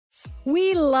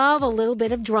We love a little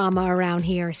bit of drama around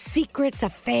here. Secrets,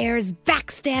 affairs,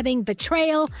 backstabbing,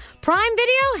 betrayal. Prime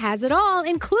Video has it all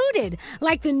included,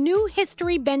 like the new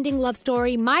history-bending love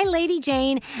story, My Lady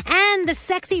Jane, and the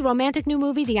sexy romantic new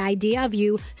movie, The Idea of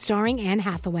You, starring Anne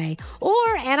Hathaway. Or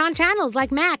add-on channels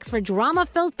like Max for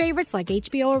drama-filled favorites like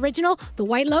HBO original, The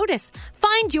White Lotus.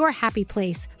 Find your happy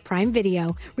place. Prime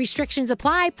Video. Restrictions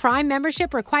apply. Prime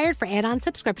membership required for add-on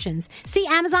subscriptions. See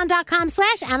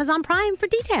Amazon.com/Amazon Prime for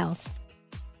details.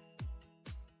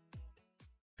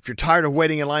 If you're tired of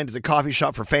waiting in line to the coffee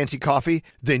shop for fancy coffee,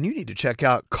 then you need to check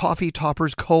out Coffee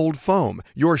Topper's Cold Foam,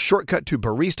 your shortcut to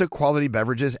barista quality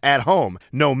beverages at home.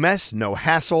 No mess, no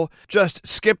hassle. Just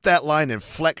skip that line and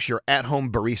flex your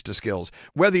at-home barista skills.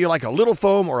 Whether you like a little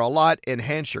foam or a lot,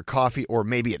 enhance your coffee, or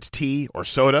maybe it's tea or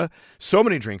soda. So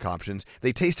many drink options.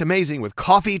 They taste amazing with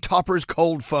Coffee Topper's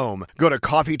Cold Foam. Go to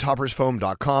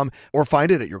coffeetoppersfoam.com or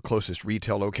find it at your closest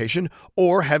retail location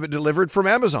or have it delivered from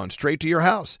Amazon straight to your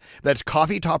house. That's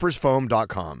coffeetoppersfoam.com.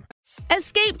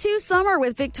 Escape to summer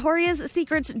with Victoria's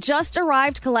Secret's just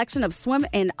arrived collection of swim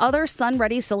and other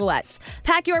sun-ready silhouettes.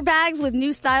 Pack your bags with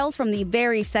new styles from the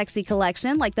Very Sexy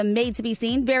collection, like the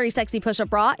made-to-be-seen Very Sexy push-up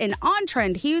bra, and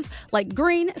on-trend hues like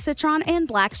green, citron, and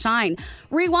black shine.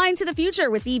 Rewind to the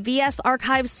future with the VS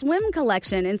Archive Swim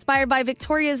collection, inspired by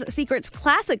Victoria's Secret's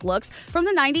classic looks from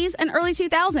the 90s and early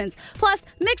 2000s. Plus,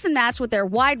 mix and match with their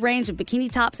wide range of bikini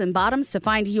tops and bottoms to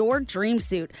find your dream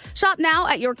suit. Shop now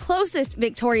at your closest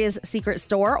Victoria's Secret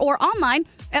store or online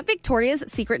at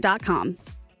victoriassecret.com.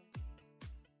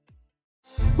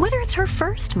 Whether it's her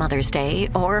first Mother's Day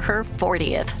or her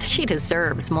 40th, she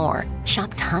deserves more.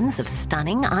 Shop tons of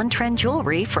stunning on-trend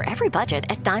jewelry for every budget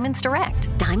at Diamonds Direct.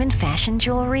 Diamond fashion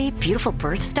jewelry, beautiful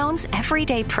birthstones,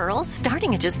 everyday pearls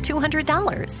starting at just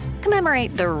 $200.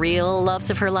 Commemorate the real loves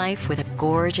of her life with a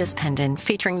gorgeous pendant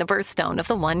featuring the birthstone of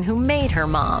the one who made her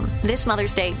mom. This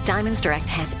Mother's Day, Diamonds Direct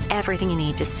has everything you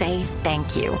need to say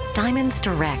thank you. Diamonds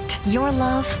Direct. Your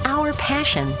love, our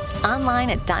passion. Online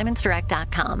at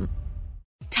diamondsdirect.com.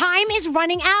 Time is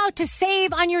running out to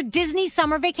save on your Disney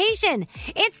summer vacation.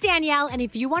 It's Danielle, and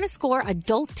if you want to score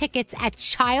adult tickets at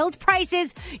child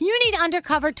prices, you need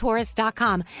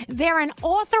UndercoverTourist.com. They're an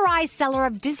authorized seller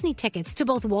of Disney tickets to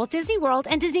both Walt Disney World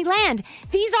and Disneyland.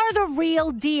 These are the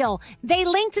real deal. They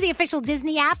link to the official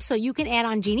Disney app so you can add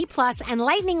on Genie Plus and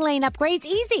Lightning Lane upgrades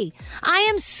easy. I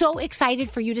am so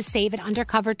excited for you to save at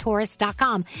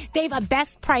UndercoverTourist.com. They have a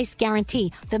best price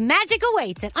guarantee. The magic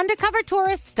awaits at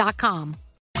UndercoverTourist.com.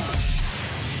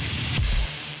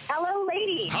 Hello,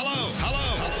 lady. Hello.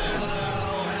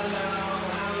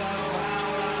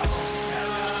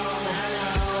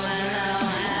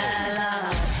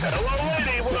 Hello,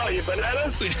 lady. What are you,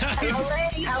 bananas? Hello,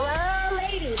 lady. Hello,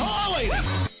 lady. Hello, lady.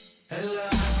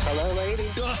 Hello, lady.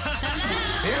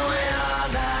 Here we are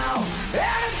now.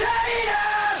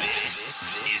 Entertainers. This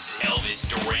is Elvis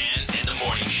Duran and the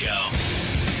Morning Show. Oh,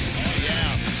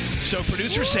 yeah. So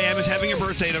producer Sam is having a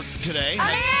birthday today.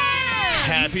 I am!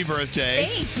 Happy birthday.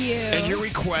 Thank you. And your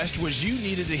request was you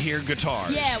needed to hear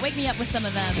guitars. Yeah, wake me up with some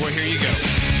of them. Well, here you go.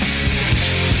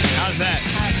 How's that?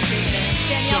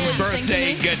 Danielle, Some will you sing to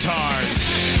birthday me? guitars.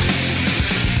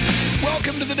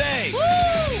 Welcome to the day.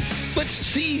 Woo! Let's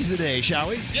seize the day, shall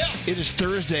we? Yeah. It is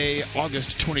Thursday,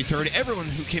 August 23rd. Everyone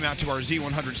who came out to our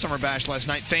Z100 Summer Bash last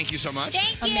night, thank you so much.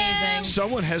 Thank you. Amazing.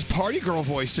 Someone has party girl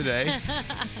voice today.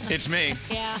 It's me.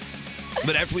 Yeah.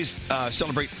 But after we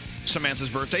celebrate Samantha's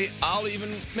birthday, I'll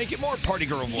even make it more party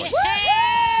girl voice.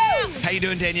 Woo! How you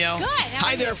doing, Danielle? Good. How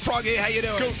Hi are there, you? Froggy. How you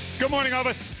doing? Good morning,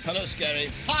 Elvis. Hello, Scary.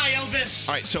 Hi, Elvis.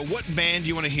 All right, so what band do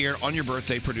you want to hear on your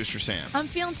birthday, producer Sam? I'm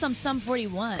feeling some Sum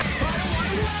 41.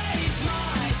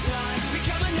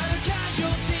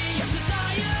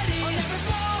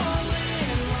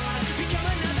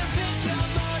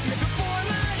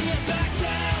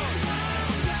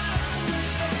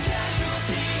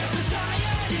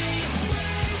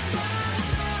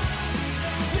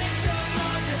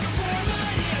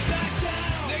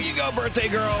 There you go, birthday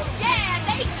girl. Yeah,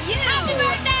 thank you. Happy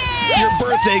birthday. Your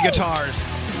birthday guitars.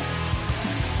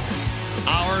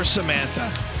 Our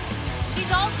Samantha.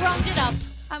 She's all groaned it up.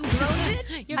 I'm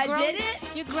grounded. You're I groaned- did it.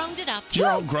 You groaned it up. You're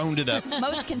all groaned it up.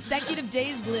 Most consecutive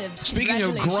days lived. Speaking of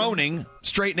Congratulations. groaning,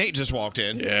 Straight Nate just walked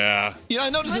in. Yeah. You know, I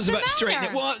noticed What's this the about Straight matter?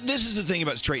 Nate. Well, this is the thing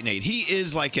about Straight Nate. He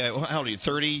is like a, how old are you,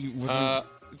 30?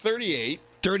 38.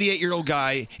 38-year-old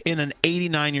guy in an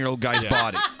 89-year-old guy's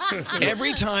body.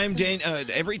 Every time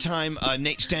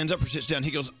Nate stands up or sits down, he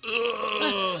goes,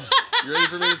 ugh. You ready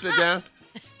for me to sit down?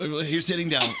 He's sitting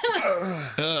down.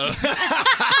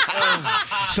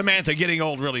 Samantha, getting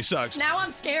old really sucks. Now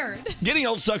I'm scared. Getting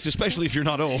old sucks, especially if you're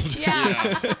not old.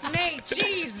 Yeah. Nate,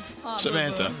 jeez. Oh,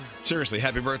 Samantha, seriously,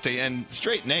 happy birthday. And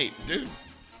straight Nate, dude.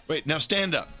 Wait, now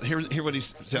stand up. Hear what he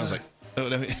sounds like. Oh,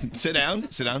 no, sit down.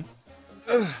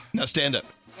 Now stand up.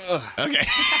 Okay.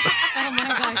 Oh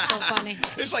my gosh, so funny.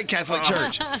 It's like Catholic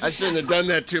Church. I shouldn't have done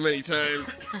that too many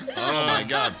times. Oh my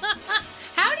God.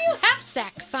 How do you have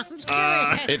sex? I'm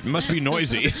curious. It must be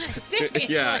noisy. Seriously.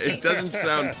 Yeah, it doesn't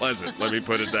sound pleasant. Let me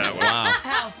put it that way. Wow.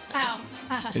 Ow, ow.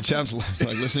 It sounds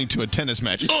like listening to a tennis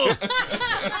match.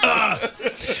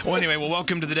 Well, anyway,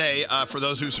 welcome to the day for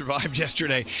those who survived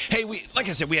yesterday. Hey, like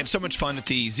I said, we had so much fun at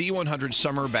the Z100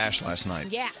 Summer Bash last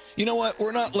night. Yeah. You know what?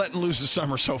 We're not letting loose the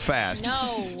summer so fast.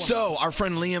 No. So our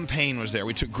friend Liam Payne was there.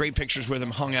 We took great pictures with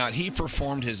him, hung out. He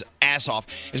performed his ass off.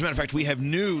 As a matter of fact, we have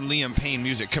new Liam Payne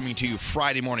music coming to you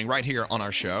Friday morning right here on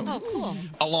our show. Oh, cool.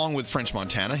 Along with French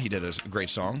Montana. He did a great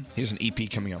song. He has an EP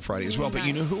coming out Friday as well. But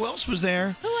you know who else was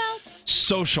there? Who else?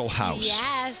 Social House.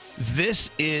 Yes. This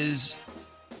is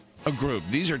a group.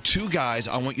 These are two guys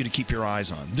I want you to keep your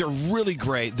eyes on. They're really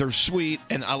great. They're sweet,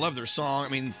 and I love their song. I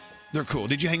mean, they're cool.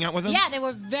 Did you hang out with them? Yeah, they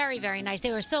were very, very nice.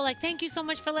 They were so thank you so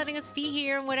much for letting us be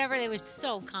here and whatever. They were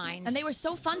so kind. And they were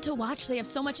so fun to watch. They have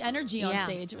so much energy on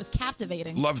stage. It was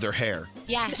captivating. Love their hair.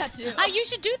 Yes. That too. You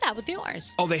should do that with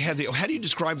yours. Oh, they had how do you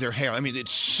describe their hair? I mean,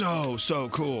 it's so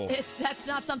cool. That's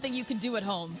not something you can do at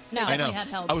home. No. I know. Definitely had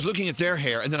help. I was looking at their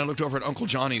hair, and then I looked over at Uncle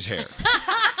Johnny's hair.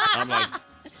 I'm like,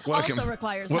 what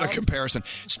requires what help. a comparison.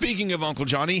 Speaking of Uncle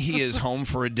Johnny, he is home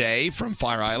for a day from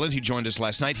Fire Island. He joined us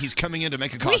last night. He's coming in to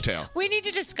make a cocktail. We need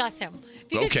to discuss him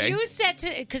because Okay. you said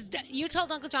because you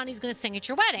told Uncle Johnny he's going to sing at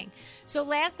your wedding. So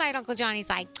last night Uncle Johnny's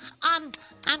like, I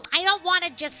don't want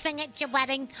to just sing at your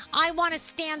wedding. I want to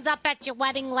stand up at your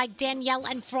wedding like Danielle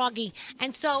and Froggy.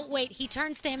 And so he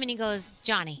turns to him and he goes,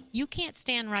 Johnny, you can't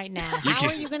stand right now. How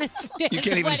are you going to stand? You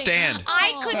can't even stand.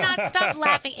 I could not stop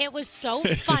laughing. It was so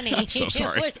funny. I'm so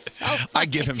sorry. It was so funny. I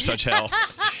give him such hell.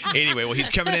 Anyway, he's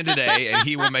coming in today, and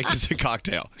he will make us a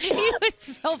cocktail. He was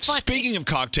so funny. Speaking of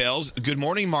cocktails, good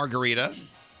morning, Margarita.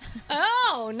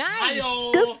 Oh, nice.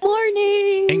 Good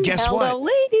morning. And guess what? Hello,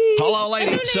 lady. Hello,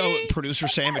 lady. So, producer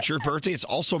Sam, it's your birthday. It's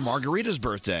also Margarita's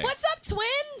birthday. What's up,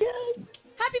 twin?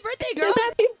 Happy birthday, girl.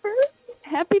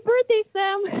 Happy birthday,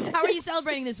 Sam. How are you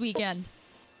celebrating this weekend?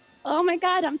 Oh, my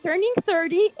God. I'm turning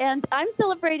 30, and I'm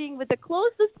celebrating with the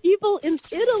closest people in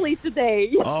Italy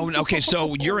today. Oh, okay.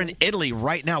 So you're in Italy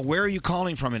right now. Where are you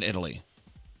calling from in Italy?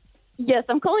 Yes,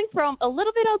 I'm calling from a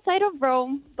little bit outside of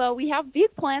Rome, but we have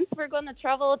big plans. We're going to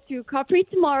travel to Capri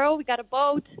tomorrow. We got a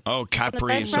boat. Oh,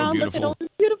 Capri is so Look at beautiful. all this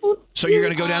beautiful. So you're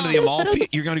going to go down to the Amalfi.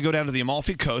 You're going to go down to the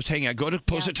Amalfi Coast. Hang out. Go to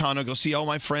Positano. Go see all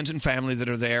my friends and family that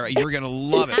are there. You're going to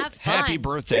love it. Have fun. Happy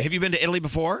birthday. Have you been to Italy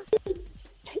before?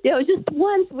 Yeah, just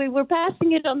once. We were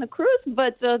passing it on the cruise,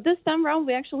 but this time around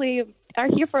we actually are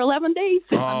here for 11 days.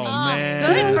 Oh,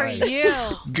 man. Good for you.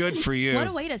 Good for you. What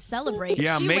a way to celebrate.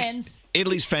 Yeah, She wins.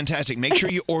 Italy's fantastic. Make sure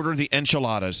you order the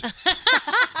enchiladas.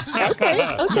 Okay.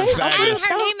 And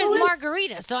her name is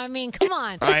Margarita, so I mean, come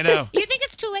on. I know. You think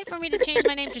it's too late for me to change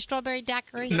my name to Strawberry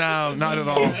Daiquiri? No, not at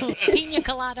all. Pina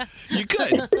Colada. You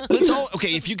could.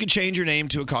 Okay, if you could change your name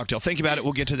to a cocktail, think about it.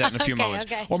 We'll get to that in a few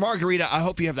moments. Okay. Well, Margarita, I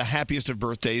hope you have the happiest of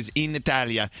birthdays in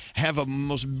Italia. Have a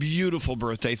most beautiful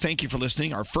birthday. Thank you for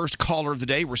listening. Our first caller of the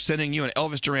day, we're sending you an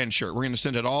Elvis Duran shirt. We're going to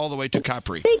send it all the way to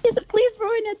Capri. Thank you. Please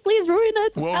ruin it. Please ruin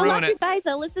it. We'll I ruin love it. you guys.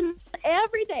 I listen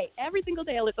every day. Every single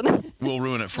day I listen. We'll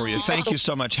ruin it for you. Thank you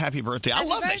so much. Happy birthday. I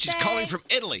love that. She's birthday. calling from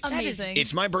Italy. Amazing.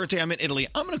 It's my birthday. I'm in Italy.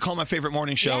 I'm going to call my favorite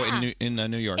morning show in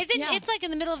New York. Is it? It's like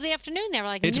in the middle of the afternoon there,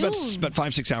 like It's noon. about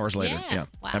 5-6 hours later. Yeah.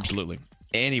 Wow. Absolutely.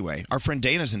 Anyway, our friend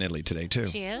Dana's in Italy today too.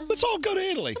 She is? Let's all go to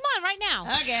Italy. Come on, right now.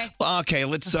 Okay. Okay,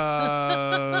 let's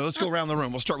go around the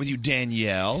room. We'll start with you,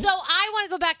 Danielle. So I want to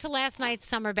go back to last night's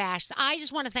Summer Bash. I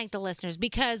just want to thank the listeners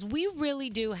because we really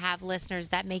do have listeners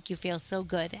that make you feel so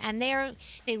good. And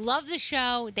they love the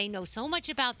show. They know so much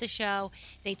about the show.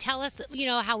 They tell us,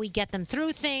 how we get them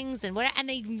through things and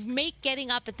they make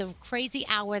getting up at the crazy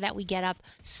hour that we get up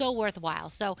so worthwhile.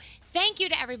 So thank you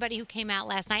to everybody who came out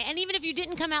last night. And even if you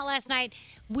didn't come out last night,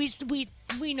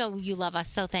 we know you love us,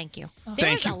 so thank you.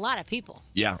 There was a lot of people.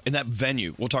 Yeah, in that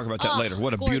venue. We'll talk about that Oh, later.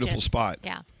 What a gorgeous. beautiful spot.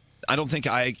 Yeah. I don't think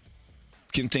I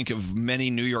can think of many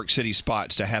New York City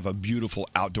spots to have a beautiful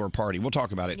outdoor party. We'll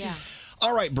talk about it. Yeah.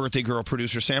 All right, birthday girl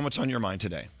producer Sam, what's on your mind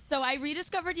today? So I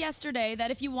rediscovered yesterday that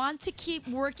if you want to keep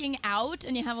working out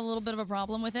and you have a little bit of a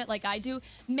problem with it, like I do,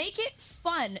 make it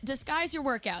fun. Disguise your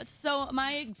workouts. So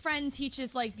my friend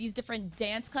teaches like these different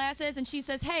dance classes, and she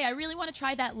says, hey, I really want to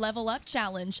try that level up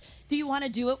challenge. Do you want to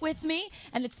do it with me?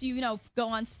 And it's, you know, go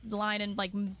on the line and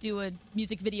like do a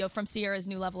music video from Sierra's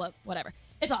new Level Up, whatever.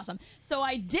 It's awesome. So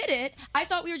I did it. I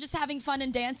thought we were just having fun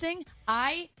and dancing.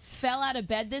 I fell out of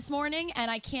bed this morning,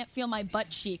 and I can't feel my butt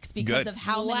cheeks because of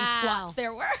how many squats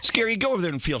there were. Scary, go over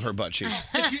there and feel her butt cheek.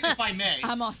 If I may.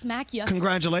 I'm going to smack you.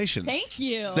 Congratulations. Thank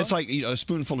you. That's like a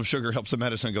spoonful of sugar helps the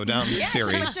medicine go down. Yeah,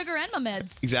 theory. took my sugar and my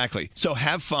meds. Exactly. So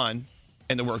have fun,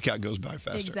 and the workout goes by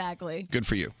faster. Exactly. Good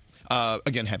for you.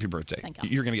 Again, happy birthday. Thank you.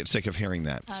 You're going to get sick of hearing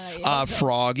that. Yeah.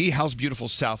 Froggy, how's beautiful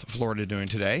South Florida doing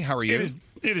today? How are you?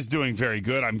 It is doing very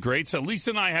good. I'm great. So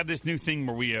Lisa and I have this new thing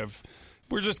where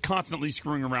we're just constantly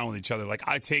screwing around with each other. Like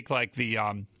I take like the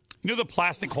the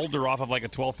plastic holder off of like a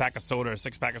 12-pack of soda or a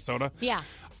 6-pack of soda. Yeah.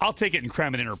 I'll take it and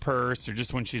cram it in her purse or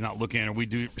just when she's not looking. And we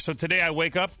do. So today I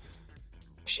wake up.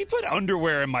 She put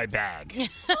underwear in my bag.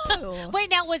 Wait,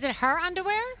 now was it her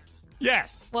underwear?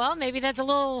 Yes. Well, maybe that's a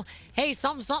little, hey,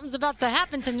 something's about to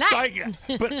happen tonight.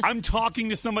 But I'm talking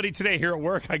to somebody today here at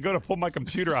work. I go to pull my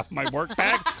computer out of my work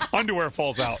bag. Underwear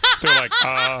falls out. They're like,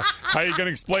 how are you going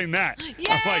to explain that? Yay!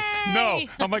 I'm like, no.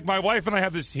 I'm like, my wife and I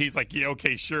have this. He's like, yeah,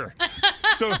 okay, sure.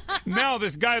 So now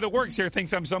this guy that works here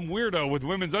thinks I'm some weirdo with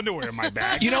women's underwear in my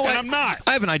bag. You know what? And I'm not.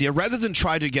 I have an idea. Rather than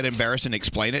try to get embarrassed and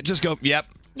explain it, just go, yep.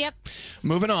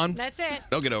 Moving on. That's it.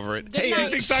 They'll get over it. He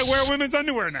thinks I wear women's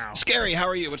underwear now. Scary, how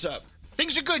are you? What's up?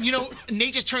 Things are good. You know,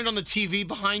 Nate just turned on the TV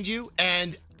behind you,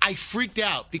 and I freaked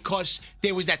out because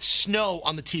there was that snow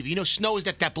on the TV. You know, snow is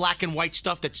that black and white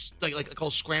stuff that's like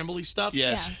all scrambly stuff.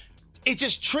 Yes. Yeah. It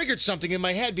just triggered something in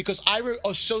my head because I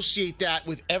associate that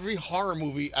with every horror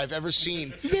movie I've ever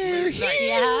seen.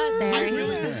 I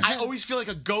always feel like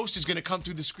a ghost is going to come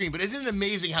through the screen. But isn't it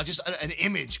amazing how just an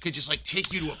image could just like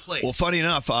take you to a place? Well, funny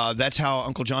enough, that's how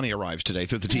Uncle Johnny arrives today,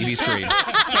 through the TV screen.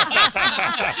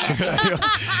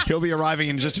 He'll be arriving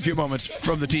in just a few moments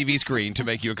from the TV screen to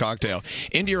make you a cocktail.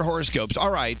 Into your horoscopes. All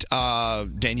right,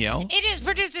 Danielle. It is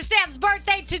producer Sam's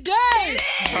birthday today.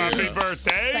 Happy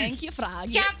birthday. Thank you,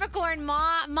 Frog. Capricorn,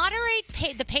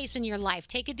 moderate the pace in your life.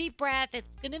 Take a deep breath. It's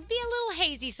going to be a little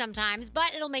hazy sometimes,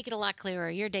 but it'll make it a lot clearer.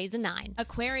 Your day's a 9.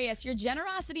 Aquarius, your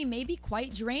generosity may be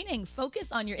quite draining.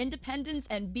 Focus on your independence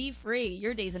and be free.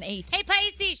 Your day's an 8. Hey,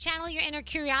 Pisces, channel your inner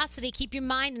curiosity. Keep your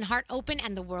mind and heart open,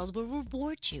 and the world will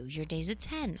reward you. Your day's a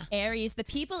 10. Aries, the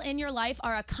people in your life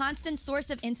are a constant source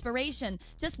of inspiration.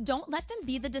 Just don't let them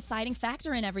be the deciding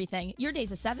factor in everything. Your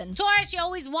day's a 7. Taurus, you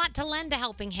always want to lend a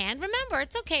helping hand. Remember,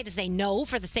 it's okay to say no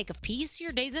for the sake of peace.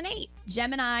 Your day's an 8.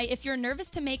 Gemini, if you're nervous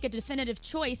to make a definitive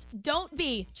choice, don't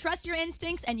be. Trust your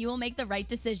instincts and you will make the right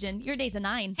decision. Your day's a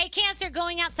 9. Hey, Cancer,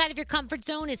 going outside of your comfort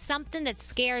zone is something that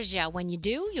scares you. When you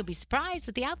do, you'll be surprised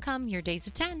with the outcome. Your day's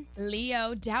a 10.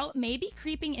 Leo, doubt may be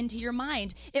creeping into your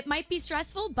mind. It might be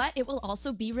stressful, but it will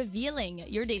also be revealing.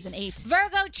 Your day's an 8.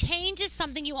 Virgo, change is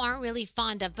something you aren't really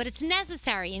fond of, but it's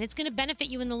necessary and it's going to benefit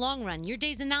you in the long run. Your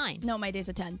day's a 9. No, my day's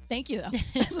a 10. Thank you, though.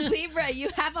 Libra, you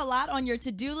have a lot on your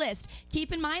to-do list.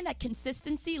 Keep in mind that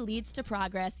consistency leads to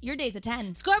progress. Your day's a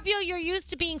 10. Scorpio, you're used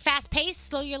to being fast-paced.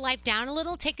 Slow your life down a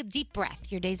little. Take a deep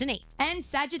breath. Your day's an 8. And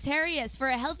Sagittarius, for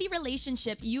a healthy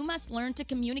relationship, you must learn to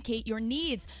communicate your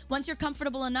needs. Once you're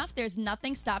comfortable enough, there's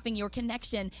nothing stopping your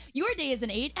connection. Your day is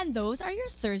an 8, and those are your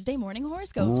Thursday morning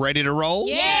horoscopes. Ready to roll?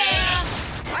 Yeah!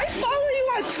 I follow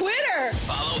you on Twitter.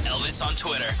 Follow Elvis on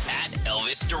Twitter at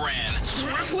Elvis Duran.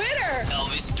 Twitter.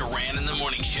 Elvis Duran in the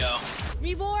Morning Show.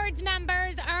 Rewards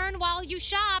members earn while you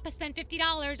shop. Spend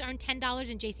 $50, earn $10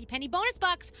 in JCPenney bonus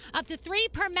bucks, up to 3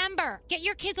 per member. Get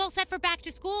your kids all set for back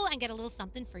to school and get a little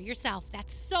something for yourself.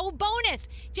 That's so bonus.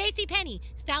 JCPenney,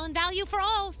 style and value for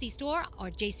all. See store or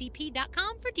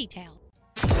jcp.com for details.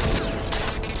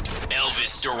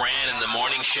 Elvis Duran in the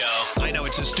Morning Show. I know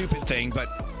it's a stupid thing,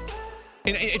 but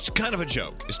it's kind of a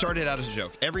joke. It started out as a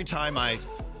joke. Every time I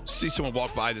see someone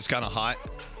walk by that's kind of hot,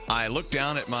 I look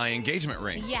down at my engagement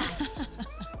ring. Yes.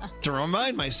 To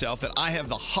remind myself that I have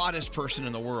the hottest person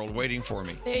in the world waiting for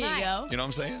me. There you go. You know what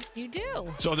I'm saying? You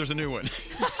do. So there's a new one.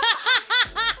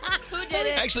 Who did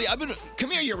it? Actually,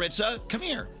 come here, Yuritsa. Come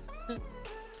here.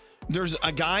 There's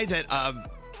a guy that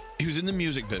who's in the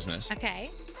music business. Okay.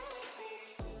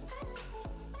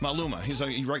 Maluma. He's a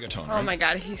reggaeton, Oh right? my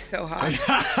God, he's so hot.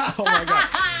 Oh my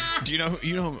God. Do you know who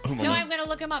Maluma? No, I'm going to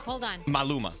look him up. Hold on.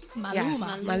 Maluma. Yes,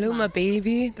 Maluma,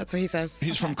 baby. That's what he says.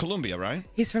 He's from Colombia, right?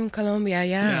 He's from Colombia,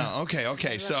 yeah.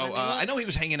 Okay. So I know he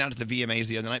was hanging out at the VMAs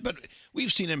the other night, but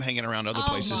we've seen him hanging around other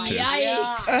places too.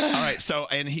 Yikes. All right. So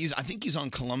I think he's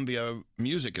on Columbia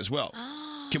Music as well.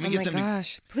 Can we get them? Oh my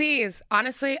gosh! Please,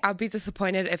 honestly, I'll be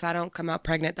disappointed if I don't come out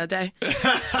pregnant that day.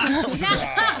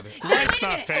 That's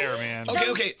not fair, man.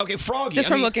 Okay. Froggy. Just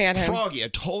from looking at him. Froggy, a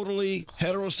totally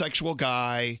heterosexual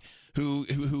guy who,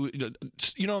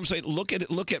 you know what I'm saying? Look at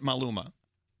Maluma.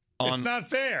 It's not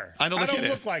fair. I don't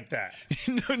look like that.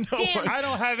 No. Dan. I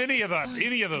don't have any of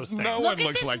those things. No Look one at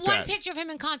looks this like one that. picture of him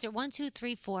in concert. 1, 2,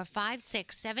 3, 4, 5,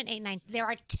 6, 7, 8, 9. There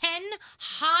are 10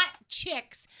 hot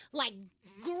chicks like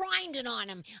grinding on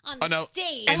him on the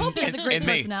stage. I hope he has a great And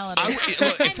me. personality.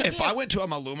 If I went to a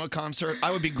Maluma concert, I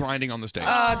would be grinding on the stage.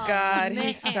 Oh God, man.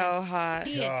 he's so hot.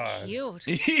 He is cute.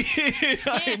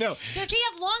 I know. Does he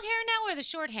have long hair now or the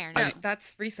short hair now? No,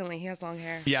 that's recently. He has long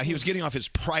hair. Yeah, he was getting off his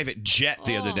private jet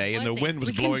the other day, and the wind was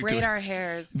We blowing can braid through our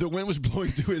hairs. The wind was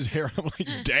blowing through his hair. I'm like,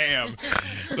 damn.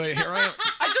 Like, here I am.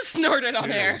 I just snorted on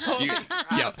hair.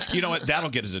 You know what? That'll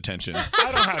get his attention.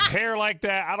 I don't have hair like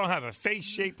that. I don't have a face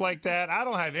shape like that. I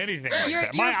don't have anything like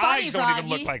that. My you're funny, eyes don't even Froggy.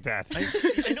 look like that.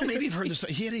 I know maybe you've heard this.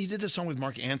 He did this song with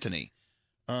Mark Anthony.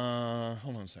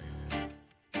 Hold on a second.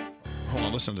 Hold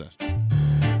on, listen to this.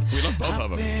 We love both of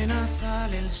them. Apenas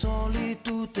sale el sol y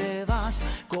tú te vas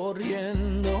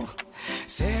corriendo.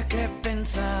 Sé que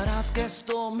pensarás que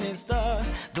esto me está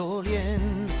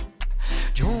doliendo.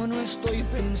 Yo no estoy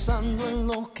pensando en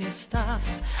lo que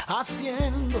estás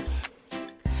haciendo.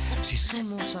 Si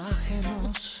somos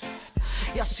ajenos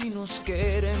y así nos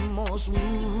queremos.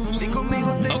 Si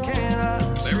conmigo te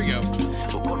quedas. There we go.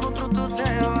 O con otro tú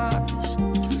te vas.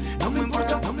 No me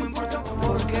importa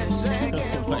porque sé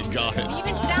que Oh my God.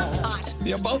 Even sounds hot.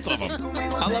 Yeah, both of them.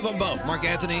 I love them both. Mark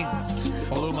Anthony,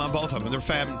 Maluma, both of them. They're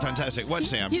fantastic. What,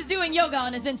 Sam? He's doing yoga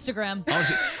on his Instagram.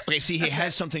 Okay, see, he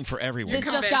has something for everyone. This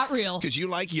just got real. Because you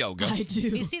like yoga. I do.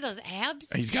 You see those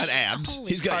abs? He's got abs.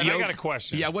 Holy He's got All right, I yoga. got a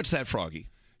question. Yeah, what's that, Froggy?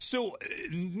 So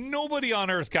nobody on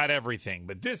earth got everything,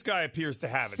 but this guy appears to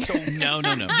have it. So No.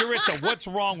 Yuritsa, what's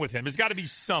wrong with him? There's got to be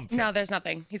something. No, there's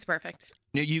nothing. He's perfect.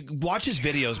 Now, you watch his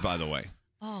videos, by the way.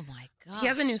 Oh my God. He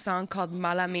has a new song called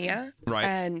Mala Mia. Right.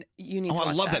 And you need to Oh, I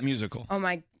watch love that musical. Oh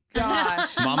my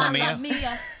gosh. Mamma Mia.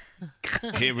 Mia.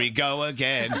 Here we go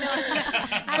again.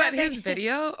 But his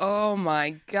video, oh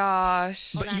my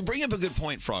gosh. But you bring up a good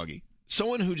point, Froggy.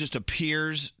 Someone who just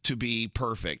appears to be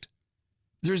perfect.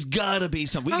 There's got to be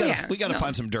something. We got to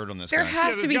find some dirt on this There guy.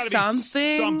 has to be there's gotta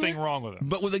something. something wrong with him.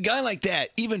 But with a guy like that,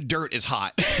 even dirt is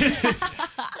hot.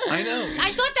 I know. I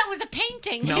thought that was a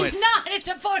painting. No, it's it- not. It's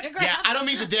a photograph. Yeah, I don't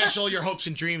mean to dash all your hopes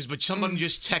and dreams, but someone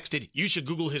just texted, you should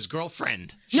Google his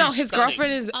girlfriend. No, She's his stunning.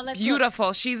 girlfriend is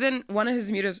beautiful. She's in one of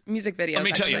his music videos. Let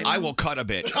me tell you, actually. I will cut a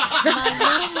bitch. All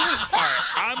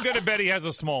right, I'm going to bet he has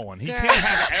a small one. He can't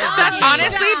have everything.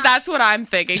 Honestly, that's what I'm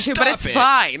thinking too, but it's Stop it.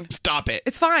 fine. Stop it.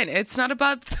 It's fine. It's not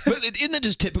about. But isn't that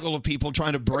just typical of people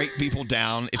trying to break people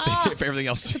down if everything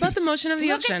else? It's about the motion of the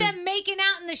Look ocean. at them making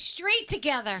out in the street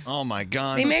together. Oh my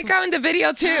God. They make out in the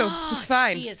video too. It's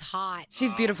fine. She is hot.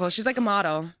 She's beautiful. She's like a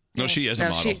model. No, she is a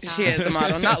model. She is a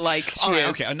model. Not like she All right, is.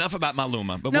 okay, enough about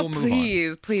Maluma, but No, we'll move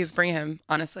on. please bring him.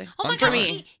 Honestly. Oh my I'm God.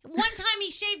 trying. One time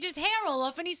he shaved his hair all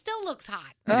off and he still looks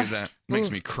hot. Look at that. Makes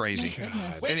me crazy.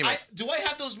 Wait, Anyway, do I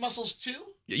have those muscles too?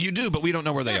 you do, but we don't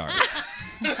know where they are.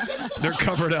 They're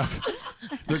covered up.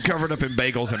 They're covered up in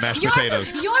bagels and mashed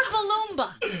potatoes. You're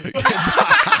Balloomba.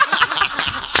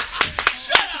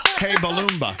 Hey,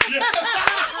 Balloomba.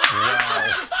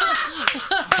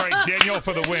 All right, Danielle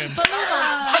for the win.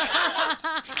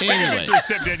 Anyway. Take a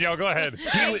sip, Danielle. Go ahead.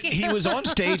 He was on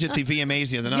stage at the VMAs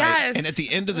the other night, Yes. and at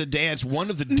the end of the dance, one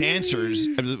of the dancers,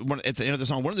 at the end of the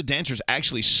song, one of the dancers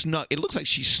actually snuck. It looks like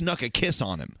she snuck a kiss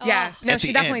on him. Yeah. No, At she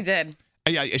the definitely end. did.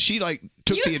 Yeah, she like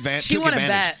took the advantage. She took won a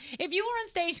advantage. bet. If you were on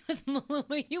stage with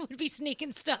Maluma, you would be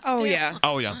sneaking stuff Oh too. yeah.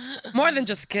 Oh yeah. More than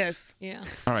just a kiss. Yeah.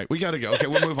 All right, we got to go. Okay,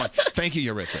 we'll move on. Thank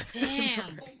you, Yuritsa.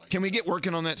 Damn. Can we get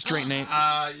working on that straight Nate?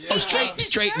 Yeah. Oh, straight his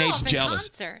straight shirt Nate's off in jealous.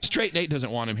 concert. Straight Nate doesn't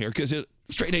want him here because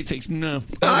straight Nate thinks no.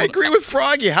 I agree with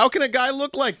Froggy. How can a guy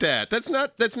look like that? That's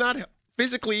not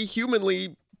physically,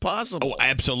 humanly possible. Oh,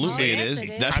 absolutely, Oh, it yes, is. it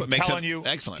is. That's I'm what makes telling him you,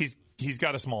 excellent. He's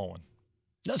got a small one.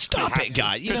 No, stop He has it, to.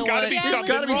 guy. You There's know gotta what? be There's something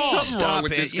gotta be wrong. something wrong Stop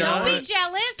with it. this You guy. know Don't be what?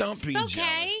 jealous. Don't be It's okay.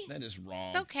 jealous. That is wrong.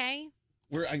 It's okay.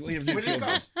 We have to feel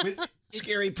good.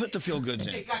 Scary, put the feel goods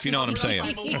in, if you know what I'm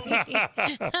saying.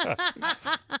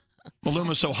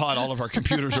 Maluma's so hot, all of our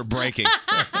computers are breaking.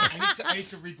 I need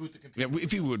to reboot the computer. Yeah,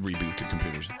 if you would reboot the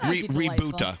computers. That'd be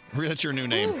delightful. Reboota. That's your new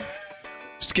name.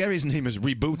 Scary's name is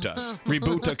Reboota.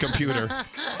 Reboota computer.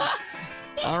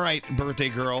 All right, birthday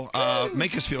girl.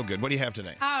 Make us feel good. What do you have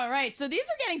today? All right, so these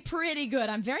are getting pretty good.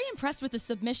 I'm very impressed with the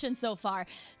submission so far.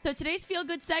 So today's Feel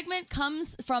Good segment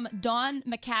comes from Dawn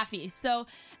McAfee. So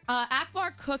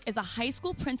Akbar Cook is a high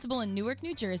school principal in Newark,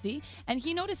 New Jersey, and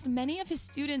he noticed many of his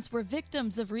students were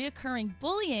victims of reoccurring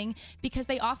bullying because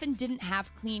they often didn't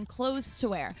have clean clothes to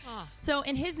wear. So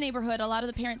in his neighborhood, a lot of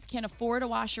the parents can't afford a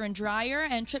washer and dryer,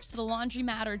 and trips to the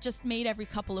laundromat are just made every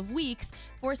couple of weeks,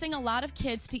 forcing a lot of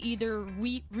kids to either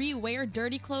re-wear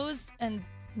dirty clothes and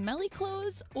smelly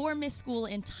clothes or miss school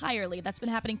entirely. That's been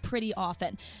happening pretty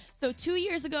often. So 2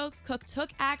 years ago, Cook took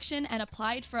action and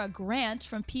applied for a grant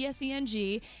from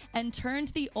PSENG and turned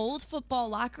the old football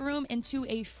locker room into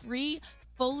a free,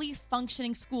 fully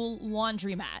functioning school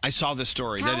laundromat. I saw this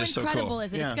story. How That is so cool. incredible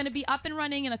is it? Yeah. It's going to be up and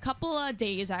running in a couple of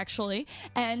days, actually.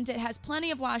 And it has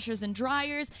plenty of washers and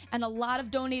dryers and a lot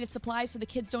of donated supplies so the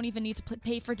kids don't even need to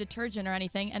pay for detergent or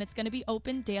anything. And it's going to be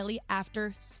open daily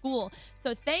after school.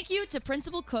 So thank you to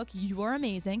Principal Cook. You are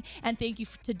amazing. And thank you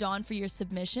to Dawn for your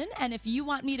submission. And if you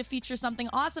want me to feature something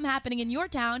awesome happening in your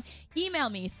town,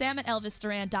 email me,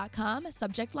 sam@elvisduran.com.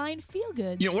 Subject line, feel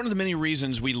good. You know, one of the many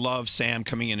reasons we love Sam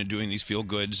coming in and doing these Feel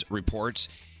Goods reports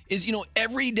is, you know,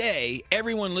 every day,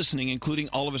 everyone listening, including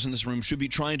all of us in this room, should be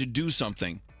trying to do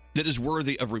something that is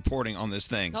worthy of reporting on this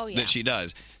thing that she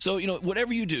does. So, you know,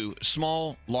 whatever you do,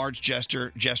 small, large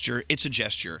gesture, it's a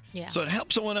gesture. Yeah. So it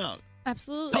helps someone out.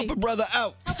 Absolutely. Help a brother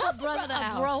out. Help a brother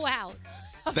bro out.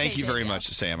 Thank you very much,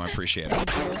 Sam. I appreciate it.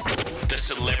 The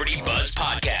Celebrity Buzz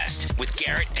Podcast with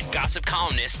Garrett and gossip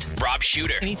columnist Rob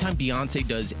Shooter. Anytime Beyonce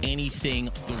does anything,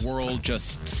 the world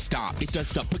just stops. It does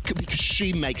stop because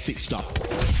she makes it stop.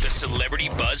 The Celebrity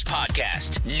Buzz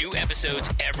Podcast. New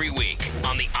episodes every week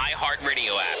on the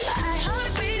iHeartRadio app.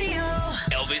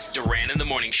 Elvis Duran in the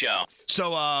Morning Show.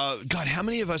 So, God, how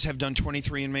many of us have done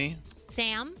 23andMe?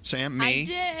 Sam, me? I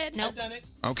did. Nope. I've done it.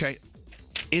 Okay.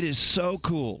 It is so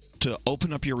cool to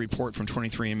open up your report from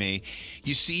 23andMe.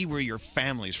 You see where your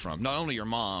family's from. Not only your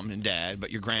mom and dad,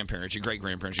 but your grandparents, your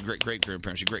great-grandparents, your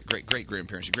great-great-grandparents, your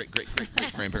great-great-great-grandparents, your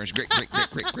great-great-great-great-grandparents, your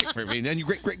great-great-great-great-grandparents, and your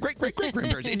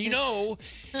great-great-great-great-great-grandparents. And you know,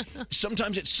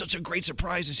 sometimes it's such a great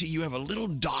surprise to see you have a little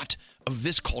dot of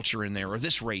this culture in there or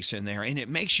this race in there, and it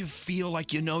makes you feel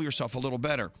like you know yourself a little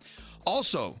better.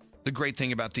 Also, the great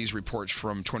thing about these reports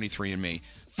from 23andMe,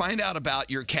 find out about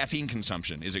your caffeine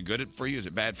consumption. Is it good for you? Is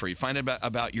it bad for you? Find out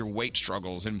about your weight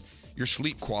struggles and your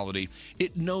sleep quality.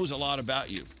 It knows a lot about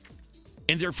you.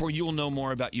 And therefore, you will know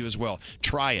more about you as well.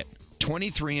 Try it.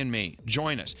 23andMe.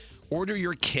 Join us. Order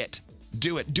your kit.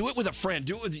 Do it. Do it with a friend.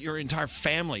 Do it with your entire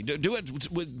family. Do it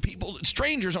with people,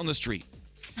 strangers on the street.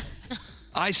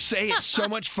 I say it's so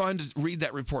much fun to read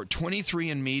that report.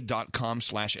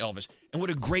 23andme.com/Elvis. And what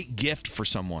a great gift for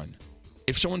someone.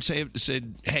 If someone said,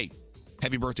 hey,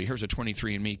 happy birthday, here's a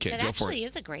 23andMe kit. That Go for it. actually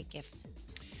is a great gift.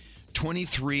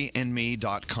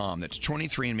 23andme.com. That's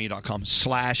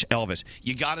 23andme.com/Elvis.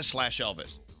 You got to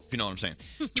 /Elvis, if you know what I'm saying.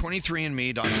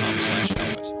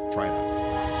 23andme.com/Elvis. Try it out.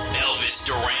 Elvis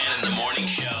Duran in the Morning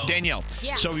Show. Danielle,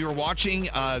 Yeah. so you were watching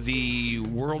the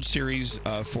World Series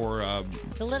for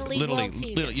The Little League World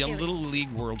Series. Little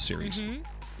League World Series. Mhm.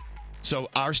 So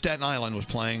our Staten Island was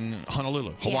playing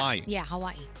Honolulu, Hawaii. Yeah,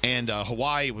 Hawaii. And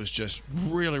Hawaii was just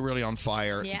really, really on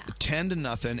fire. Yeah.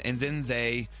 10-0. And then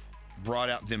they brought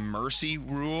out the mercy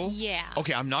rule. Yeah.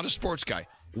 Okay, I'm not a sports guy.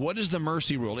 What is the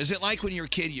mercy rule? Is it like when you're a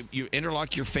kid, you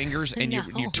interlock your fingers and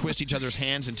you twist each other's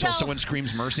hands until So- someone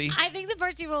screams mercy? I think the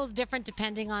mercy rule is different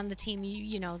depending on the team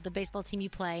you know, the baseball team you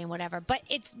play and whatever. But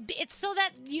it's so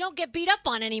that you don't get beat up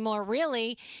on anymore,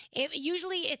 really.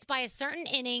 Usually it's by a certain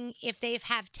inning. If they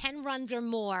have 10 runs or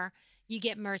more, you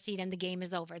get mercied and the game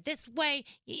is over. This way,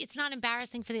 it's not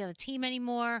embarrassing for the other team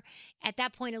anymore. At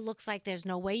that point, it looks like there's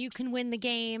no way you can win the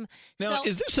game. Now, so,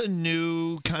 is this a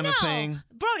new kind of thing?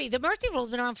 Brody, the mercy rule's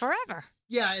been around forever.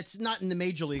 Yeah, it's not in the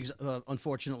major leagues,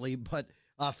 unfortunately, but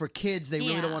for kids, they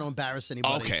really don't want to embarrass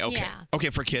anybody. Okay. Okay,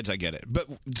 for kids, I get it. But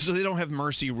so they don't have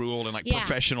mercy rule in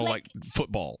professional like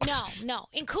football. No.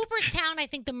 In Cooperstown, I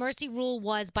think the mercy rule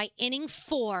was by inning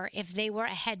 4 if they were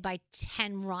ahead by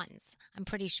 10 runs. I'm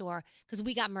pretty sure because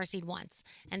we got mercied once,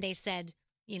 and they said,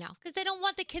 because they don't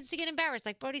want the kids to get embarrassed.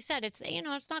 Like Brody said, it's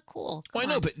it's not cool. Well, I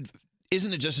know, but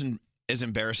isn't it just as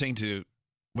embarrassing to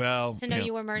know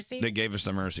you were mercied? They gave us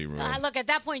the mercy rule. Look, at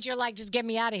that point, you're like, just get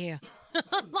me out of here.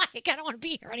 I'm like, I don't want to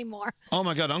be here anymore. Oh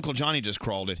my God, Uncle Johnny just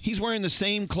crawled in. He's wearing the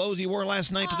same clothes he wore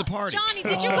last night to the party. Johnny,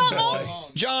 did you go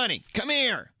home? Johnny, come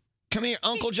here. Come here,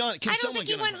 Uncle Johnny. I don't think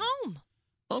he went home.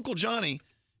 Uncle Johnny,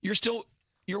 you're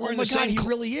wearing my the same God, he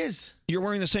really is. You're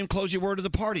wearing the same clothes you wore to the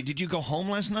party. Did you go home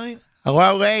last night?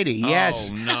 Hello, lady. Yes.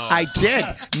 Oh, no. I did.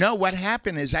 No, what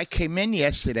happened is I came in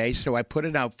yesterday, so I put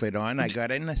an outfit on. I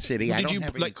got in the city. I don't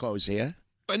have any clothes here.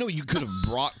 I know you could have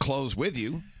brought clothes with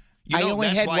you. I only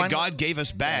that's had why one God gave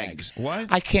us bags. What?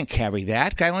 I can't carry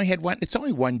that. I only had one. It's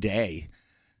only one day.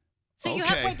 So you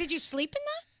have, did you sleep in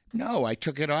that? No, I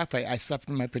took it off. I slept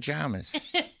in my pajamas.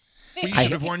 Well, you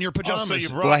should have worn your pajamas. so you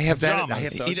brought Well, I have that. pajamas. I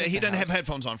have those He at the doesn't have house.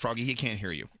 headphones on, Froggy. He can't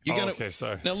hear you. You Oh, gotta. okay,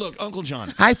 sorry. Now look, Uncle John.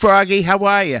 Hi, Froggy. How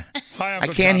are you? Hi, I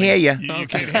Uncle can't Johnny. hear you. You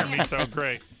can't hear me, so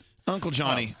great. Uncle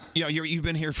Johnny. You've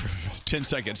been here for 10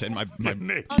 seconds, and my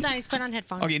Hold on, he's put on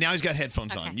headphones. Okay, now he's got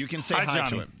headphones on. You can say Hi, hi to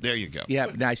Johnny. him. There you go. Yeah,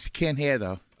 nice. Can't hear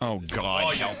though. Oh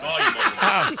God.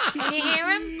 Can you hear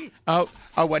him? Oh,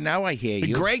 well, now I hear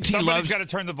you. Greg T Somebody's loves. got to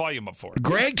turn the volume up for it.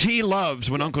 Greg T loves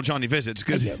when Uncle Johnny visits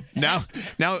because now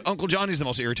Uncle Johnny's the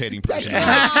most irritating person.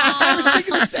 I was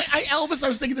thinking the same. Elvis, I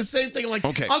was thinking the same thing. Like,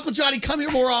 Okay. Uncle Johnny, come here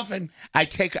more often. I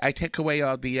take away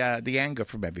all the anger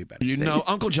from everybody. You know,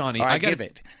 Uncle Johnny. Or I gotta- give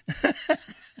it.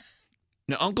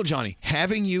 Now, Uncle Johnny,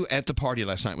 having you at the party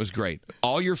last night was great.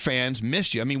 All your fans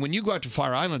missed you. I mean, when you go out to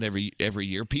Fire Island every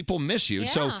year, people miss you.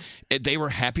 So they were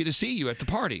happy to see you at the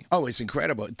party. Oh, it's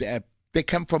incredible. They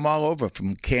come from all over,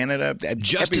 from Canada,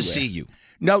 Just to everywhere. see you.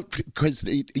 No, because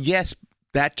yes,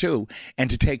 that too, and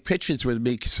to take pictures with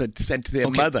me, so to send to their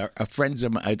mother. Friends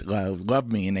of mine love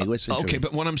me and they listen to me. Okay,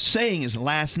 but what I'm saying is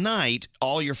last night,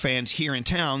 all your fans here in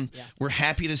town were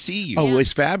happy to see you. Oh, it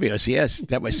was fabulous. Yes,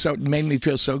 that was made me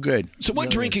feel so good. So what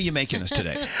drink are you making us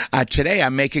today? Today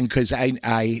I'm making, because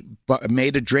I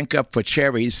made a drink up for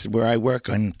Cherries where I work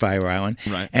on Fire Island,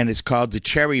 Right. and it's called the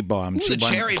Cherry Bomb. Ooh, the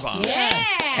Cherry Bomb.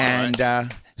 And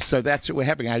so that's what we're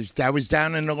having. I was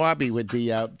down in the lobby with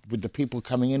the people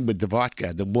coming in with the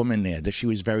vodka. The woman there, she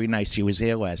was very nice. She was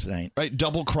here last night. Right,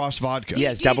 double cross vodka.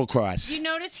 Yes, double cross. Do you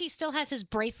notice he still has his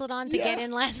bracelet on to get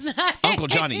in last night? Uncle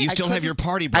Johnny, you still have your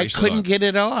party I bracelet couldn't on. get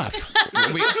it off.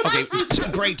 Okay,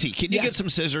 Great T. Can you get some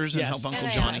scissors and help Uncle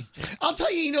Johnny? I'll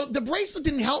tell you, the bracelet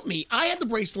didn't help me. I had the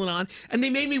bracelet on, and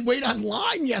they made me wait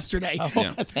online yesterday.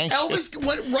 Thank you. Elvis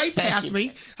went right past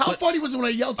me. How funny was it when I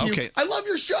yelled to Okay. you, I love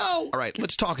your show? All right,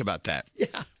 let's talk about that. Yeah.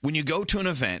 When you go to an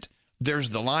event, there's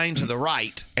the line to the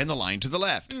right and the line to the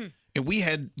left. And we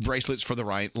had bracelets for the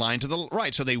right, line to the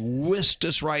right. So they whisked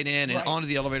us right in and onto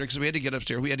the elevator because we had to get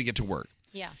upstairs. We had to get to work.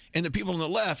 Yeah. And the people on the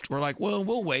left were like, well,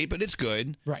 we'll wait, but it's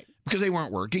good. Right. Because they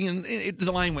weren't working, and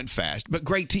the line went fast. But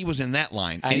Great T was in that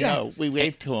line. I know. We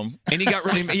waved to him. And he got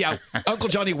really, Uncle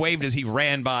Johnny waved as he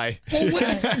ran by.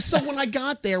 Well, so when I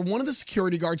got there, one of the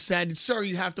security guards said, "Sir,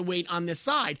 you have to wait on this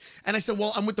side." And I said,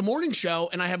 "Well, I'm with the morning show,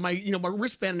 and I have my, my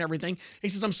wristband and everything." He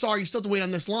says, "I'm sorry, you still have to wait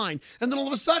on this line." And then all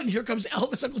of a sudden, here comes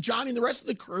Elvis, Uncle Johnny, and the rest of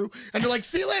the crew, and they're like,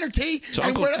 "See you later, T." So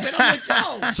and Uncle- I'm like,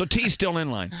 "Yo." So T's still in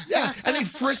line. Yeah, and they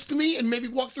frisked me and made me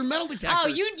walk through metal detectors. Oh,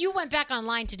 you went back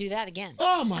online to do that again.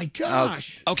 Oh my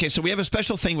gosh. Okay, so we have a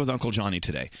special thing with Uncle Johnny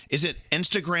today. Is it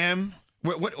Instagram?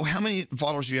 How many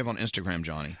followers do you have on Instagram,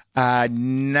 Johnny?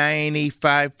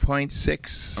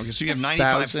 95.6. Okay, so you have 95,000.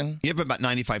 95,000. You have about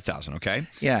 95,000. Okay.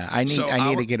 Yeah, I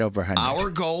need to get over 100. Our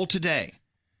goal today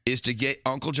is to get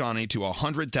Uncle Johnny to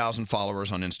 100,000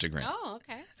 followers on Instagram. Oh,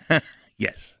 okay.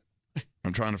 Yes.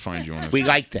 I'm trying to find you on it. We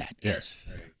like that. Yes.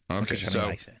 Okay, Uncle Johnny so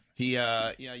likes that. you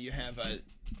have a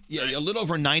little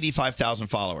over 95,000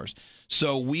 followers.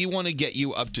 So we want to get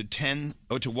you up to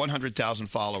 100,000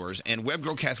 followers. And Web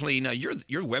Girl Kathleen,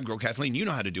 you're Web Girl Kathleen. You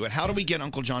know how to do it. How do we get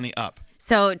Uncle Johnny up?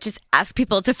 So just ask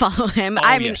people to follow him. Oh,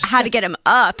 I mean, yes. how to get him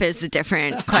up is a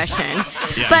different question.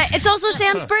 Yeah. But it's also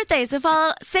Sam's birthday. So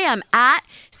follow Sam at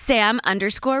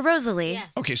Sam_Rosalie.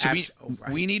 Okay, so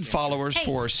we need followers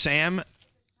for Sam.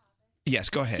 Yes,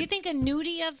 go ahead. Do you think a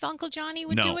nudie of Uncle Johnny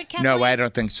would No. do it, Kathleen? No, I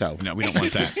don't think so. No, we don't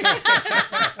want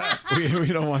that. we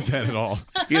don't want that at all.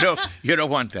 You don't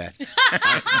want that.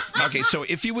 Okay, so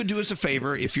if you would do us a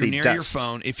favor, if you're See near dust. your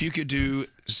phone, if you could do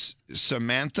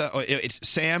Samantha, it's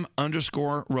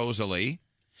Sam_Rosalie.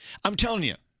 I'm telling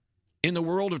you, in the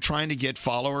world of trying to get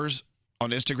followers on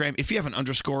Instagram, if you have an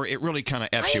underscore, it really kind of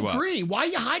F's I you up. agree. Why are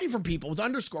you hiding from people with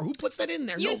underscore? Who puts that in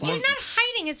there? You're Nobody. not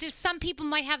hiding. It's just some people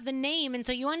might have the name, and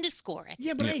so you underscore it.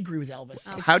 Yeah, but I agree with Elvis.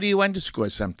 How do you underscore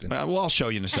something? Well, I'll show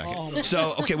you in a second. Oh.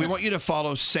 So, okay, we want you to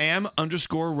follow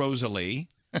Sam_Rosalie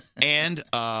and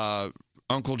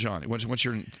Uncle Johnny. What's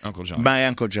your Uncle Johnny? My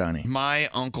Uncle Johnny. My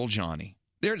Uncle Johnny.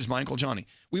 There it is, my Uncle Johnny.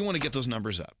 We want to get those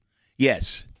numbers up.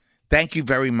 Yes. Thank you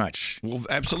very much. Well,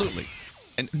 absolutely.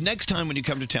 And next time when you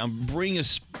come to town, bring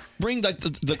like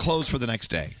the clothes for the next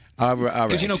day. All right.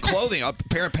 Because, clothing, a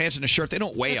pair of pants and a shirt, they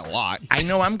don't weigh a lot. I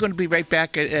know I'm going to be right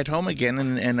back at home again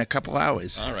in a couple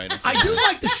hours. All right. I do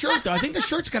like the shirt, though. I think the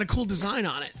shirt's got a cool design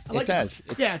on it. I like It does.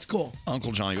 Yeah, it's cool.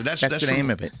 Uncle Johnny. That's the name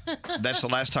of it. That's the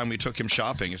last time we took him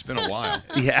shopping. It's been a while.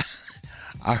 Yeah.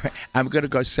 All right. I'm going to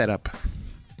go set up.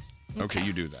 Okay,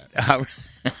 you do that. All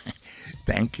right.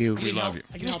 Thank you. We love you.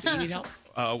 I can help you. You need help?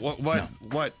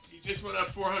 What? You just went up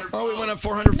 400. Oh, we went up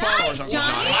 400 followers, Uncle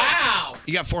Johnny. Wow.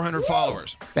 You got 400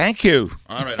 followers. Thank you.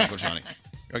 All right, Uncle Johnny.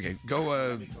 Okay,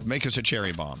 go make us a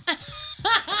cherry bomb.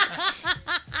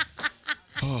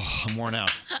 Oh, I'm worn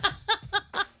out.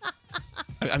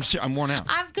 I'm worn out.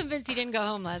 I'm convinced he didn't go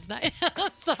home last night.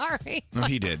 I'm sorry. No,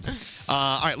 he did.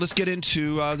 All right, let's get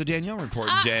into the Danielle report.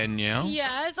 Danielle?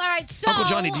 Yes. All right. So, Uncle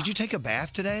Johnny, did you take a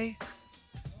bath today?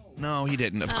 No, he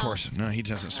didn't, of course. No, he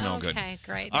doesn't smell good. Okay,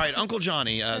 great. All right, Uncle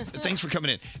Johnny, thanks for coming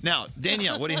in. Now,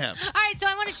 Danielle, what do you have? All right, so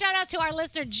I want to shout out to our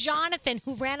listener, Jonathan,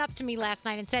 who ran up to me last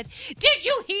night and said, "Did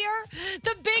you hear?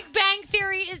 The Big Bang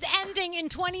Theory is ending in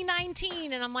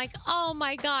 2019." And I'm like, oh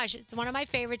my gosh, it's one of my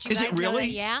favorites. You Is it guys know really?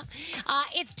 that, yeah.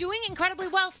 It's doing incredibly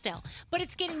well still, but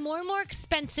it's getting more and more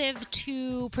expensive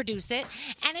to produce it.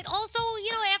 And it also,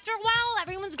 after a while,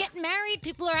 everyone's getting married.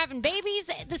 People are having babies.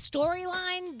 The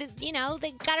storyline,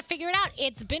 they got to figure it out.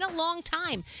 It's been a long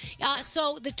time.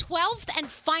 So the 12th and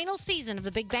final season of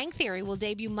The Big Bang Theory will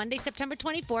debut Monday, September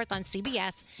 24th on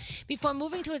CBS before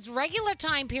moving to its regular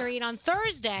time period on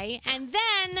Thursday, and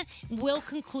then will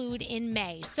conclude in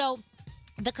May. So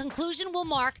the conclusion will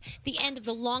mark the end of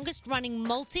the longest-running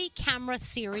multi-camera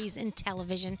series in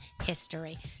television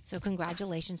history. So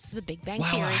congratulations to The Big Bang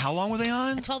Theory. Wow, how long were they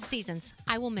on? 12 seasons.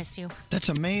 I will miss you. That's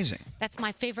amazing. That's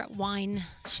my favorite wine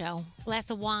show.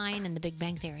 Glass of wine and The Big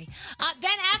Bang Theory.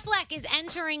 Ben Affleck is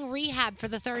entering rehab for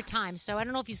the third time. So I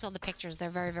don't know if you saw the pictures.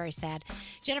 They're very, very sad.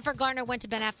 Jennifer Garner went to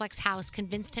Ben Affleck's house,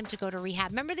 convinced him to go to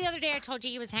rehab. Remember the other day I told you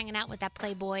he was hanging out with that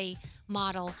Playboy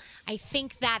model? I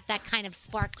think that kind of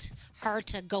sparked her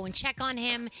to go and check on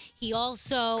him. He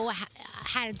also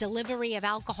had a delivery of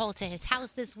alcohol to his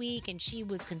house this week, and she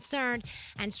was concerned.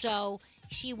 And so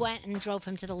she went and drove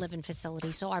him to the live-in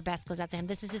facility. So our best goes out to him.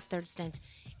 This is his third stint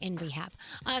in rehab.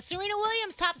 Serena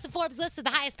Williams tops the Forbes list of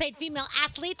the highest paid female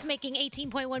athletes, making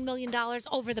 $18.1 million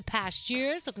over the past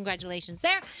year. So congratulations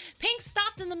there. Pink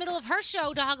stopped in the middle of her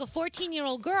show to hug a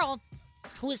 14-year-old girl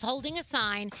who was holding a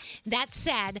sign that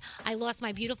said, "I lost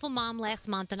my beautiful mom last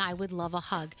month and I would love a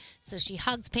hug." So she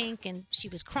hugged Pink and she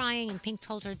was crying, and Pink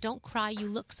told her, "Don't cry. You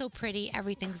look so pretty.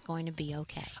 Everything's going to be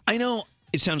okay." I know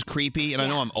it sounds creepy, and I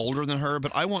know I'm older than her,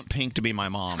 but I want Pink to be my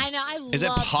mom. I know. I love her. Is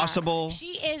that possible?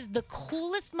 She is the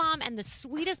coolest mom and the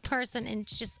sweetest person, and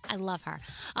it's just, I love her.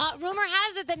 Rumor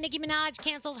has it that Nicki Minaj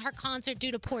canceled her concert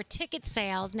due to poor ticket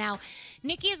sales. Now,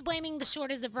 Nicki is blaming the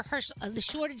shortage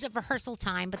of rehearsal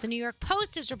time, but the New York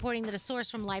Post is reporting that a source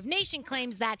from Live Nation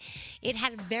claims that it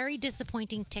had very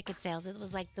disappointing ticket sales. It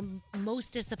was like the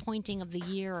most disappointing of the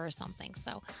year or something.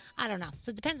 So, I don't know.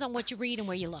 So it depends on what you read and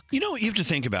where you look. You have to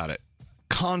think about it.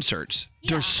 Concerts,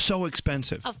 they're so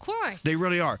expensive. Of course. They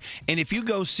really are. And if you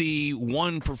go see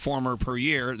one performer per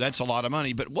year, that's a lot of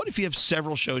money. But what if you have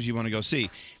several shows you want to go see?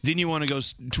 Then you want to go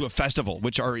to a festival,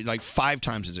 which are like 5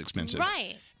 times as expensive.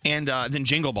 Right. And then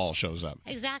Jingle Ball shows up.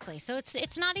 Exactly. So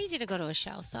it's not easy to go to a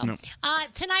show. So No.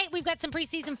 Tonight we've got some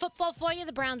preseason football for you.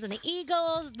 The Browns and the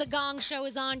Eagles. The Gong Show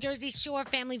is on. Jersey Shore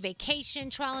Family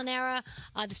Vacation, Trial and Error.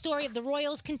 The Story of the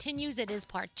Royals continues. It is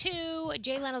part 2.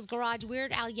 Jay Leno's Garage.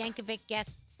 Weird Al Yankovic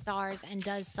guest stars and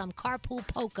does some carpool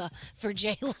polka for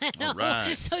Jay Leno. All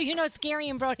right. So Scary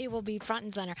and Brody will be front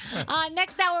and center.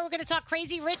 Next hour we're going to talk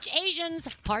Crazy Rich Asians,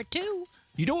 part 2.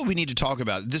 You know what we need to talk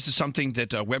about? This is something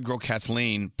that web girl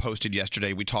Kathleen posted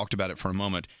yesterday. We talked about it for a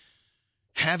moment.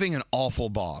 Having an awful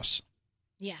boss.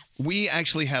 Yes. We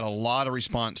actually had a lot of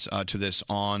response to this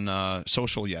on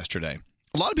social yesterday.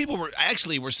 A lot of people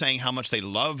were saying how much they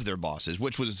love their bosses,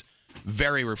 which was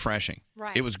very refreshing.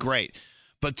 Right. It was great.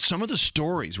 But some of the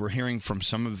stories we're hearing from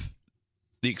some of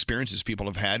the experiences people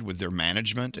have had with their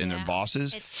management and their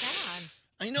bosses. It's sad.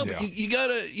 I know, but you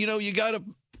gotta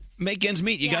make ends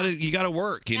meet. You gotta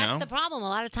work. That's the problem. A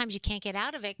lot of times you can't get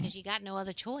out of it because you got no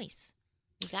other choice.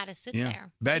 You got to sit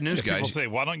there. Bad news, guys. People say,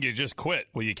 "Why don't you just quit?"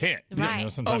 Well, you can't.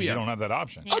 Right. Sometimes you don't have that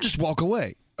option. I'll just walk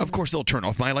away. Of course, they'll turn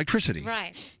off my electricity.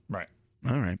 Right. Right.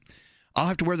 All right. I'll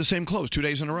have to wear the same clothes 2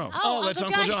 days in a row. Oh, that's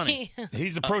Uncle Johnny.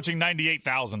 He's approaching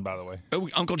 98,000, by the way.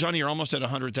 Uncle Johnny, you're almost at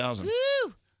 100,000.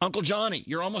 Woo! Uncle Johnny,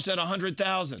 you're almost at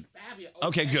 100,000.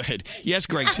 Okay, good. Yes,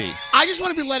 Greg T. I just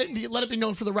want to let it be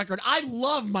known for the record. I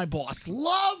love my boss.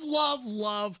 Love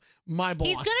my boss.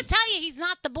 He's going to tell you he's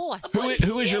not the boss.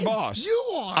 Who is your boss?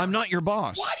 You are. I'm not your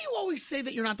boss. Why do you always say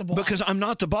that you're not the boss? Because I'm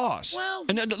not the boss. Well,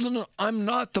 no, I'm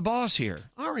not the boss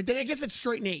here. All right, then I guess it's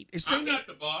straight Nate. Is straight I'm Nate not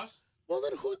the boss. Well,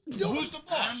 then who's the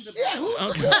boss? Yeah, who's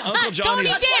Uncle, the boss? Uncle Johnny's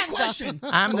That's my question.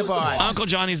 I'm the Who's boss. Uncle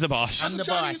Johnny's the boss. I'm the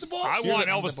boss. I want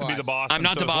Elvis to be the boss. I'm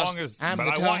not the boss. But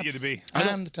I want you to be.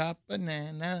 I'm the top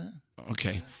banana.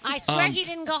 Okay. I swear he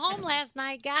didn't go home last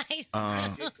night, guys.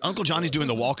 Uncle Johnny's doing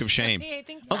the walk of shame. I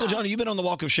think so. Uncle Johnny, you've been on the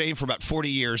walk of shame for about 40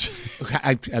 years.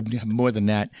 I'm more than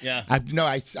that. Yeah.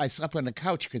 I slept on the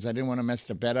couch because I didn't want to mess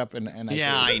the bed up. And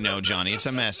I know, Johnny. It's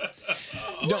a mess.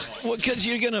 Because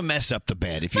you're going to mess up the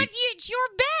bed. But it's your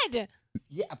bed.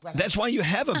 Yeah, but That's why you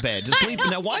have a bed to sleep in.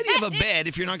 Now, why do you have a bed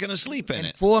if you're not going to sleep in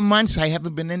it? 4 months I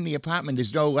haven't been in the apartment.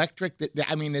 There's no electric.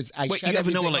 I mean, Wait, shut you have no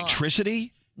everything off.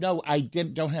 electricity? No, I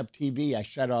don't have TV. I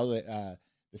shut all the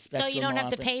spectrum So you don't have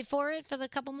off to pay for it for the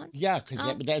couple months? Yeah,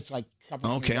 because that's like a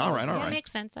couple Okay, all right, all That right.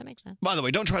 makes sense. That makes sense. By the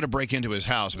way, don't try to break into his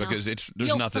house because there's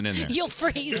You'll nothing in there. You'll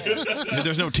freeze.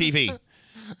 There's no TV.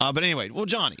 But anyway, well,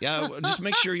 Johnny, just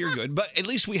make sure you're good. But at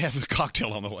least we have a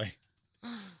cocktail on the way.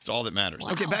 It's all that matters.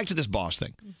 Okay, back to this boss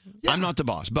thing. I'm not the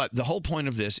boss, but the whole point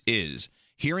of this is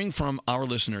hearing from our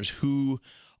listeners who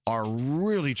are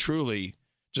really, truly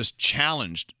just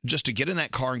challenged just to get in that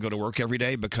car and go to work every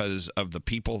day because of the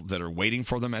people that are waiting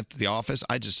for them at the office.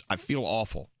 I feel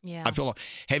awful. Yeah.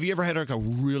 Have you ever had like a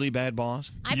really bad boss?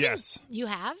 Yes. You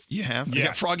have? You have? Yes.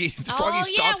 Yeah, Froggy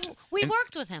stopped. Yeah, we and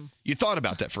worked with him. You thought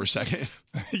about that for a second.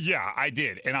 Yeah, I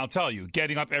did. And I'll tell you,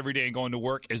 getting up every day and going to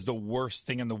work is the worst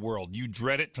thing in the world. You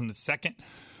dread it from the second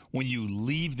when you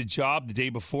leave the job the day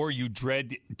before. You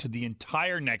dread to the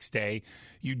entire next day.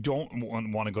 You don't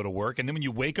want to go to work. And then when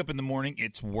you wake up in the morning,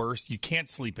 it's worse. You can't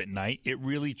sleep at night. It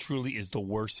really, truly is the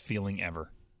worst feeling ever.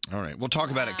 All right, we'll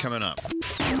talk about it coming up.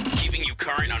 Keeping you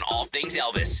current on all things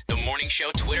Elvis. The Morning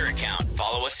Show Twitter account.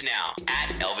 Follow us now at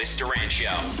Elvis Duran Show.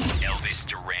 Elvis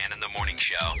Duran in the Morning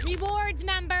Show. Rewards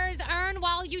members earn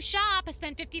while you shop.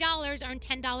 Spend $50, earn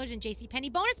 $10 in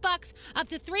JCPenney bonus bucks, up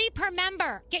to 3 per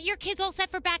member. Get your kids all set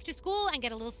for back to school and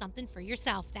get a little something for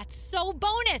yourself. That's so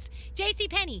bonus.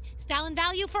 JCPenney, style and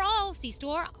value for all. See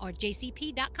store or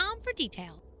jcp.com for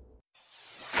details.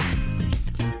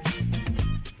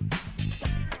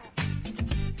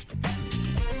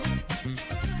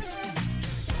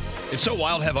 It's so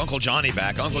wild to have Uncle Johnny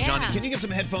back. Uncle Yeah. Johnny, can you get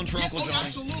some headphones for Uncle Johnny?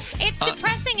 Absolutely. It's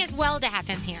depressing as well to have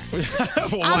him here. Well,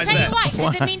 I'll why is tell you that? why,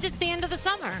 because it means it's the end of the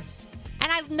summer.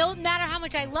 And no matter how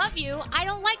much I love you, I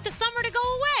don't like the summer to go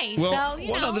away. Well, so, you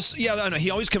know. No, I know.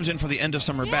 He always comes in for the end of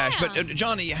summer bash. But,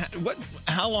 Johnny,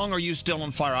 how long are you still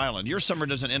on Fire Island? Your summer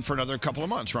doesn't end for another couple of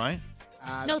months, right?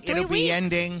 No, 3 It'll be weeks.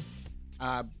 ending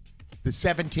the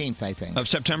 17th, I think. Of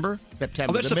September?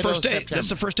 September. Oh, that's the the middle first of day. September. That's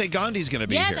the first day Gandhi's going to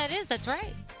be Yeah, here. that is. That's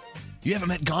right. You haven't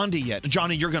met Gandhi yet.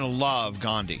 Johnny, you're going to love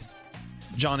Gandhi.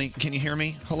 Johnny, can you hear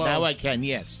me? Hello? Now I can,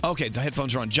 yes. Okay, the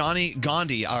headphones are on. Johnny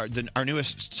Gandhi, our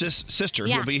newest sister,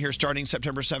 who will be here starting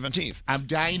September 17th. I'm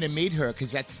dying to meet her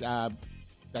because that's I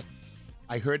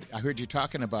heard you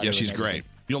talking about her. Yeah, she's and great. everything.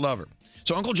 You'll love her.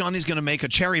 So Uncle Johnny's going to make a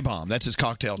cherry bomb. That's his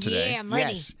cocktail today. Yeah, I'm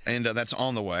ready. Yes. And that's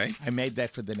on the way. I made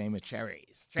that for the name of cherries.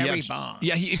 Cherry bomb.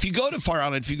 Yeah, if you go to Fire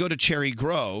Island, if you go to Cherry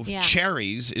Grove, Yeah.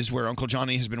 Cherries is where Uncle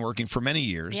Johnny has been working for many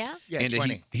years. Yeah? Yeah, and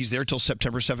 20. he's there till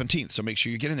September 17th, so make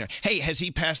sure you get in there. Hey, has he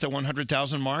passed a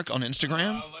 100,000 mark on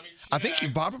Instagram? I think you,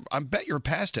 Bob, I bet you're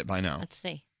past it by now. Let's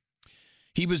see.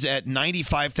 He was at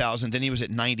 95,000, then he was at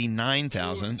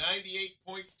 99,000. 98.2.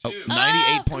 Oh, Oh, come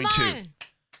 98.2. on.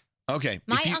 Okay.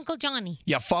 My if you- Uncle Johnny.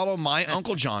 Yeah, follow my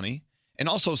Uncle Johnny and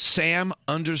also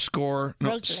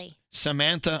Rosalie.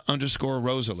 Samantha _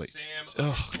 Rosalie.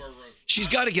 She's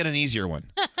got to get an easier one.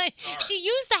 She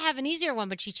used to have an easier one,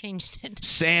 but she changed it.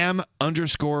 Sam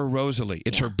 _ Rosalie.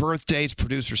 It's her birthday. It's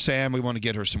producer Sam. We want to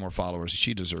get her some more followers.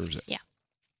 She deserves it. Yeah.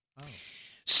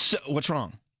 So, what's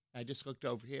wrong? I just looked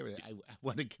over here. I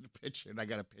want to get a picture, and I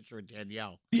got a picture of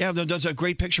Danielle. Yeah, that's a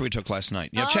great picture we took last night.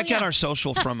 Yeah, Oh, check out yeah. our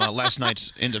social from last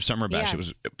night's end of summer bash. Yes. It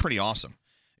was pretty awesome.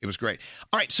 It was great.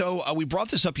 All right, so we brought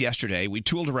this up yesterday. We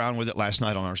tooled around with it last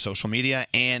night on our social media,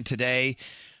 and today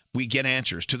we get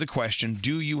answers to the question: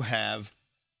 do you have?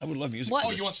 I would love music. What? for Oh,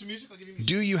 this. you want some music? I'll give you music.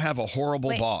 Do you have a horrible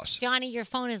Wait, boss? Johnny, your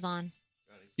phone is on.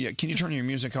 Yeah, can you turn your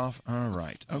music off? All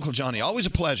right, Uncle Johnny, always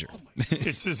a pleasure.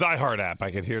 It's his iHeart app.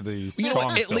 I could hear the You know what?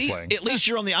 songs still playing. At least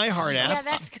you're on the iHeart app. Yeah,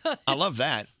 that's good. I love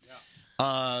that.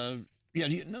 Yeah,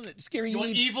 do you know that scary? You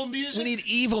want evil music? We need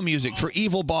evil music for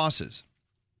evil bosses.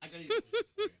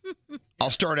 I'll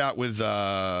start out with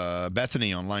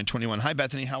Bethany on line 21. Hi,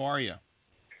 Bethany. How are you?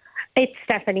 It's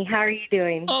Stephanie. How are you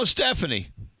doing? Oh, Stephanie.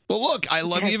 Well, look, I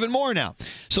love you even more now.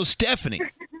 So, Stephanie,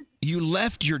 you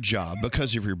left your job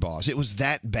because of your boss. It was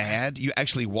that bad? You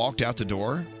actually walked out the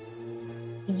door?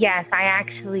 Yes, I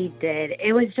actually did.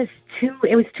 It was just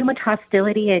too much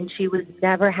hostility, and she was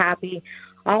never happy,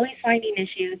 always finding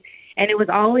issues. And it was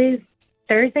always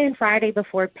Thursday and Friday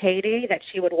before payday that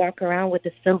she would walk around with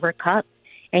a silver cup,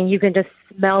 and you can just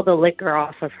smell the liquor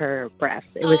off of her breath.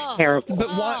 It was terrible.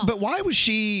 But why was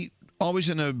she always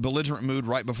in a belligerent mood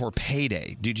right before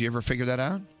payday? Did you ever figure that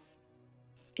out?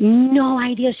 No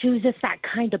idea. She was just that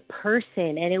kind of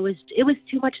person, and it was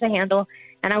too much to handle.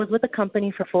 And I was with the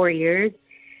company for 4 years,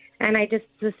 and I just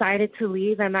decided to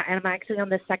leave. And I'm actually on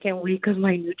the second week of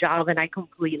my new job, and I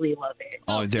completely love it.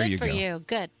 Oh, there you Good go. for you.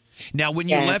 Good. Now, when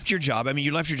you Yeah. left your job, I mean,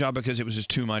 you left your job because it was just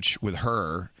too much with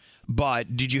her.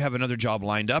 But did you have another job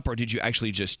lined up, or did you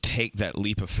actually just take that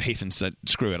leap of faith and said,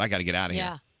 screw it, I got to get out of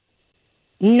here?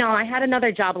 No, I had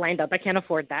another job lined up. I can't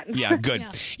afford that. Yeah, good.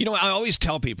 You know, I always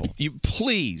tell people,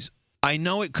 I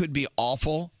know it could be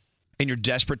awful, and you're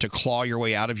desperate to claw your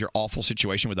way out of your awful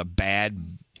situation with a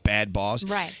bad boss.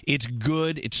 Right. It's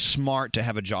good, it's smart to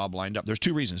have a job lined up. There's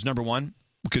two reasons. Number one,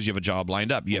 because you have a job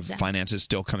lined up. You have finances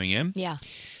still coming in. Yeah.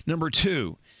 Number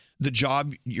two, the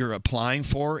job you're applying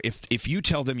for, if you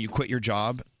tell them you quit your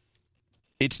job,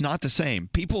 it's not the same.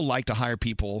 People like to hire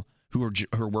people who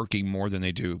are working more than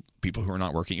they do people who are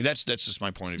not working. That's just my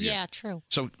point of view. Yeah, true.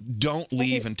 So don't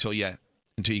leave until you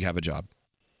have a job.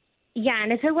 Yeah,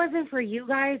 and if it wasn't for you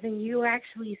guys and you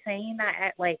actually saying that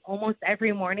at like almost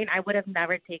every morning, I would have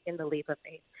never taken the leap of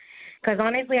faith. Because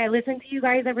honestly, I listen to you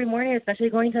guys every morning, especially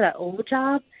going to that old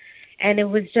job. And it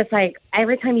was just like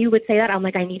every time you would say that, I'm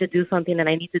like, I need to do something and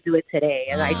I need to do it today.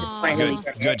 And I just finally did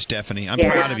it. Good, Stephanie. I'm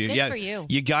Yeah. proud of you. Good yeah, for you.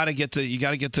 You gotta get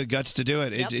the guts to do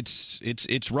it. Yep.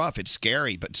 It's rough. It's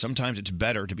scary, but sometimes it's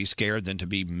better to be scared than to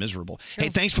be miserable. Hey,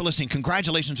 thanks for listening.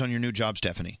 Congratulations on your new job,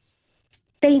 Stephanie.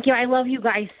 Thank you. I love you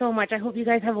guys so much. I hope you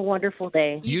guys have a wonderful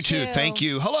day. You too. Thank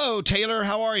you. Hello, Taylor.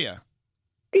 How are you?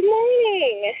 Good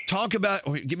morning. Talk about.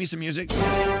 Give me some music.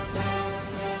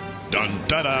 Dun,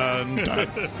 dun, dun, dun.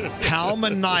 How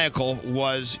maniacal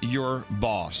was your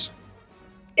boss?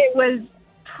 It was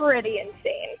pretty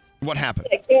insane. What happened?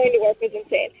 Like, going to work was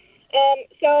insane.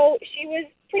 So she was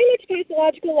pretty much a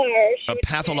pathological liar. A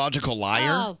pathological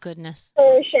liar? Oh, goodness.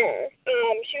 For sure.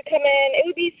 She would come in. It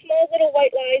would be small little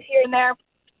white lies here and there.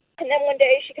 And then one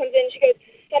day she comes in, she goes,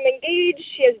 I'm engaged.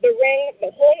 She has the ring,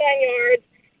 the whole 9 yards.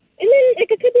 And then,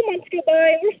 like, a couple months go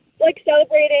by, and we're, like,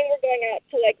 celebrating. We're going out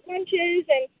to, like, lunches.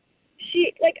 And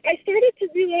she, like, I started to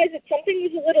realize that something was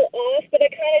a little off, but I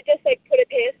kind of just, like, put it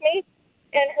past me.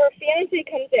 And her fiance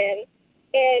comes in,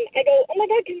 and I go, oh, my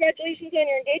God, congratulations on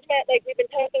your engagement. Like, we've been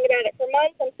talking about it for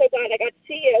months. I'm so glad I got to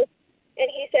see you. And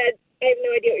he said, I have no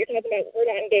idea what you're talking about. We're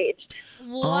not engaged.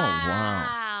 Wow. Oh,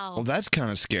 wow. Well, that's kind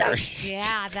of scary.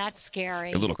 Yeah, that's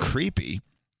scary. A little creepy.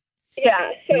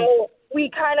 Yeah, so we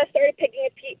kind of started picking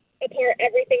apart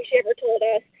everything she ever told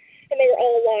us, and they were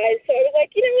all lies. So I was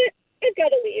like, you know what? I've got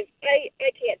to leave. I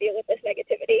can't deal with this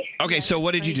negativity. Okay, so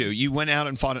what did you do? You went out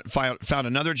and found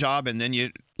another job, and then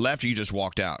you left, or you just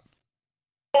walked out?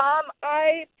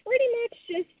 I pretty much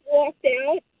just walked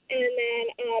out, and then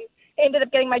ended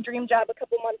up getting my dream job a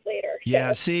couple months later.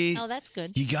 Yeah, see? Oh, that's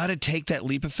good. You got to take that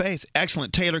leap of faith.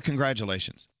 Excellent. Taylor,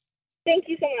 congratulations. Thank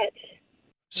you so much.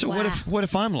 So what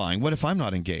if I'm lying? What if I'm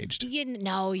not engaged? You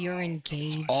know you're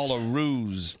engaged. All a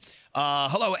ruse.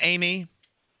 Hello, Amy.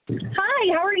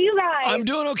 Hi, how are you guys? I'm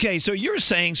doing okay. So you're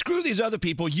saying, screw these other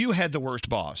people, you had the worst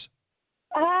boss.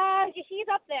 He's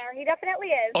up there. He definitely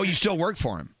is. Oh, you still work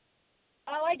for him?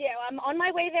 Oh, I do. I'm on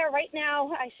my way there right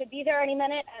now. I should be there any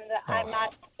minute, and I'm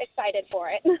not excited for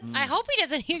it. I hope he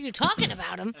doesn't hear you talking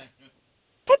about him.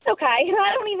 It's okay.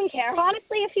 I don't even care.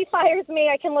 Honestly, if he fires me,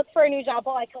 I can look for a new job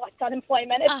while I collect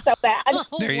unemployment. It's so bad.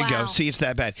 There you go. See, it's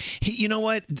that bad. Hey, you know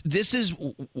what? This is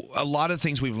a lot of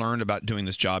things we've learned about doing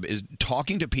this job is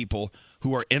talking to people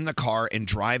who are in the car and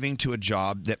driving to a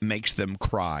job that makes them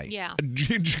cry. Yeah.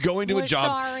 Going to We're a job.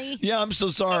 sorry. Yeah, I'm so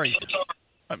sorry.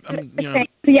 I'm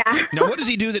Yeah. Now, what does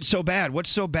he do that's so bad? What's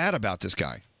so bad about this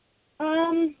guy?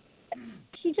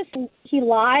 He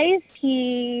lies.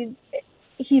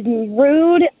 He's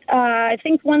rude. I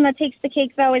think one that takes the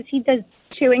cake, though, is he does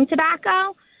chewing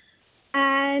tobacco.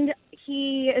 And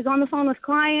he is on the phone with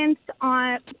clients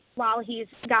while he's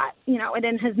got, it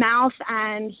in his mouth.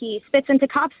 And he spits into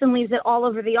cups and leaves it all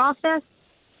over the office.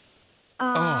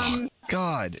 Oh,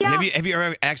 God. Yeah. Have you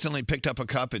ever accidentally picked up a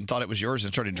cup and thought it was yours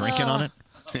and started drinking on it?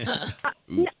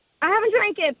 I haven't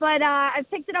drank it, but I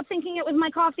picked it up thinking it was my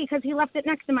coffee because he left it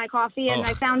next to my coffee, and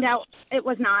I found out it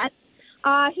was not.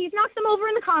 He's knocked them over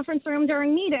in the conference room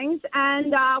during meetings,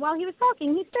 and while he was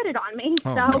talking, he spit it on me.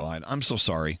 Oh, so. God. I'm so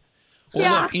sorry. Well,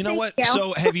 Yeah, look, you know thank what? you.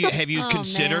 So have you Oh,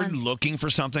 considered man. looking for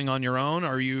something on your own?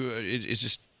 Or are you, it's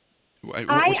just, what's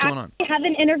I going on? have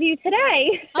an interview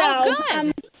today. So, Oh,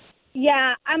 good.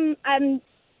 I'm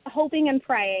hoping and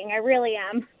praying. I really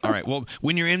am. All right. Well,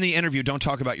 when you're in the interview, don't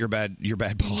talk about your bad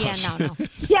boss. Yeah, no.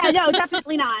 Yeah, no,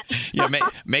 definitely not. Yeah,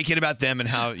 make it about them and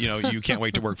how you can't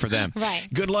wait to work for them. Right.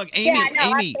 Good luck, Amy. Yeah,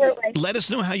 no, Amy, absolutely. let us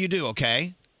know how you do.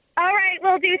 Okay. All right,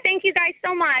 will do. Thank you guys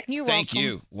so much. Thank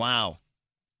you. Wow.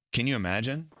 Can you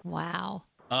imagine? Wow.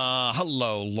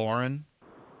 Hello, Lauren.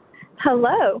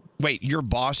 Hello. Wait, your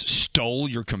boss stole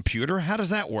your computer? How does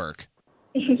that work?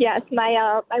 Yes,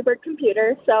 my work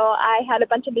computer. So I had a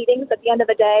bunch of meetings at the end of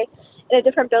the day in a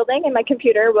different building, and my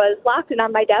computer was locked and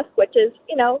on my desk, which is,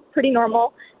 pretty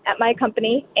normal at my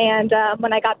company. And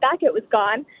when I got back, it was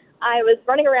gone. I was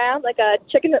running around like a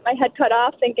chicken with my head cut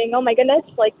off, thinking, oh my goodness,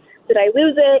 like, did I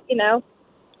lose it?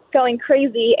 Going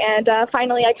crazy. And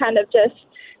finally, I kind of just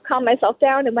calmed myself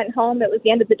down and went home. It was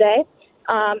the end of the day.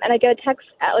 And I get a text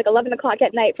at like 11 o'clock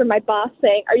at night from my boss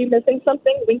saying, are you missing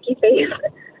something? Winky face.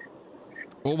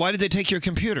 Well, why did they take your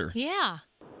computer? Yeah.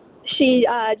 She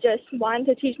just wanted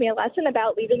to teach me a lesson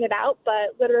about leaving it out,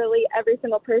 but literally every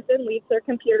single person leaves their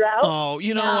computer out. Oh,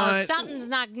 you know what? Something's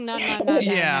not. No.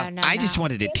 Yeah, no, I just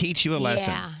wanted to teach you a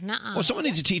lesson. Yeah, nuh-uh. Well, someone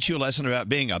needs to teach you a lesson about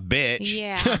being a bitch.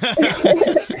 Yeah.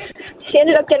 She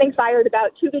ended up getting fired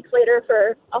about 2 weeks later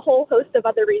for a whole host of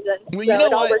other reasons. Well, so you know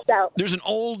it all what? worked out. There's an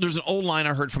old line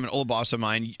I heard from an old boss of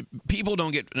mine. People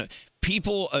don't get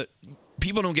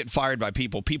fired by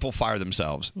people. People fire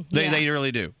themselves. They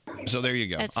really do. So there you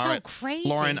go. That's All so right. crazy.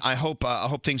 Lauren, I hope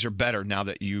things are better now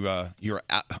that you're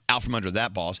out from under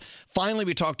that boss. Finally,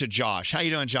 we talked to Josh. How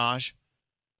you doing, Josh?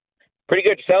 Pretty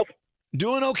good. Yourself?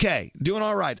 Doing okay. Doing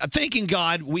all right. Thanking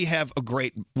God we have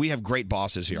great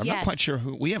bosses here. I'm not Yes. quite sure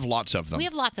who. We have lots of them. We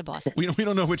have lots of bosses. We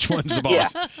don't know which one's the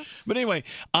boss. Yeah. But anyway.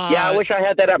 Yeah, I wish I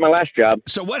had that at my last job.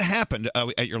 So what happened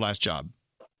at your last job?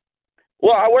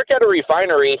 Well, I work at a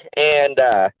refinery, and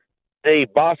the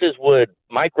bosses would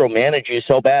micromanage you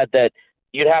so bad that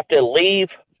you'd have to leave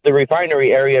the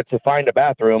refinery area to find a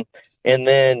bathroom, and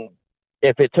then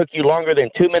if it took you longer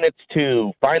than 2 minutes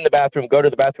to find the bathroom, go to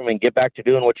the bathroom, and get back to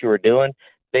doing what you were doing,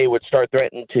 they would start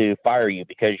threatening to fire you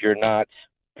because you're not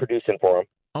producing for them.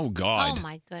 Oh, God. Oh,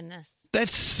 my goodness.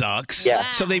 That sucks. Yeah.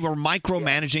 So they were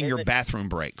micromanaging your bathroom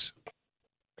breaks.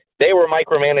 They were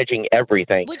micromanaging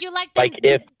everything. Would you like them? Like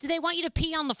if do they want you to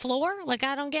pee on the floor? Like,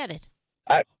 I don't get it.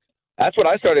 that's what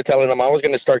I started telling them. I was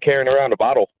going to start carrying around a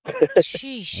bottle.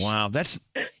 Sheesh. Wow, that's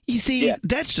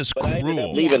that's just But I ended cruel.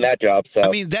 up leaving that job. So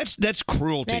I mean, that's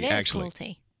cruelty. That is actually,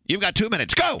 cruelty. You've got 2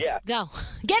 minutes. Go. Yeah. Go.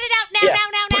 Get it out now, Yeah.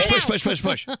 now.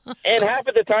 Push. And half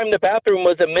of the time, the bathroom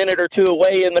was a minute or two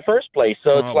away in the first place.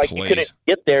 So it's Oh, like you please. couldn't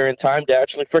get there in time to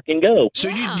actually freaking go. So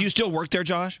do you still work there,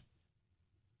 Josh?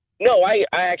 No, I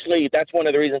actually, that's one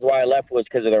of the reasons why I left was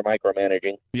because of their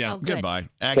micromanaging. Yeah. Goodbye. 'Cause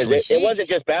Actually, it wasn't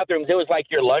just bathrooms. It was like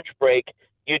your lunch break.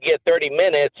 You'd get 30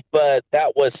 minutes, but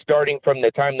that was starting from the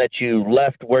time that you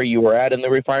left where you were at in the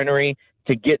refinery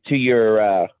to get to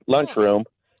your lunchroom.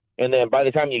 And then by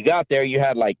the time you got there, you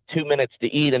had like 2 minutes to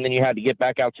eat, and then you had to get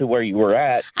back out to where you were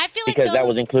at. I feel like because that those-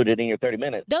 was included in your 30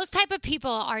 minutes. Those type of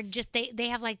people are just they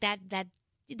have like that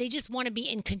they just want to be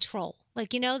in control. Like,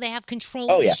 they have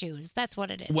control Oh, yeah. issues. That's what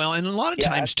it is. well, and a lot of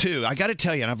times too, I got to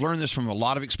tell you, and I've learned this from a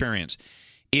lot of experience.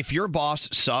 If your boss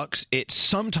sucks, it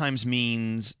sometimes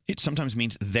means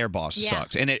their boss Yeah.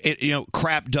 sucks, and it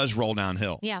crap does roll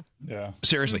downhill. Yeah. Yeah.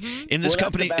 Seriously, Mm-hmm. in this Well, that's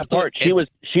company, the bad part. She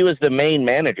was the main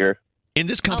manager. In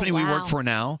this company we wow. work for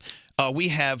now, we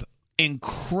have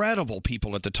incredible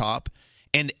people at the top,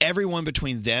 and everyone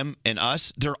between them and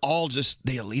us, they're all just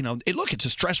it's a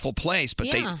stressful place, but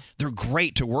Yeah. they're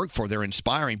great to work for. They're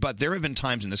inspiring. But there have been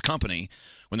times in this company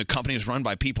when the company was run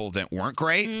by people that weren't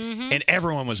great, Mm-hmm. and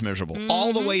everyone was miserable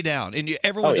all the way down, and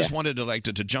everyone Oh, yeah. just wanted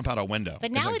to jump out a window.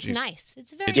 But now like, it's geez. nice.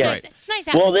 It's very It's nice. great. It's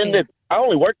nice Well, atmosphere. then I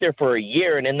only worked there for a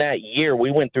year, and in that year,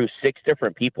 we went through 6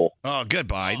 different people. Oh,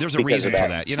 goodbye. There's a Because reason of for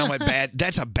that. that. You know what?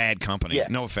 That's a bad company. Yeah.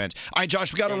 No offense. All right,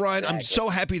 Josh, we got to run. I'm Exactly. so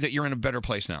happy that you're in a better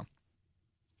place now.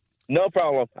 No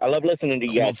problem. I love listening to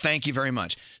you Well, guys. thank you very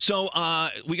much. So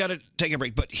we got to take a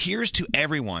break. But here's to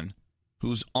everyone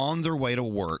who's on their way to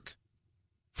work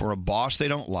for a boss they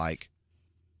don't like,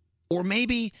 or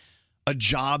maybe a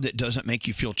job that doesn't make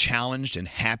you feel challenged and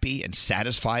happy and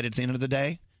satisfied at the end of the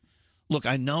day. Look,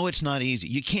 I know it's not easy.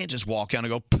 You can't just walk out and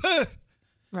go, "Puh."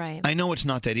 Right. I know it's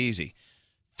not that easy.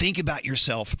 Think about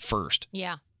yourself first.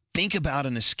 Yeah. think about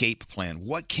an escape plan.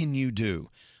 What can you do?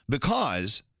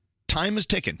 Because time is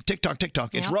ticking. Tick-tock,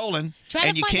 tick-tock. It's Yep. rolling. Try to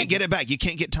And you find can't a- get it back. You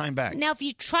can't get time back. Now, if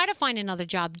you try to find another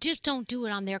job, just don't do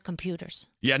it on their computers.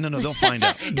 Yeah, no, they'll find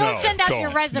out. Don't send out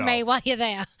your resume while you're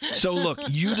there. So look,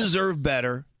 you deserve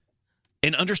better,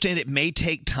 and understand it may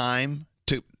take time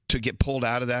to get pulled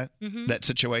out of that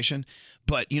situation.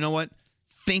 But you know what?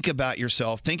 Think about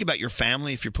yourself. Think about your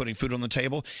family if you're putting food on the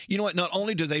table. You know what? Not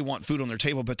only do they want food on their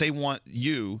table, but they want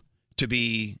you to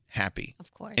be happy.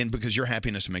 Of course. And because your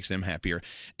happiness makes them happier.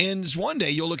 And one day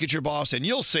you'll look at your boss and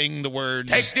you'll sing the words,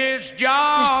 Take this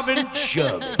job and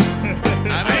shove it.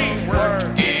 I ain't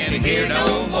working here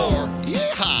no more.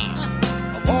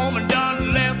 Yeehaw. A woman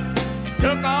done left,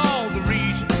 took all the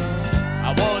reason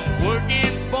I was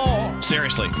working for.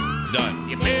 Seriously, done.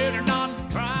 You better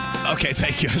not try. Okay,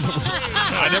 thank you.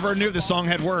 I never knew the song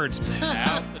had words.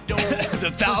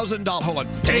 The $1,000. Hold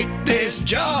on. Take this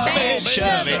job and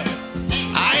shove it.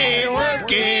 I ain't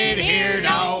working here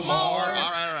no more.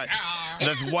 All right.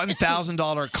 The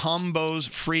 $1,000 combos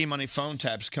free money phone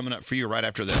taps coming up for you right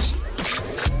after this.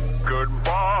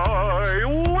 Goodbye,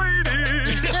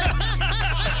 lady.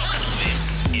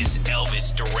 This is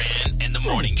Elvis Duran and the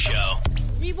Morning Show.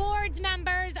 Rewards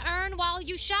members earn while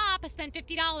you shop. Spend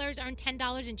 $50, earn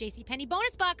 $10 in JCPenney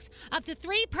bonus bucks, up to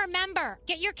 3 per member.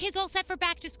 Get your kids all set for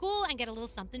back to school and get a little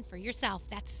something for yourself.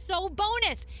 That's so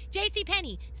bonus.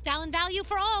 JCPenney, style and value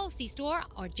for all. See store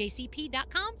or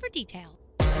jcp.com for details.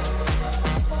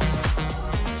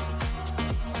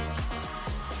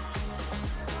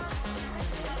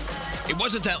 It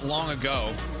wasn't that long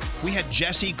ago. We had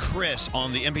Jessie Chris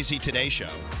on the NBC Today Show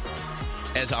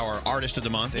as our Artist of the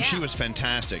Month, and she was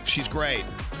fantastic. She's great.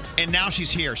 And now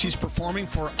she's here. She's performing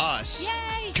for us.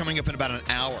 Yay! Coming up in about an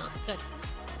hour. Good.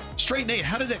 Straight Nate,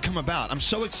 how did that come about? I'm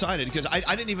so excited because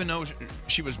I didn't even know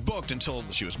she was booked until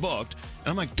she was booked. And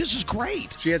I'm like, this is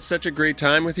great. She had such a great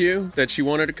time with you that she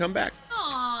wanted to come back.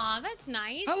 Aw, that's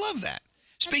nice. I love that.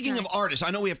 Speaking of artists, I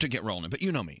know we have to get rolling, but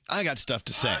you know me. I got stuff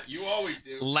to say. You always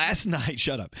do. Last night,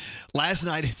 shut up. Last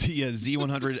night at the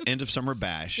Z100 End of Summer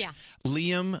Bash,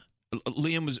 Liam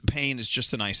Payne is just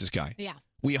the nicest guy. Yeah.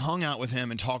 We hung out with him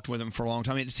and talked with him for a long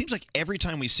time. It seems like every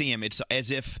time we see him, it's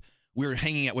as if we were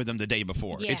hanging out with him the day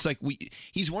before. Yeah. It's like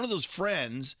he's one of those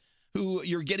friends who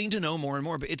you're getting to know more and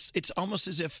more, but it's almost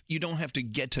as if you don't have to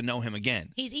get to know him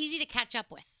again. He's easy to catch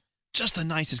up with. Just the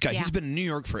nicest guy. Yeah. He's been in New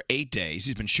York for 8 days.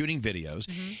 He's been shooting videos.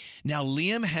 Now,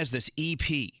 Liam has this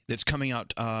EP that's coming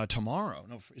out tomorrow.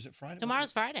 No, is it Friday?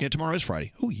 Tomorrow's Friday. Yeah, tomorrow is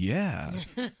Friday. Oh, yeah.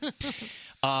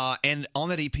 And on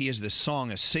that EP is this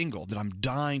song, a single that I'm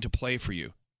dying to play for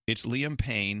you. It's Liam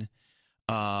Payne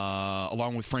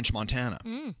along with French Montana.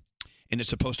 And it's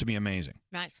supposed to be amazing.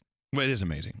 Nice. Well, it is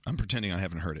amazing. I'm pretending I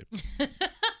haven't heard it.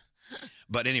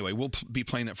 But anyway, we'll be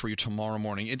playing that for you tomorrow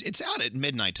morning. It's out at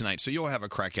midnight tonight, so you'll have a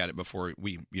crack at it before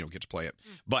we get to play it.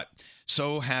 But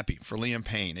so happy for Liam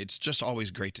Payne. It's just always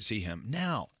great to see him.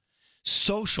 Now,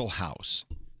 Social House.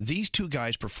 These two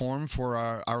guys performed for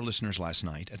our listeners last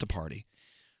night at the party.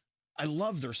 I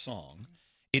love their song.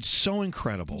 It's so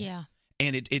incredible. Yeah.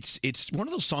 And it's one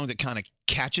of those songs that kind of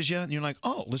catches you, and you're like,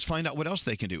 oh, let's find out what else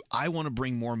they can do. I want to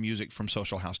bring more music from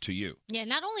Social House to you. Yeah,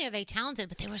 not only are they talented,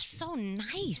 but they were so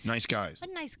nice. Nice guys. What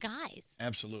nice guys.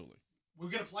 Absolutely. We're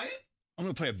going to play it? I'm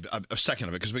going to play a second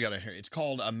of it because we got to hear it. It's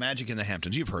called Magic in the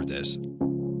Hamptons. You've heard this.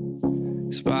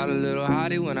 Spot a little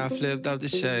hottie when I flipped up the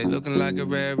shade. Looking like a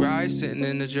red rice sitting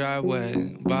in the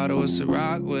driveway. Bottle of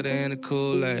Ciroc with her in a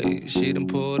Kool-Aid. She done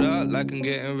pulled up like I'm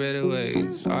getting rid of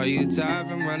waste. Are you tired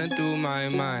from running through my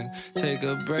mind? Take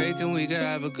a break and we can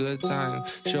have a good time.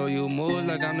 Show you moves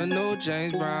like I'm the new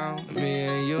James Brown. Me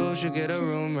and you should get a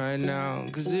room right now.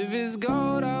 Cause if it's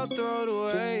gold, I'll throw it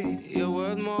away. You're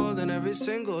worth more than every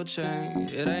single chain.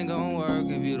 It ain't gonna work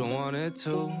if you don't want it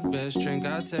to. Best drink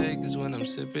I take is when I'm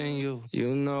sipping you.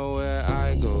 You know where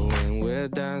I go when we're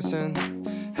dancing.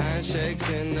 Handshakes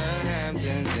in the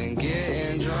Hamptons and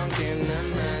getting drunk in the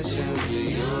mansions with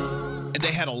you.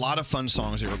 They had a lot of fun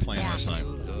songs they were playing last night.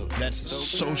 That's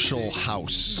Social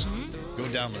House. Go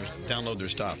download their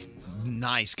stuff.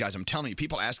 Nice guys. I'm telling you,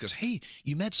 people ask us, hey,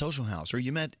 you met Social House or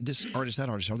you met this artist, that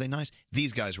artist. Are they nice?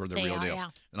 These guys were the real deal. Yeah.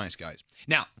 The nice guys.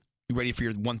 Now, you ready for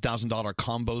your $1,000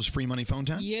 combos free money phone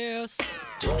tap? Yes.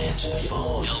 Don't answer the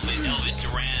phone. Elvis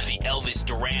Duran, the Elvis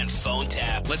Duran phone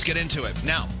tap. Let's get into it.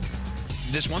 Now,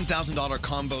 this $1,000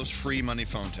 combos free money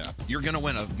phone tap. You're going to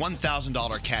win a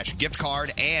 $1,000 cash gift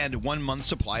card and 1 month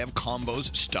supply of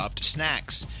Combos stuffed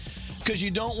snacks. Because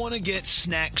you don't want to get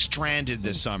snack stranded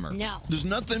this summer. No. There's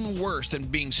nothing worse than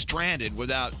being stranded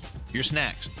without your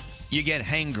snacks. You get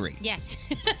hangry. Yes.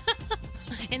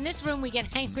 In this room, we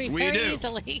get angry We very do.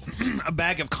 easily. A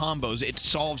bag of combos, it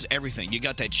solves everything. You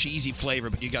got that cheesy flavor,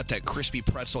 but you got that crispy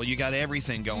pretzel. You got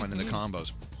everything going in the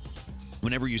combos.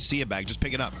 Whenever you see a bag, just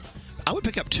pick it up. I would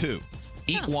pick up 2.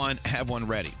 Eat one, have one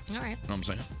ready. All right. You know what I'm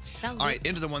saying? Sounds All right,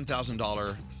 into the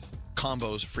 $1,000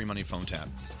 combos free money phone tap.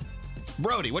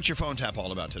 Brody, what's your phone tap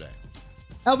all about today?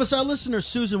 Elvis, our listener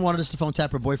Susan wanted us to phone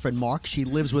tap her boyfriend Mark. She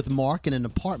lives with Mark in an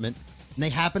apartment, and they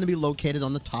happen to be located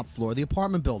on the top floor of the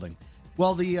apartment building.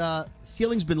 Well, the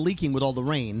ceiling's been leaking with all the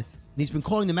rain, and he's been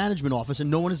calling the management office, and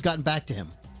no one has gotten back to him.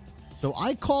 So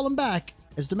I call him back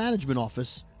as the management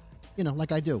office,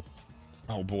 like I do.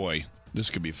 Oh, boy. This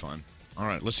could be fun. All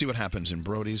right, let's see what happens in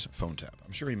Brody's phone tap.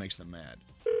 I'm sure he makes them mad.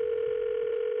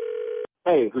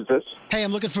 Hey, who's this? Hey,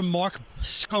 I'm looking for Mark.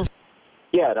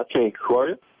 Yeah, that's me. Who are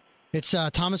you? It's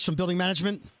Thomas from Building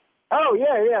Management. Oh,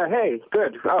 yeah. Hey,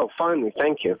 good. Oh, finally.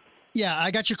 Thank you. Yeah,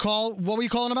 I got your call. What were you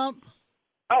calling about?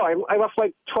 Oh, I left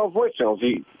like 12 voicemails.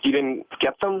 You didn't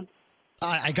get them?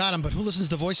 I got them, but who listens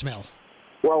to voicemail?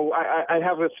 Well, I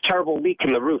have this terrible leak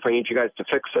in the roof. I need you guys to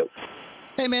fix it.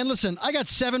 Hey, man, listen, I got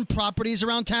 7 properties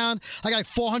around town. I got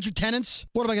 400 tenants.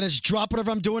 What, am I going to just drop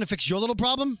whatever I'm doing to fix your little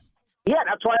problem? Yeah,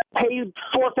 that's why I pay you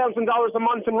 $4,000 a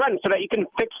month in rent so that you can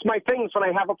fix my things when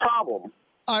I have a problem.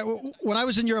 All right, when I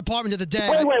was in your apartment the other day...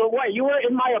 Wait. You were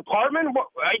in my apartment?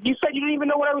 You said you didn't even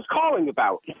know what I was calling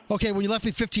about. Okay, when you left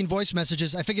me 15 voice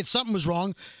messages, I figured something was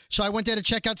wrong, so I went there to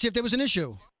check out, see if there was an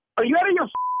issue. Are you out of your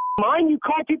mind? You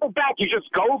call people back. You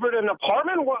just go over to an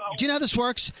apartment? Do you know how this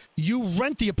works? You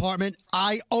rent the apartment.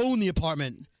 I own the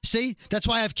apartment. See? That's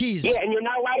why I have keys. Yeah, and you're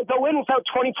not allowed to go in without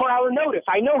 24-hour notice.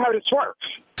 I know how this works.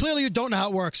 Clearly you don't know how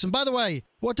it works. And by the way,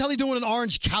 what the hell are you doing with an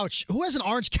orange couch? Who has an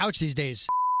orange couch these days?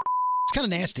 It's kind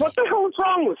of nasty. What the hell is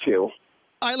wrong with you?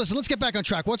 All right, listen, let's get back on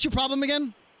track. What's your problem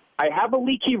again? I have a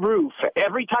leaky roof.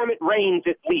 Every time it rains,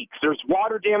 it leaks. There's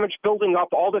water damage building up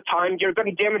all the time. You're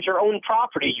going to damage your own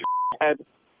property, you head.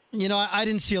 You know, I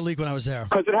didn't see a leak when I was there.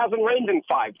 Because it hasn't rained in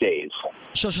 5 days.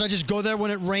 So should I just go there when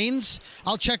it rains?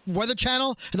 I'll check Weather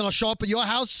Channel, and then I'll show up at your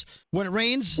house when it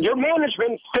rains? Your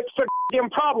management fix the damn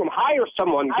problem. Hire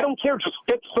someone. I don't care. Just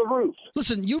fix the roof.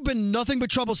 Listen, you've been nothing but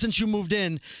trouble since you moved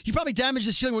in. You probably damaged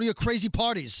the ceiling with your crazy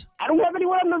parties. I don't have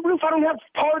anyone on the roof. I don't have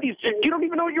parties. You don't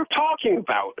even know what you're talking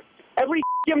about. Every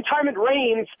damn time it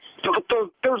rains,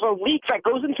 there's a leak that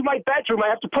goes into my bedroom. I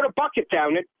have to put a bucket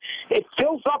down. It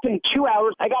fills up in 2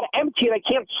 hours. I got to empty it.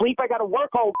 I can't sleep. I got to work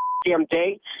all damn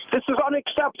day. This is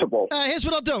unacceptable. Here's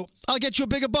what I'll do. I'll get you a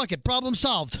bigger bucket. Problem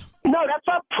solved. No, that's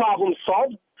not problem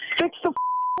solved. Fix the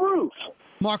roof.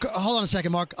 Mark, hold on a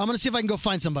second, Mark. I'm going to see if I can go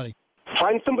find somebody.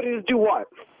 Find somebody to do what?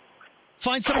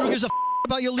 Find someone who gives a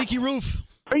about your leaky roof.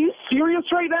 Are you serious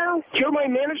right now? You're my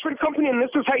management company, and this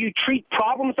is how you treat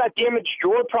problems that damage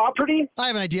your property? I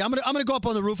have an idea. I'm gonna go up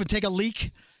on the roof and take a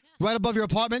leak right above your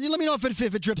apartment. You let me know if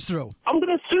it drips through. I'm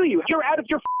gonna sue you. You're out of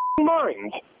your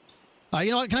mind.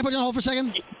 You know what? Can I put you on hold for a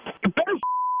second? You better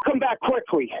come back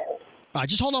quickly.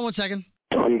 Just hold on 1 second.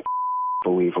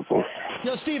 Unbelievable.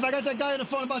 Yo, Steve, I got that guy on the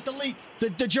phone about the leak.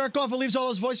 The jerk off who leaves all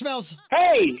those voicemails.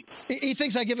 Hey! He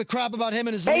thinks I give a crap about him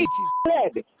and his leak.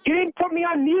 Hey, you didn't put me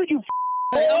on mute, you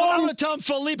Hey, I'm going to tell him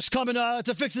Philippe's coming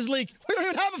to fix his leak. We don't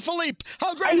even have a Philippe.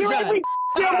 How great is that? Every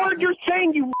damn word you're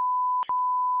saying, you.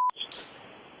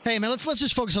 Hey, man, let's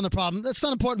just focus on the problem. That's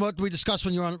not important what we discuss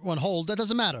when you're on hold. That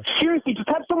doesn't matter. Seriously, just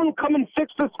have someone come and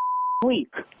fix this leak.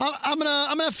 I'm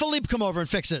gonna have Philippe come over and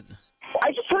fix it. I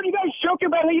just heard you guys joking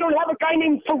about how you don't have a guy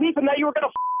named Philippe and that you were gonna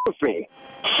with me.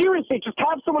 Seriously, just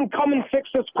have someone come and fix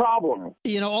this problem.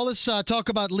 You know, all this talk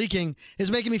about leaking is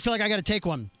making me feel like I got to take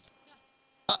one.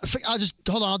 I'll just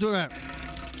hold on. I'll do it right.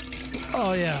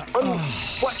 Oh yeah.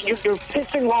 What? You're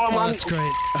pissing while I'm on. That's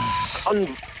great.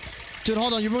 Dude,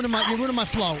 hold on. You're ruining my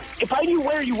flow. If I knew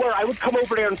where you were, I would come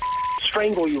over there and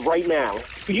strangle you right now.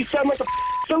 You sound like a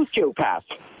sociopath.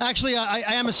 Actually,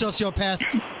 I am a sociopath.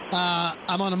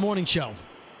 I'm on a morning show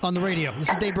on the radio. This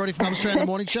is Dave Brody from Elvis Duran, the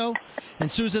morning show, and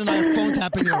Susan and I are phone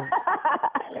tapping you.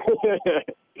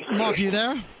 Mark, are you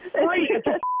there? Wait,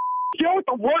 you know what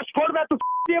the worst part about the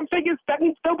damn thing is? That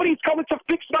means nobody's coming to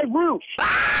fix my roof.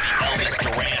 Elvis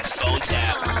Duran phone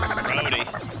tap. Brody.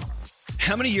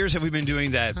 How many years have we been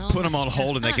doing that? Put them on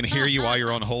hold and they can hear you while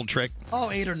you're on hold trick?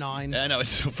 Oh, 8 or 9. I know,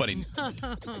 it's so funny.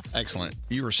 Excellent.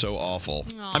 You are so awful.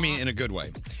 I mean, in a good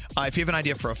way. If you have an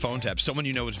idea for a phone tap, someone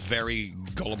you know is very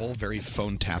gullible, very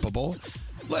phone tappable,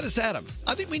 let us at them.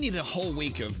 I think we need a whole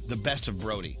week of the best of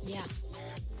Brody. Yeah.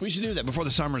 We should do that before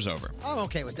the summer's over. I'm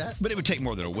okay with that. But it would take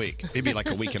more than a week. It'd be like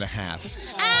a week and a half.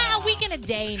 A week and a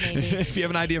day, maybe. If you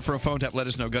have an idea for a phone tap, let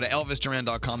us know. Go to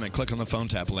ElvisDuran.com and click on the phone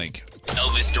tap link.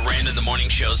 Elvis Duran in the Morning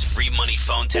Show's free money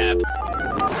phone tap.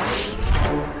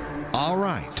 All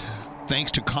right.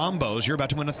 Thanks to Combos, you're about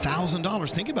to win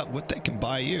 $1,000. Think about what they can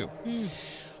buy you.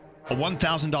 A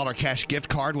 $1,000 cash gift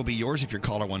card will be yours if you're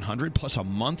caller 100, plus a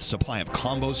month's supply of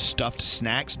Combos stuffed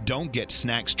snacks. Don't get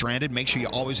snack stranded. Make sure you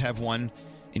always have one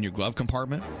in your glove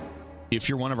compartment. If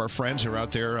you're one of our friends who are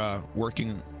out there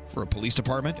working for a police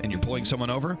department and you're pulling someone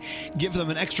over, give them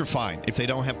an extra fine if they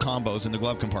don't have Combos in the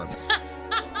glove compartment.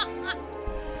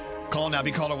 Call now.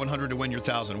 Be caller 100 to win your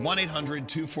 1,000.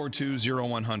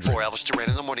 1-800-242-0100. For Elvis Duran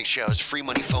in the Morning Show's free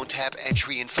money phone tap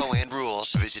entry info and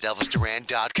rules, visit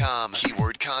ElvisDuran.com.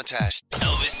 Keyword contest.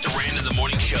 Elvis Duran in the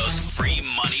Morning Show's free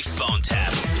money phone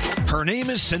tap. Her name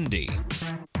is Cindy.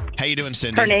 How you doing,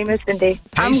 Cindy? Her name is Cindy.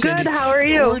 I'm Cindy. good. How are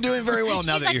you? We're doing very well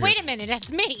now She's that like, you're wait here. a minute,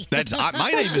 that's me. That's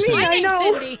my name is Cindy. My name's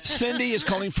Cindy. Cindy is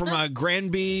calling from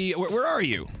Granby. Where are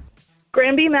you?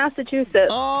 Granby, Massachusetts.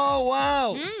 Oh,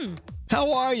 wow.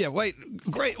 How are you? Wait,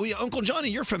 great. Well, Uncle Johnny,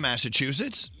 you're from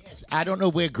Massachusetts. Yes, I don't know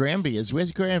where Granby is.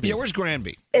 Where's Granby? Yeah, where's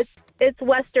Granby? It's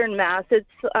Western Mass. It's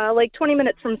like 20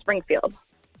 minutes from Springfield.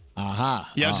 Aha.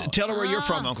 Yeah, tell her where you're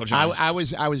from, Uncle Johnny. I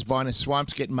was born in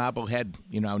Swampscott, Marblehead,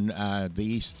 the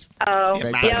east. Oh,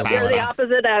 yeah, you're the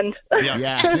opposite end.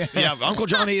 Yeah. Uncle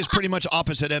Johnny is pretty much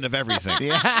opposite end of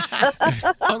everything.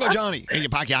 Uncle Johnny, you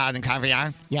pack your hard and coffee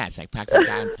on? Yes, I pack my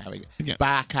hard and coffee.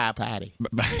 Bar car party.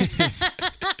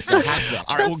 All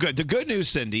right, well, good. The good news,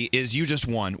 Cindy, is you just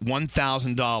won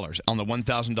 $1,000 on the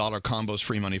 $1,000 Combos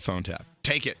free money phone tap.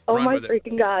 Take it. Oh, Run my with it.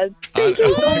 freaking God. Thank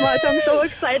you so much. I'm so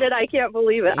excited. I can't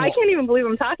believe it. I can't even believe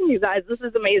I'm talking to you guys. This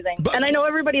is amazing. And I know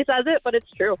everybody says it, but it's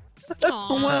true.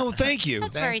 Oh, well, thank you.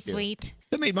 That's very sweet.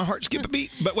 That made my heart skip a beat.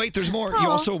 But wait, there's more. You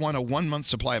also won a 1-month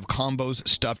supply of Combos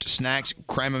stuffed snacks.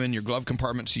 Cram them in your glove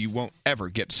compartment so you won't ever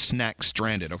get snack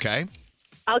stranded, okay?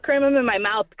 I'll cram them in my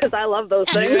mouth because I love those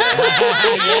things. You know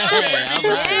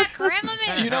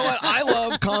what? I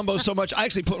love Combos so much. I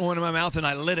actually put one in my mouth and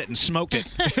I lit it and smoked it.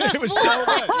 It was so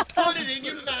good. Put it in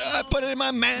your mouth. I put it in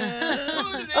my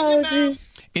mouth. Oh,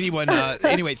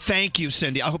 Anyway, thank you,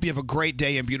 Cindy. I hope you have a great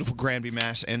day in beautiful Granby,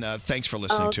 Mass. And thanks for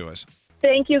listening to us.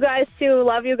 Thank you guys, too.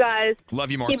 Love you guys. Love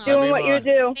you more. Keep doing what you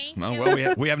do.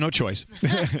 Well, we have no choice.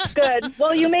 Good.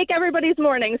 Well, you make everybody's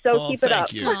morning, so keep it up.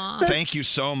 Thank you. Thank you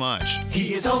so much.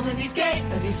 He is old and he's gay,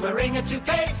 and he's wearing a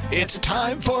toupee. It's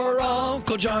time for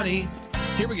Uncle Johnny.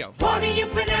 Here we go. What are you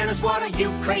bananas? What are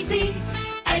you crazy?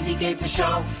 And he gave the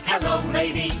show, hello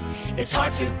lady. It's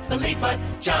hard to believe, but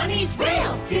Johnny's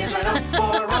real. Give it up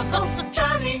for Uncle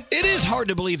Johnny. It is hard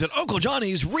to believe that Uncle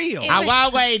Johnny's real. Hello,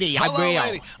 lady. I'm Hello, real.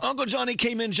 lady. Uncle Johnny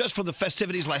came in just for the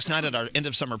festivities last night at our end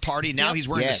of summer party. Now he's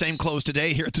wearing Yes. the same clothes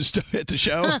today here at the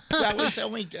show. That was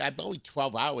only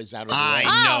 12 hours out of the way.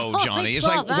 I know, Johnny. It's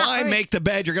like, why make the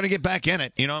bed? You're going to get back in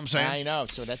it. You know what I'm saying? I know,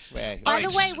 so that's where. By the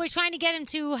way, we're trying to get him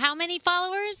to how many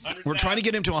followers? We're trying to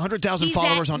get him to 100,000 He's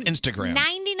followers at on Instagram.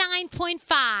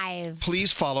 99.5.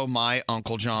 Please follow my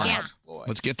Uncle Johnny. Yeah.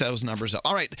 Let's get those numbers up.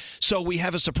 All right. So we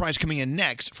have a surprise coming in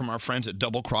next from our friends at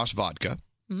Double Cross Vodka.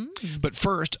 But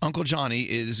first, Uncle Johnny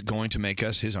is going to make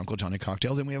us his Uncle Johnny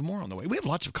cocktail. Then we have more on the way. We have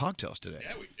lots of cocktails today.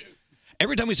 Yeah, we do.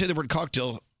 Every time we say the word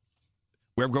cocktail,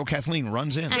 Web Girl Kathleen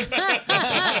runs in. All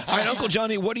right, Uncle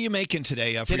Johnny, what are you making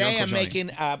today for your Today Uncle I'm Johnny?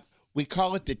 making, we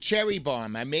call it the cherry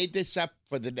bomb. I made this up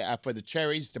for the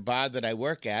cherries, the bar that I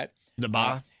work at. The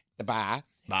bar? The bar.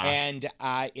 And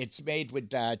it's made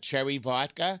with cherry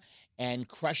vodka and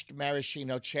crushed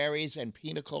maraschino cherries and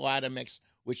pina colada mix,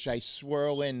 which I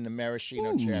swirl in the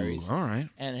maraschino cherries. All right.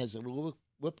 And it has a little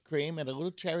whipped cream and a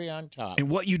little cherry on top. And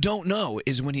what you don't know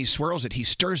is when he swirls it, he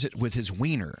stirs it with his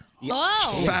wiener.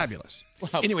 Oh. It's fabulous.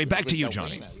 Well, anyway, back to with you, the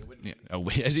Johnny. wiener,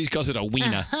 Yeah, as he calls it, a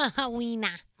wiener. Wiener.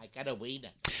 I got a wiener.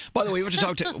 By the way, we want to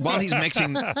talk to while he's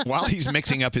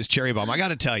mixing up his cherry bomb. I got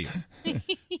to tell you,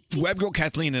 Web Girl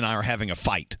Kathleen and I are having a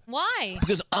fight Why?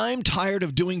 because I'm tired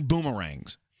of doing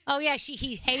boomerangs. Oh, yeah,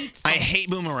 he hates I them. hate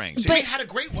boomerangs. But we had a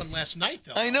great one last night,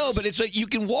 though. I know, but it's like you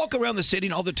can walk around the city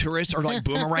and all the tourists are like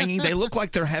boomeranging. They look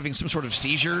like they're having some sort of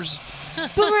seizures.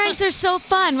 Boomerangs are so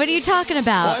fun. What are you talking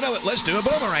about? Well, I know it. Let's do a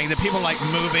boomerang. The people like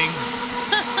moving.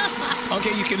 Okay,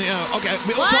 you can. Okay,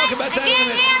 we'll What? talk about that I in a can't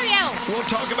minute. hear you. We'll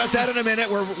talk about that in a minute.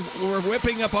 We're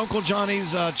whipping up Uncle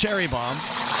Johnny's cherry bomb.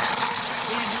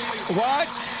 What?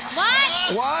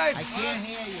 What? I can't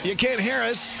hear you. You can't hear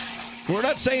us. We're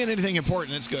not saying anything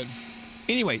important. It's good.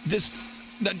 Anyway,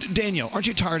 Danielle, aren't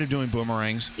you tired of doing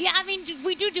boomerangs? Yeah, I mean,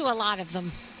 we do a lot of them.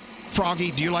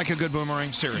 Froggy, do you like a good boomerang?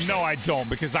 Seriously. No, I don't,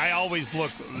 because I always look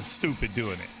stupid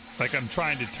doing it. Like I'm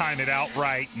trying to time it out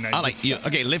right. And I like you.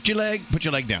 Okay, lift your leg, put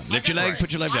your leg down. Lift your leg,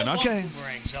 put your leg down. Okay.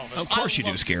 Of course you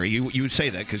do, Scary. You say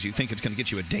that because you think it's going to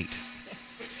get you a date.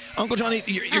 Uncle Johnny,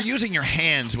 you're using your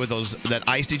hands with that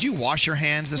ice. Did you wash your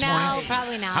hands this morning? No,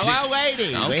 probably not. Hello,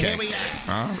 lady. Okay. Here we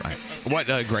are. All right. What,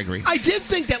 Gregory? I did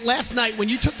think that last night when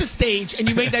you took the stage and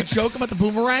you made that joke about the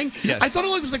boomerang, Yes. I thought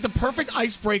it was like the perfect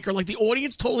icebreaker. Like the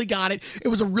audience totally got it. It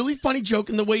was a really funny joke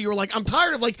in the way you were like, I'm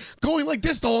tired of like going like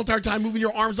this the whole entire time, moving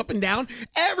your arms up and down.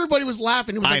 Everybody was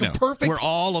laughing. It was like I know. a perfect. We're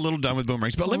all a little done with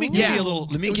boomerangs, but let me give Yeah. you a little.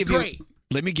 It was great.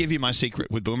 Let me give you my secret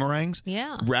with boomerangs.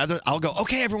 Yeah. I'll go,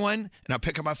 okay, everyone, and I'll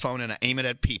pick up my phone and I aim it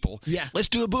at people. Yeah. Let's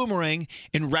do a boomerang,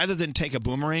 and rather than take a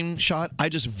boomerang shot, I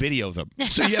just video them.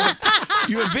 So you have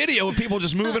a video of people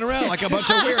just moving around like a bunch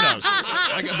of weirdos,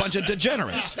 like a bunch of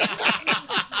degenerates.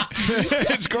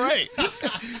 It's great.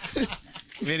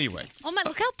 Anyway. Oh my!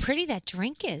 Look how pretty that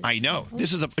drink is. I know.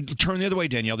 This is turn the other way,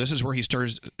 Danielle. This is where he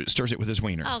stirs it with his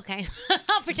wiener. Okay,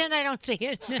 I'll pretend I don't see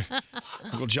it.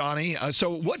 Uncle Johnny.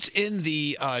 So what's in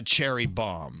the cherry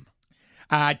bomb?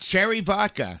 Cherry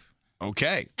vodka.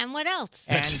 Okay. And what else?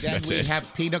 And then we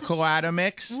have pina colada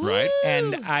mix. Right.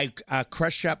 And I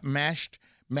crush up mashed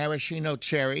maraschino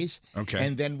cherries. Okay.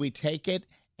 And then we take it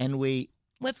and we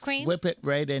Whipped cream. whip it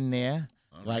right in there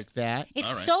like that.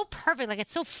 It's so perfect. Like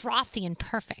it's so frothy and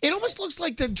perfect. It almost looks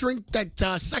like the drink that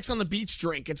Sex on the Beach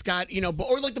drink. It's got,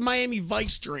 or like the Miami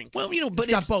Vice drink. Well, but it's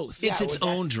got both. It's its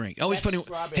own drink. Always that's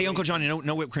funny. Hey, Uncle Johnny,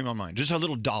 no whipped cream on mine. Just a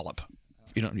little dollop.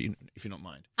 If you don't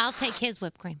mind. I'll take his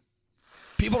whipped cream.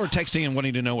 People are texting and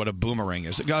wanting to know what a boomerang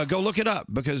is. Go look it up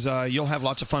because you'll have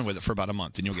lots of fun with it for about a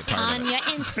month and you'll get tired of On it. your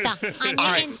Insta. On your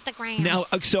All right. Instagram. Now,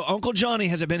 so Uncle Johnny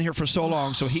hasn't been here for so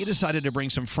long, so he decided to bring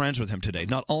some friends with him today.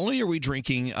 Not only are we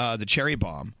drinking the Cherry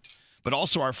Bomb, but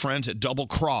also our friends at Double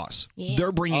Cross. Yeah.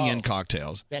 They're bringing in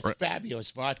cocktails. That's fabulous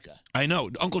vodka. I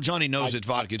know. Uncle Johnny knows it's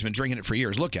vodka. He's been drinking it for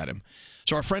years. Look at him.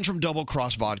 So our friends from Double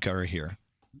Cross Vodka are here.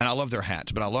 And I love their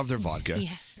hats, but I love their vodka.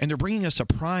 Yes. And they're bringing a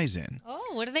surprise in. Oh,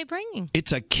 what are they bringing?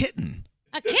 It's a kitten.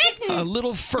 A kitten? A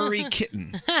little furry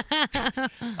kitten. I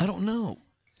don't know.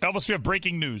 Elvis, we have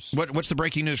breaking news. What's the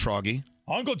breaking news, Froggy?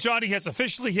 Uncle Johnny has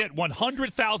officially hit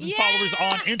 100,000 followers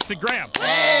on Instagram. Oh,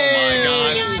 my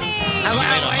God.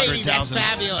 Hello, He lady. made That's 100,000.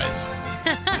 fabulous.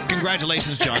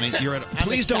 Congratulations, Johnny. You're at.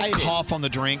 Please don't excited. cough on the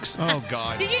drinks. Oh,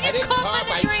 God. Did you I just didn't cough on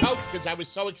the I drinks? choked because I was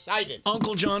so excited.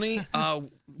 Uncle Johnny,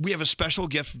 we have a special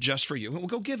gift just for you. We'll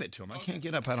go give it to him. I can't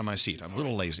get up out of my seat. I'm a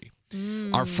little lazy.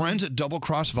 Our friends at Double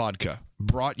Cross Vodka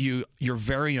brought you your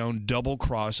very own Double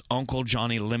Cross Uncle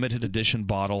Johnny limited edition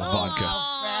bottle of vodka.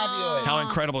 Fabulous. How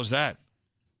incredible is that?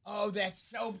 Oh, that's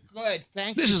so good.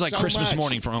 Thank you This is like so Christmas much.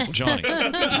 morning for Uncle Johnny.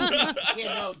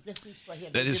 This is for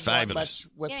him. That is Give one fabulous. much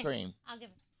whipped cream. I'll give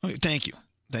it. Okay, thank you.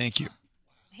 Thank you.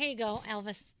 Here you go,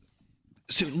 Elvis.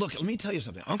 So, look, let me tell you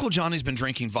something. Uncle Johnny's been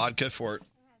drinking vodka for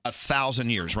 1,000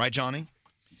 years, right, Johnny?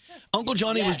 Uncle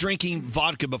Johnny was drinking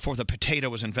vodka before the potato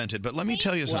was invented, but let me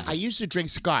tell you Well, something. I used to drink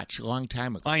scotch a long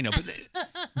time ago. I know, but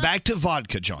back to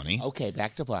vodka, Johnny. Okay,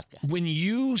 back to vodka. When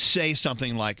you say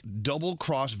something like Double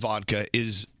Cross Vodka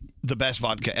is the best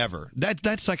vodka ever,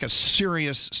 that's like a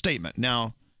serious statement.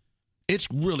 Now, it's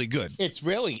really good. It's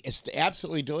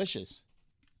absolutely delicious.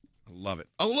 I love it.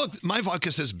 Oh, look, my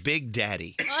vodka says Big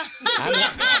Daddy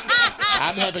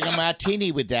I'm having a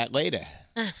martini with that later.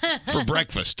 for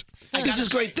breakfast. This is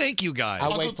great. Thank you, guys.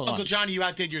 Uncle Johnny, you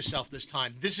outdid yourself this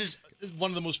time. This is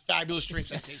one of the most fabulous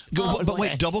drinks I've tasted. But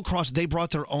wait, Double Cross, they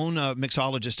brought their own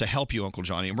mixologist to help you, Uncle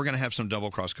Johnny, and we're going to have some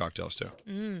Double Cross cocktails, too.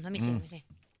 Let me see. Let me see.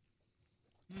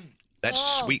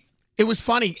 That's sweet. It was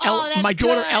funny. Oh, that's my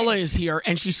daughter good. Ella is here,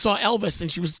 and she saw Elvis,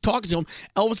 and she was talking to him.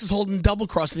 Elvis is holding Double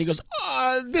Cross, and he goes,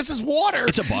 this is water.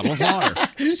 It's a bottle of water.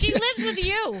 She lives with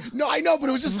you. No, I know, but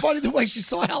it was just funny the way she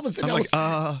saw Elvis. And I'm like,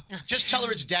 Elvis, Just tell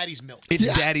her it's daddy's milk. it's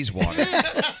Daddy's water.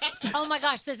 Oh my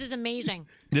gosh, this is amazing.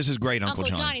 This is great, Uncle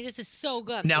Johnny, this is so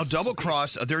good. Now, Double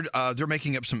Cross, they're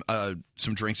making up some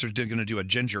drinks. They're going to do a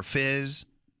ginger fizz,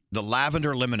 the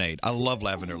lavender lemonade. I love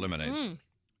lavender lemonade.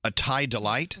 A Thai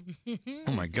delight.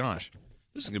 Oh my gosh,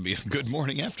 this is going to be a good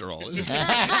morning after all, isn't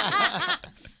it?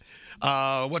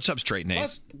 What's up, Straight Nate?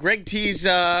 Plus, Greg T's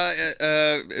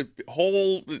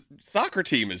whole soccer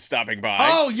team is stopping by.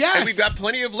 Oh, yes. And we've got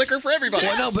plenty of liquor for everybody.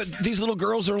 Well, no, but these little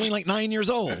girls are only like 9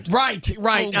 years old. Right.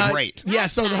 Oh, great. Yeah,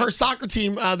 so her soccer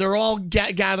team, they're all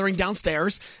gathering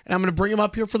downstairs, and I'm going to bring them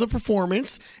up here for the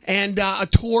performance and a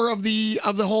tour of the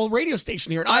whole radio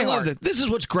station here at I iHeart. love that. This is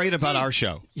what's great about our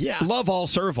show. Yeah. Love all,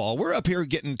 serve all. We're up here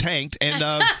getting tanked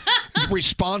and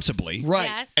responsibly. Right.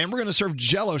 Yes. And we're going to serve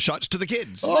Jell-O shots to the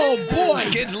kids. Oh, boy.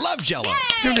 The kids love Jell-O.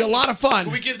 It's going to be a lot of fun.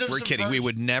 Can we give them We're some kidding. We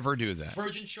would never do that.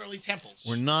 Virgin Shirley Temples.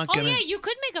 We're not Oh going to. yeah, you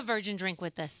could make a virgin drink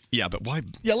with this. Yeah, but why?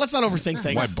 Yeah, let's not overthink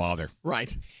things. Why bother?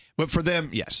 Right. But for them,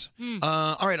 yes.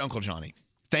 All right, Uncle Johnny.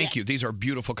 Thank you. These are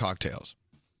beautiful cocktails.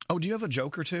 Oh, do you have a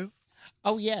joke or two?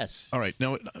 Oh, yes. All right.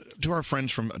 Now, to our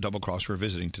friends from Double Cross who are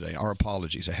visiting today, our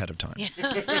apologies ahead of time.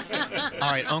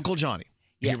 All right, Uncle Johnny.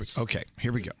 Yes.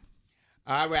 Here we go.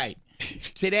 All right.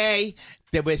 Today,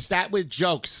 we'll start with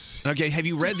jokes. Okay, have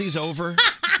you read these over?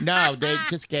 No, they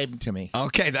just gave them to me.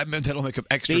 Okay, that'll make them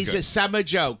extra These good. are summer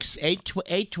jokes.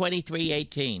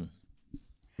 8/23/18.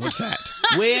 What's that?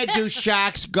 Where do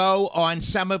sharks go on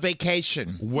summer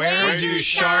vacation? Where do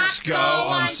sharks go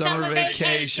on summer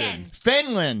vacation?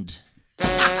 Finland.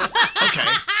 Okay.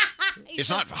 It's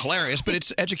not hilarious, but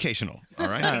it's educational. All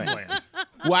right. All right.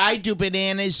 Why do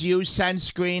bananas use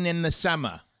sunscreen in the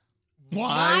summer?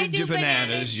 Why do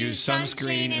bananas use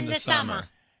sunscreen in the summer?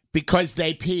 Because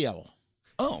they peel.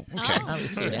 Oh,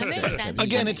 okay. That makes sense.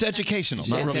 Again, it's educational,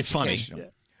 not It's really educational.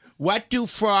 funny. What do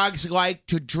frogs like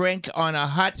to drink on a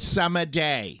hot summer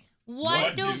day?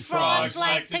 What do frogs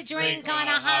like to drink on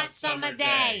a hot summer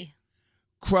day?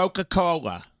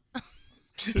 Coca-Cola.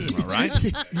 All right.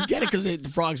 You get it because the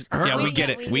frogs hurt. Yeah, we get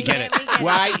it. We get it.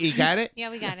 Why? You got it? Yeah,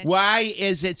 we got it. Why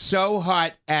is it so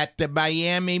hot at the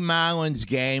Miami Marlins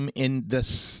game in the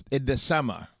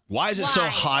summer? Why is it so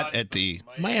hot at the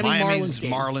Miami Miami's Marlins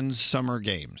game? Marlins summer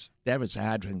games? That was a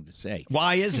hard thing to say.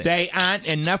 Why is it? They aren't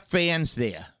enough fans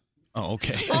there. Oh,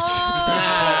 okay. Hey,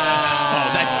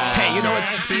 you know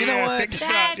what? You know what?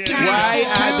 Why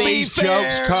are To be these fair-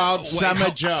 jokes called Wait, summer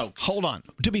hold- jokes? Hold on.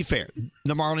 To be fair,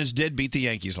 the Marlins did beat the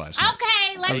Yankees last night.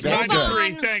 Okay, let's Okay. move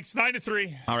 9-3. on. Thanks.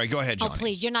 9-3. All right, go ahead, Oh, Johnny.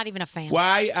 please, you're not even a fan.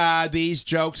 Why are these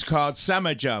jokes called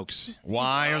summer jokes?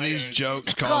 Why are these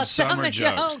jokes called summer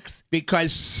jokes?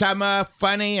 Because some are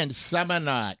funny and some are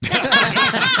not.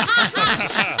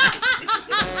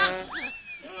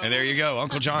 And there you go,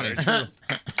 Uncle Johnny.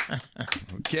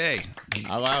 Okay.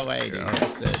 Hello, lady. Oh,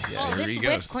 there this he whipped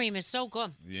goes. cream is so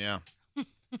good. Yeah.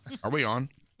 Are we on?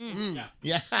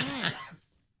 Yeah.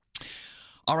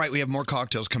 All right, we have more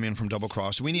cocktails coming in from Double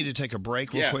Cross. We need to take a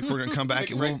break real Yeah. quick. We're going to come back Take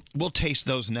a and break. we'll taste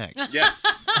those next. Yeah.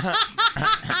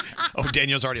 Oh,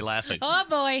 Daniel's already laughing. Oh,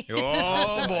 boy.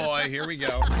 Oh, boy. Here we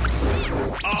go.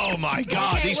 Oh, my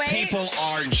God. Okay, These wait. people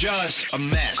are just a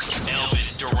mess.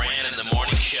 Elvis Duran in the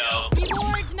morning show.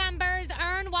 Rewards members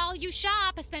earn while you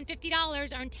shop. Spend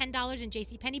 $50, earn $10 in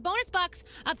JCPenney bonus bucks,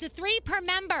 up to 3 per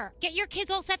member. Get your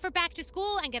kids all set for back to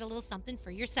school and get a little something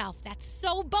for yourself. That's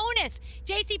so bonus.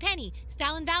 JCPenney,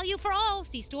 style and value for all.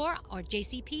 See store or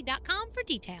jcp.com for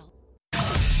details.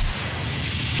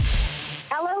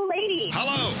 Hello, ladies.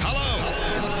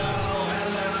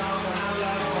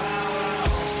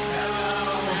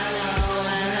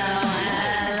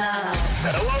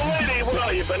 Hello, lady. What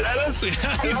are you, bananas?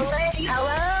 Hello, lady.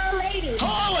 Hello, lady.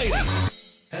 Hello, lady.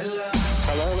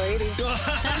 Hello, lady.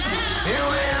 Here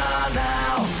we are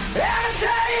now,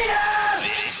 entertainers.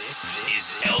 This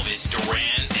is Elvis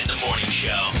Duran in the morning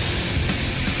show.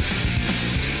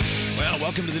 Well,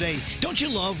 welcome to the day. Don't you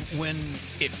love when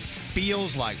it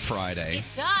feels like Friday, It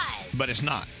does. but it's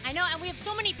not? I know, and we have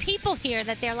so many people here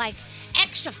that they're like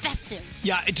extra festive.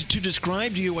 Yeah, to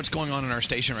describe to you what's going on in our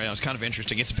station right now is kind of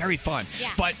interesting. It's very fun.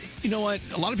 Yeah. But you know what?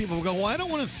 A lot of people will go, well, I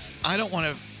don't want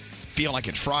to feel like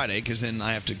it's Friday because then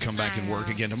I have to come back and work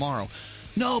again tomorrow.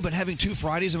 No, but having 2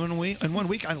 Fridays in 1 week,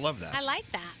 I love that. I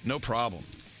like that. No problem.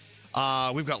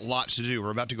 We've got lots to do.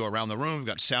 We're about to go around the room. We've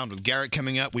got Sound with Garrett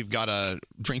coming up. We've got to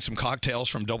drink some cocktails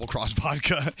from Double Cross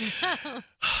Vodka.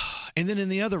 And then in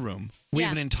the other room, we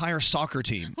have an entire soccer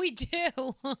team. We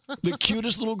do. The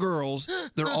cutest little girls.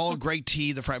 They're all Greg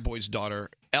T, the frat boy's daughter,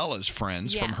 Ella's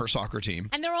friends from Yeah. her soccer team.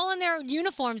 And they're all in their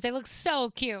uniforms. They look so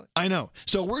cute. I know.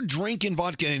 So we're drinking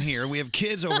vodka in here. We have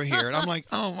kids over here. And I'm like,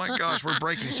 oh my gosh, we're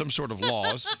breaking some sort of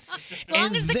laws. As long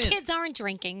And as the then, kids aren't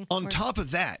drinking. on we're- top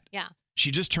of that, Yeah.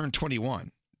 she just turned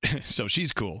 21. So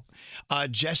she's cool.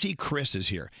 Jessie Chris is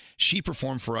here. She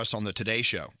performed for us on the Today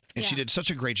Show, and she did such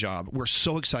a great job. We're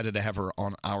so excited to have her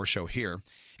on our show here,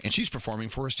 and she's performing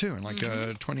for us too in like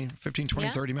 15, 20,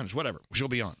 30 minutes, whatever. She'll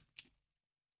be on.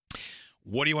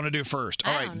 What do you want to do first?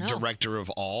 All right, director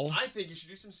of all. I think you should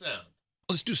do some sound.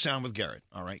 Let's do sound with Garrett.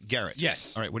 All right, Garrett.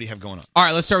 Yes. All right, what do you have going on? All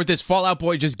right, let's start with this. Fall Out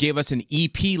Boy just gave us an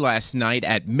EP last night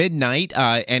at midnight,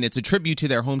 and it's a tribute to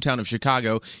their hometown of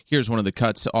Chicago. Here's one of the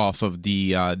cuts off of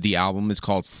the album. It's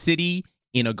called City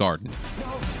in a Garden.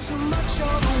 Too much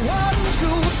of the ones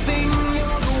who think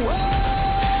you're the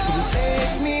one.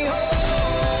 Take me home,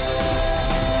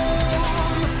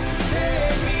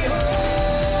 take me home.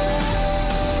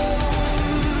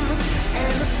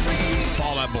 And the street.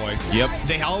 Fall Out Boy. Yep.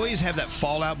 They always have that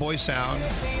Fall Out Boy sound.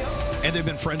 And they've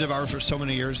been friends of ours for so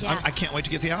many years. Yeah. I can't wait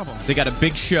to get the album. They got a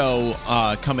big show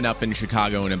coming up in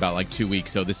Chicago in about 2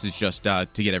 weeks, so this is just to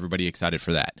get everybody excited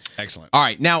for that. Excellent. All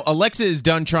right, now Alexa is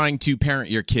done trying to parent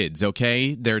your kids.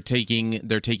 Okay, they're taking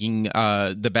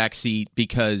the back seat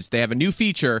because they have a new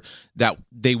feature that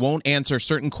they won't answer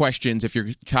certain questions if your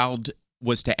child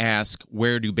was to ask,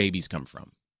 "Where do babies come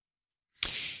from?"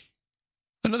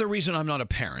 Another reason I'm not a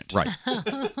parent. Right.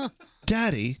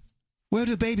 Daddy, where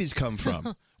do babies come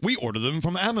from? We order them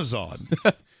from Amazon.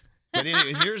 But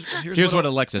anyway, Here's what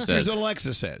Alexa says. Here's what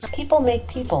Alexa says. People make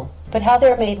people, but how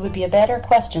they're made would be a better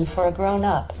question for a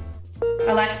grown-up.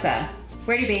 Alexa,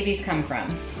 where do babies come from?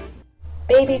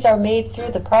 Babies are made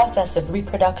through the process of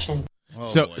reproduction.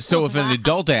 So if an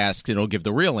adult asks, it'll give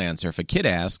the real answer. If a kid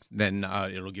asks, then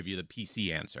it'll give you the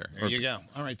PC answer. There you go.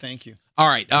 All right, thank you. All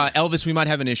right, Elvis, we might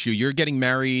have an issue. You're getting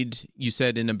married, you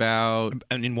said, in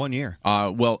 1 year.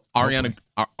 Well,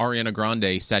 Ariana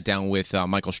Grande sat down with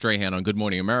Michael Strahan on Good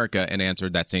Morning America and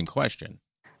answered that same question.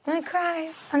 I'm gonna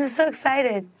cry. I'm just so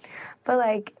excited.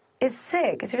 But it's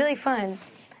sick. It's really fun.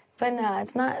 But no,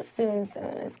 it's not soon.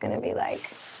 It's gonna be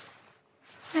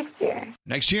next year.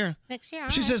 Next year? Next year.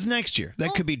 She says next year.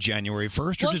 That could be January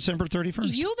 1st or December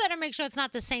 31st. You better make sure it's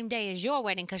not the same day as your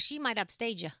wedding because she might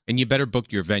upstage you. And you better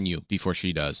book your venue before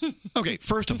she does. Okay,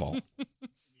 first of all,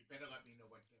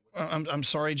 I'm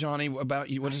sorry, Johnny, about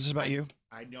you. What is this about you?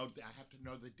 I know. I have to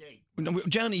know the date. No,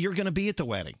 Johnny, you're going to be at the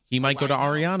wedding. He might go to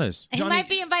Ariana's. He might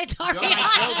be invited to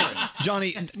Ariana.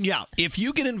 Johnny, yeah, if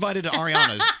you get invited to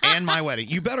Ariana's and my wedding,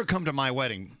 you better come to my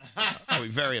wedding. I'll be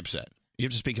very upset. You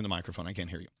have to speak in the microphone. I can't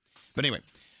hear you. But anyway,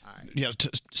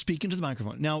 speak into the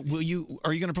microphone. Now, are you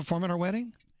going to perform at our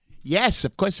wedding? Yes,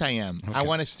 of course I am. Okay. I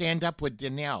want to stand up with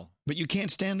Danielle. But you can't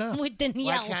stand up. With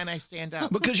Danielle. Why can't I stand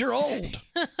up? Because you're old.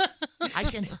 I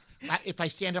can. If I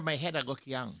stand on my head, I look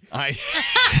young.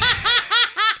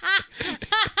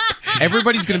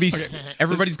 Everybody's gonna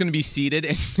be seated,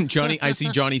 and Johnny. I see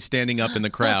Johnny standing up in the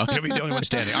crowd. He'll be the only one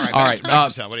standing. All right. All right. Back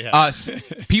to Sal. What do you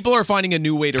have? People are finding a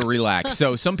new way to relax.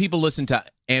 So some people listen to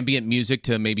ambient music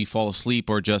to maybe fall asleep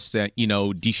or just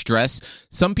de-stress.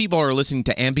 Some people are listening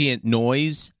to ambient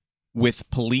noise with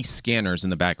police scanners in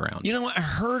the background. You know what? I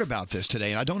heard about this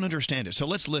today, and I don't understand it. So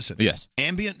let's listen. Yes.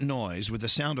 Ambient noise with the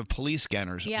sound of police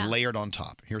scanners layered on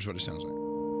top. Here's what it sounds like.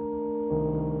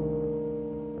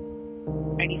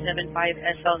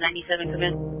 97.5 SL 97, come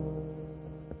in.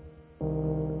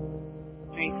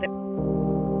 96.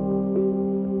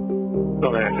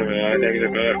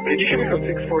 Negative. Did you show me from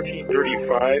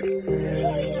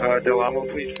 61435 Del Amo,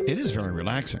 please? It is very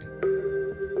relaxing.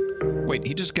 Wait,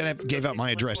 he just gave out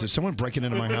my address. Is someone breaking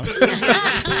into my house?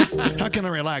 How can I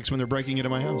relax when they're breaking into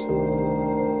my house?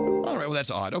 All right, well,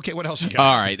 that's odd. Okay, what else you got?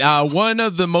 All right. One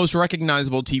of the most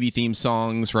recognizable TV theme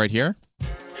songs right here.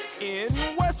 In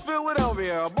West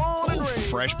Philadelphia, born and raised.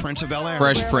 Fresh Prince of Bel-Air.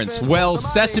 Fresh Prince. Well,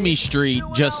 Sesame Street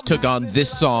just took on this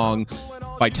song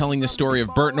by telling the story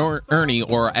of Bert and Ernie,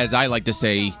 or as I like to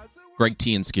say, Greg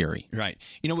T and Scary. Right.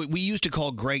 You know, we used to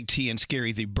call Greg T and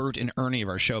Scary the Bert and Ernie of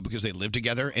our show because they lived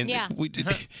together. And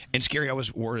and Scary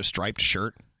always wore a striped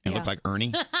shirt and looked like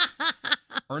Ernie.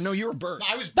 Or no, you were Bert.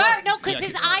 I was Bert. No, because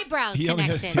his eyebrows He only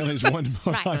connected. has one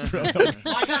Right. eyebrow. I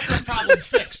got the problem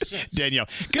fixed since. Danielle,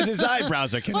 because his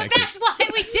eyebrows are Well, connected. that's why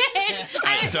we did.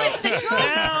 I So- was the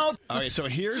truth. All right, so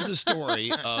here's the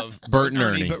story of Bert and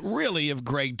Ernie. but really of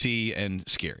Greg T and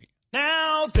Scary.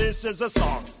 Now this is a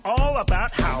song all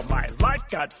about how my life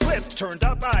got flipped, turned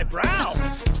up eyebrow.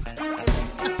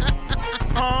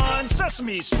 On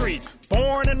Sesame Street,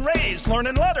 born and raised,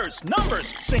 learning letters,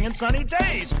 numbers, singing sunny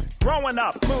days. Growing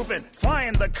up, moving,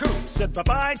 flying the coop. Said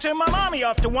bye-bye to my mommy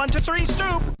off to 1, 2, 3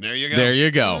 stoop. There you go. There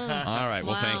you go. All right,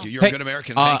 well, thank you. You're a good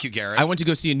American. Thank you, Garrett. I went to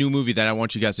go see a new movie that I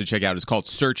want you guys to check out. It's called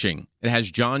Searching. It has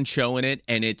John Cho in it,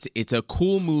 and it's a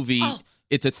cool movie. Oh.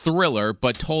 It's a thriller,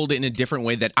 but told in a different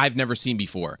way that I've never seen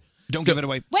before. Don't give it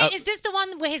away. Wait, is this the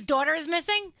one where his daughter is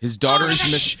missing? His daughter is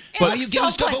that's- missing. it But looks you giving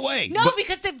so stuff good. away? No, But-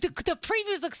 because the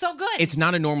previews look so good. It's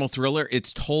not a normal thriller.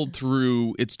 It's told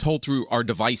through our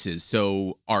devices,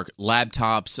 so our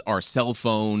laptops, our cell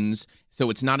phones. So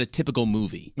it's not a typical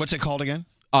movie. What's it called again?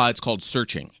 It's called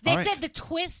Searching. They said the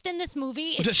twist in this movie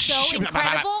is Just so shh,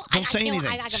 incredible. don't say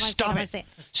anything. Stop it.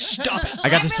 Stop it. I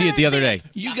got to see it the other day.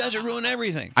 You guys are ruining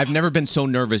everything. I've never been so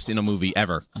nervous in a movie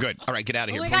ever. Good. All right, get out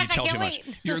of here Oh my before gosh, you I tell too can't much.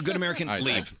 wait. You're a good American. All right,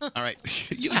 Leave. All right.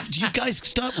 You guys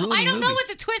stop ruining I don't know movies. what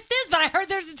the twist is, but I heard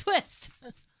there's a twist.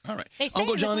 All right. They say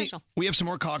Uncle it in the Johnny, commercial. we have some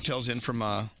more cocktails in from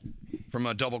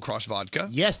Double Cross Vodka.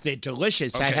 Yes, they're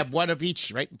delicious. I Okay. have one of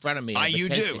each right in front of me. I have a You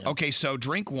do. tasting. Okay, so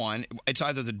drink one. It's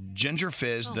either the Ginger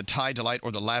Fizz, the Thai Delight,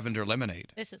 or the Lavender Lemonade.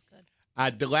 This is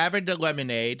good. The lavender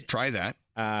lemonade. Try that.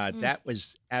 That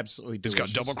was absolutely It's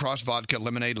delicious. got double cross vodka,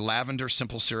 lemonade, lavender,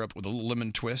 simple syrup with a little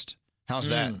lemon twist. How's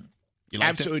that? You like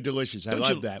Absolutely that? delicious. I Don't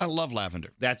love you- that. I love lavender.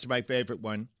 That's my favorite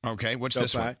one. Okay, what's so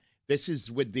this far. one? This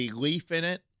is with the leaf in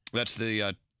it. That's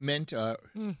the mint.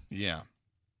 Yeah,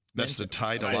 that's the Mint-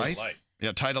 Thai Thai Delight. Delight.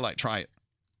 Yeah, Thai Delight. Try it.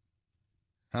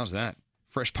 How's that?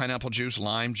 Fresh pineapple juice,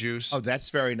 lime juice. Oh, that's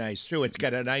very nice too. It's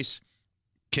got a nice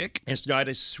kick. It's not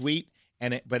as sweet,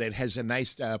 but it has a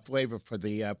nice flavor for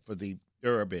the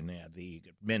herb in there, the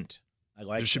mint. I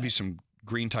like. There should be some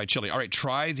green Thai chili. All right,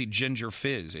 try the ginger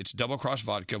fizz. It's double cross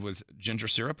vodka with ginger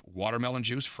syrup, watermelon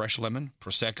juice, fresh lemon,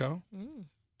 prosecco.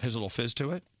 Has a little fizz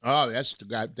to it. Oh, that's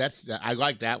I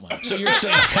like that one. So you're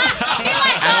saying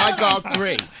I like all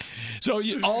three. So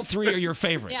all three are your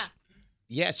favorites. Yeah.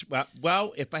 Yes.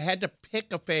 Well, if I had to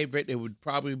pick a favorite, it would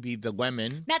probably be the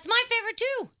lemon. That's my favorite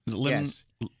too. Lemon, Yes.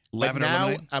 But lavender now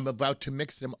lemonade. I'm about to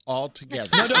mix them all together.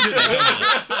 No, don't do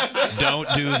that. Don't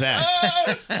do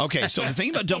that. Okay, so the thing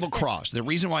about double cross, the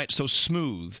reason why it's so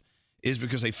smooth is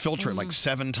because they filter it like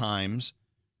 7 times.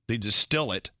 They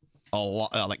distill it a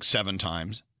lot, like 7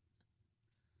 times.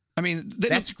 I mean,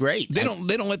 That's great. They don't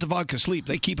let the vodka sleep.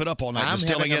 They keep it up all night I'm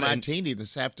distilling having a it. And martini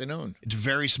this afternoon. it's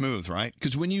very smooth, right?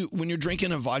 Because when you're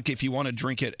drinking a vodka, if you want to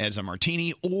drink it as a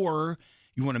martini or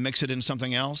you want to mix it in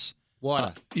something else,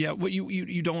 water. Yeah, well,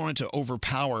 you don't want it to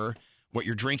overpower what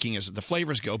you're drinking as the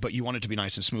flavors go, but you want it to be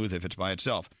nice and smooth if it's by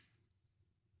itself.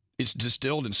 It's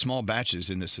distilled in small batches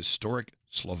in this historic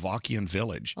Slovakian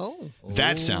village. Oh.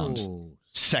 That sounds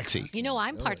sexy. You know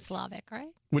I'm part Slavic, right?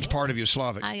 Which part of you is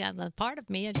Slavic? I got the part of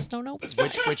me. I just don't know which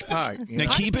part. Now,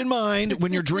 keep in mind,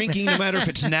 when you're drinking, no matter if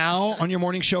it's now on your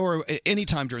morning show or any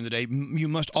time during the day, you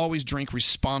must always drink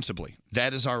responsibly.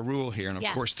 That is our rule here. And, of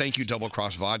Yes. course, thank you, Double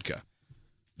Cross Vodka.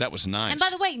 That was nice. And by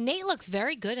the way, Nate looks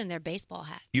very good in their baseball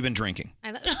hat. You've been drinking.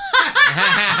 Well,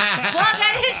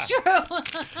 that is true.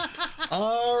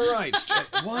 All right.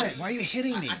 Why are you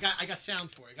hitting me? I got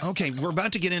sound for it. Okay, we're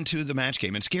about to get into the match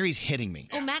game, and Scary's hitting me.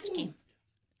 Oh, match game.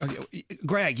 Okay,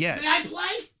 Greg, yes. May I play?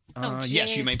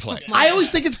 Yes, you may play. I always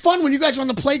think it's fun when you guys are on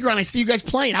the playground. I see you guys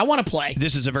playing. I want to play.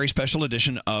 This is a very special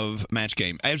edition of Match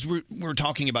Game. As we were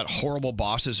talking about horrible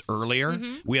bosses earlier,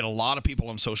 we had a lot of people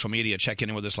on social media checking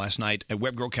in with us last night.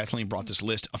 Web girl Kathleen brought this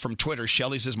list from Twitter.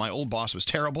 Shelly says, my old boss was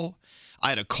terrible. I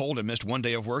had a cold and missed one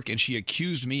day of work, and she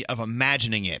accused me of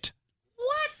imagining it.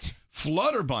 What?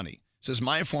 Flutter Bunny says,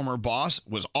 my former boss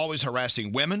was always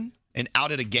harassing women and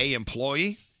outed a gay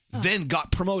employee, then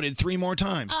got promoted 3 more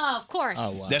times. Oh, of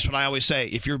course. That's what I always say.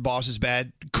 If your boss is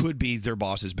bad, could be their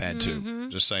boss is bad too. Mhm.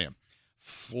 Just saying.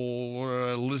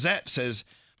 Lizette says,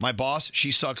 my boss, she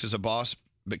sucks as a boss,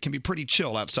 but can be pretty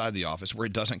chill outside the office where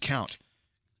it doesn't count.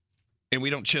 And we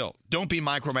don't chill. Don't be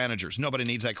micromanagers. Nobody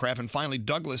needs that crap. And finally,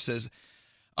 Douglas says,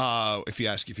 if you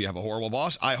ask if you have a horrible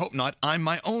boss, I hope not. I'm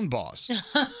my own boss.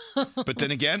 But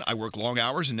then again, I work long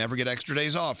hours and never get extra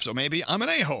days off. So maybe I'm an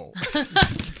a-hole.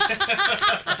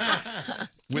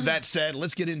 With that said,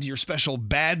 let's get into your special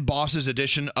Bad Bosses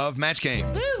edition of Match Game.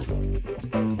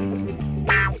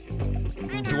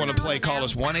 If you want to play, call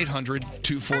us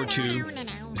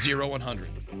 1-800-242-0100.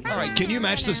 All right, can you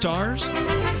match the stars?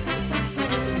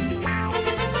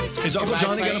 Is Uncle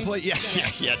Johnny going to play?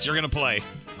 Yes, you're going to play.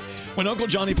 When Uncle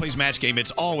Johnny plays Match Game,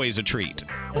 it's always a treat.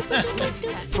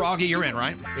 Froggy, you're in,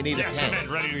 right? We need Yes, I'm in.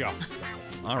 Ready to go.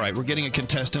 All right, we're getting a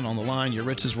contestant on the line. Your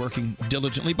Ritz is working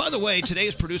diligently. By the way, today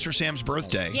is producer Sam's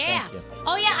birthday. Yeah.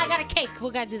 Oh, yeah, I got a cake. We'll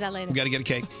got to do that later. We got to get a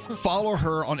cake. Follow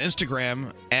her on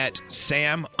Instagram at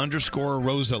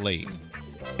Sam_Rosalie.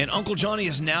 And Uncle Johnny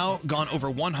has now gone over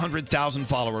 100,000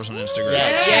 followers on Instagram.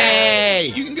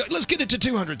 Yay! You can go. Let's get it to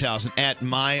 200,000 at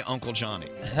my Uncle Johnny.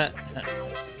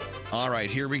 All right,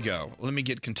 here we go. Let me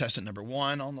get contestant number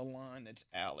 1 on the line. It's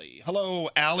Allie. Hello,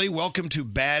 Allie. Welcome to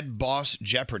Bad Boss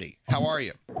Jeopardy. How are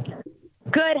you?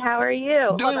 Good. How are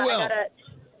you? Doing Hold on, well. I gotta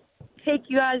take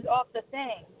you guys off the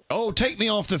thing. Oh, take me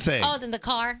off the thing. Oh, then the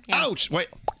car. Yeah. Ouch. Wait,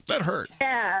 that hurt.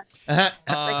 Yeah.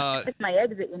 It's my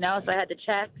exit, so I had to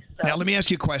check. So. Now, let me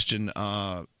ask you a question,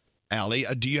 Allie.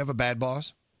 Do you have a bad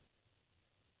boss?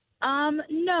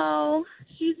 No,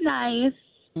 she's nice.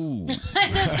 Ooh. That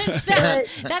doesn't sound.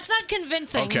 That's not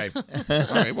convincing. Okay. All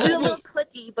right. She's a little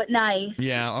clicky, but nice.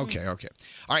 Yeah, okay. All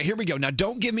right, here we go. Now,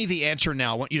 don't give me the answer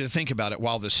now. I want you to think about it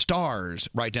while the stars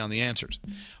write down the answers.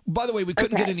 By the way, we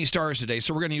couldn't get any stars today,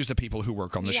 so we're going to use the people who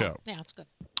work on the show. Yeah, that's good.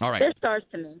 All right. They're stars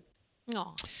to me.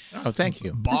 Aw. Oh, thank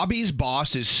you. Bobby's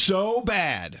boss is so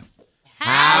bad.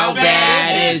 How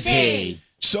bad is he?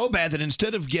 So bad that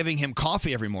instead of giving him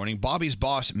coffee every morning, Bobby's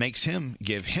boss makes him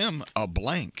give him a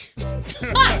blank. All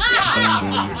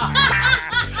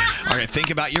right, right, think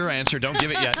about your answer. Don't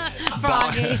give it yet.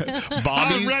 Froggy.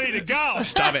 Bobby's I'm ready to go.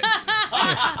 Stop it.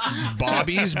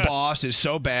 Bobby's boss is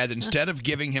so bad that instead of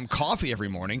giving him coffee every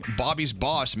morning, Bobby's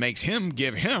boss makes him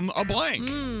give him a blank.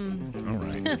 All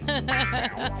right.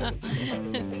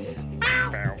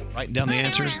 Write down the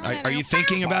answers. Are you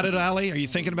thinking about it, Allie? Are you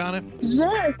thinking about it?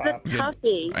 Yes, it's Good.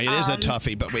 toughie. It is a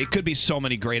toughie, but it could be so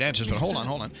many great answers. But hold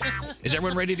on. Is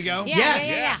everyone ready to go? Yeah, Yes.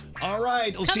 yeah. All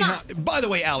right. Let's see how. By the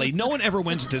way, Allie, no one ever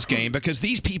wins at this game because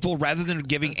these people, rather than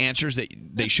giving answers that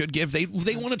they should give, they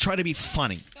want to try to be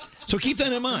funny. So keep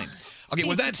that in mind. Okay,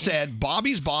 with that said,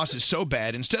 Bobby's boss is so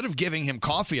bad, instead of giving him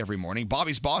coffee every morning,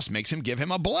 Bobby's boss makes him give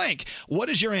him a blank. What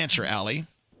is your answer, Allie?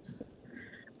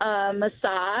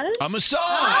 Massage. A massage.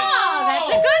 Oh, that's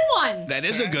a good one. That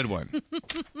is a good one.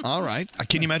 All right.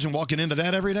 Can you imagine walking into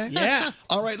that every day? Yeah.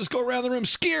 All right, let's go around the room.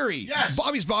 Scary. Yes.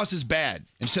 Bobby's boss is bad.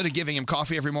 Instead of giving him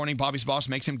coffee every morning, Bobby's boss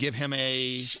makes him give him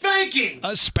a spanking.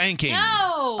 A spanking.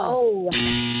 Oh.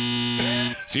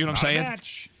 See what I'm saying?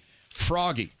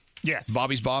 Froggy. Yes.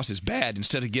 Bobby's boss is bad.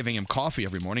 Instead of giving him coffee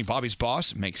every morning, Bobby's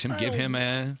boss makes him give him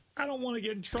a I don't want to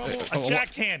get in trouble. Oh, A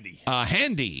Jack Handy.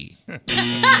 handy. That's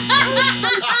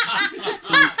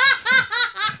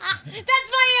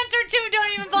my answer too.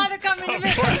 Don't even bother coming to me.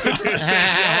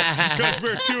 Because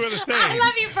we're two of the same. I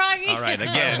love you, Froggy. All right,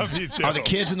 again. Are the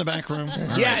kids in the back room?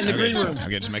 Yeah, in the green room.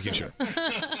 Okay, just making sure.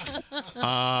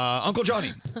 Uncle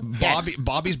Johnny,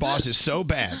 Bobby's boss is so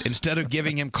bad. Instead of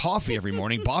giving him coffee every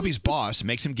morning, Bobby's boss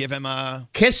makes him give him a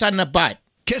kiss on the butt.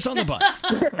 Kiss on the butt.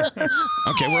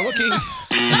 Okay, we're looking.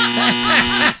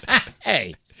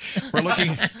 Hey. We're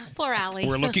looking. Poor Allie.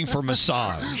 We're looking for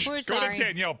massage. We're Go sorry. to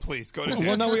Danielle, please. Go to Well,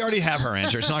 Danielle. no, we already have her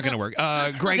answer. It's not going to work.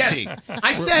 Greg Yes. T.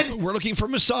 I said- we're looking for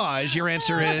massage. Your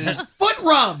answer is Foot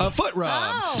rub. a foot rub.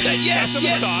 Oh. Yes, That's a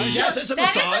yes, massage. yes, it's a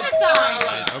That massage. is a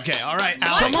massage. Okay, all right, What?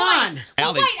 Allie. Come on. Oh,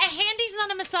 Allie. wait, a handy's not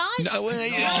a massage? No,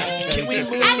 can we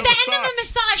move? At the end of a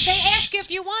massage, they ask you if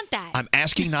you want that. I'm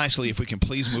asking nicely if we can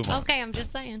please move on. Okay, I'm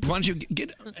just saying. Why don't you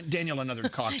get Daniel another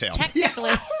cocktail? Technically.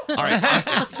 All right,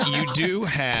 you do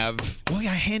have. Well, yeah,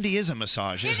 handy is a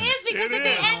massage, It isn't is because It at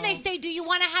the is. end they say, "Do you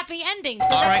want a happy ending?" So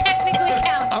All that right. technically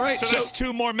counts. All right, So so that's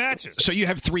two more matches. so you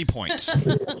have 3 points.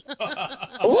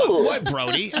 What,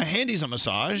 Brody? A handy's a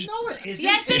massage. No, it isn't.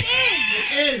 Yes, it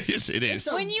is. Yes, it is.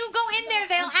 When you go in there,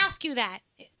 they'll ask you that.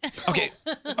 Okay.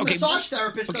 Okay. Massage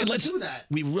therapist Okay, doesn't let's do that.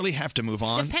 We really have to move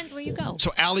on. Depends where you go.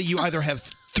 So, Allie, you either have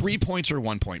 3 points or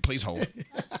 1 point. Please hold.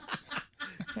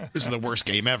 This is the worst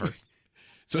game ever.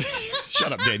 So,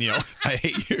 shut up, Danielle. I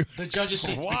hate you. The judges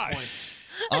see 3 Why? points.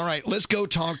 All right, let's go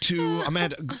talk to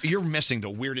Amanda. You're missing the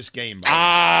weirdest game.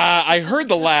 I heard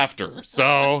the laughter,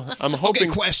 so I'm hoping.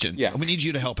 Okay, question. Yeah. We need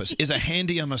you to help us. Is a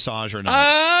handy a massage or not?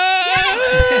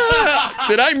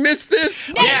 Did I miss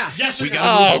this? Yeah. Yes, we we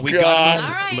got. Oh, we God. got. All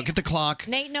right. Look at the clock.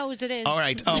 Nate knows it is. All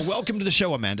right. Welcome to the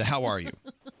show, Amanda. How are you?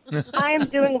 I am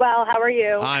doing well. How are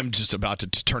you? I'm just about to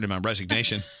turn in my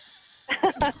resignation.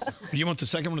 Do you want the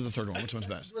second one or the third one? Which one's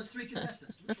best? Let's 3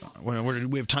 contestants.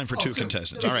 We have time for 2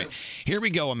 contestants. All right. Here we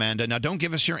go, Amanda. Now, don't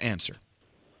give us your answer.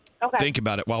 Okay. Think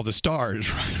about it while the stars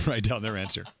write down their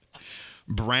answer.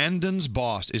 Brandon's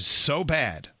boss is so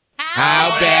bad.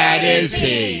 How bad is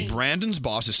he? Brandon's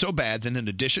boss is so bad that in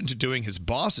addition to doing his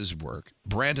boss's work,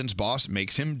 Brandon's boss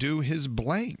makes him do his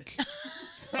blank.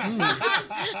 Got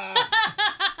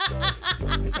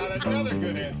another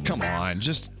good answer. Come on,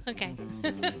 just Okay.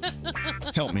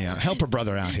 help me out. Help a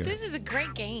brother out here. This is a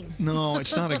great game. No,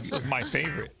 it's not This a is my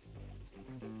favorite.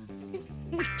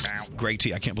 Greg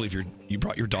T. I can't believe you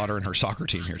brought your daughter and her soccer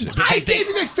team here today. I gave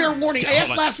you guys fair warning. I Hold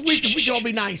asked on. last week if we could all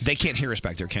be nice. They can't hear us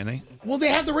back there, can they? Well, they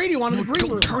have the radio on in the green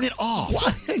room. Turn it off.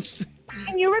 What?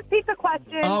 Can you repeat the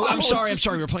question? Oh, I'm sorry.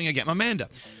 We're playing again. Amanda,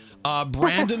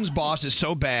 Brandon's boss is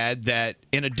so bad that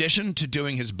in addition to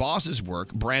doing his boss's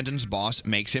work, Brandon's boss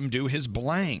makes him do his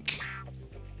blank.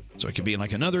 So it could be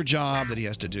like another job that he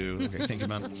has to do. Okay, think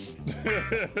about it.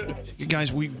 You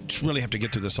guys, we really have to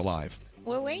get to this alive.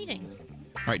 We're waiting.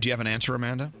 All right, do you have an answer,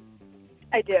 Amanda?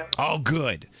 I do. Oh,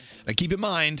 good. Now keep in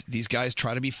mind, these guys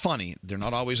try to be funny. They're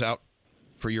not always out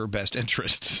for your best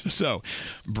interests. So,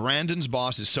 Brandon's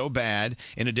boss is so bad,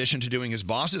 in addition to doing his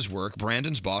boss's work,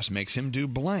 Brandon's boss makes him do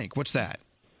blank. What's that?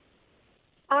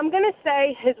 I'm going to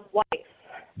say his wife.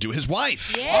 Do his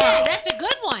wife. Yeah, that's a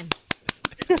good one.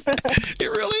 It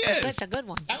really is. That's a good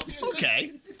one.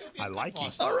 Okay. I like you.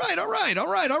 All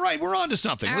right. We're on to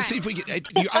something. All Let's see if we can.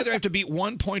 You either have to beat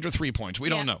 1 point or 3 points. We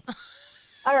don't know.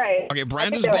 All right. Okay, I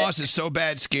Brandon's can do it. boss is so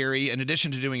bad, scary. In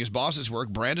addition to doing his boss's work,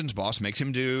 Brandon's boss makes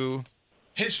him do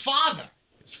His father.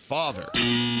 his father.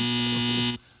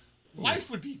 Wife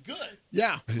would be good.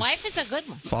 Yeah. His Wife is a good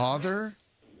one. father.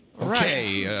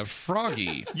 Okay,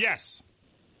 Froggy. Yes.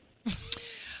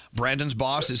 Brandon's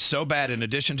boss is so bad, in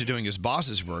addition to doing his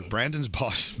boss's work, Brandon's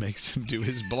boss makes him do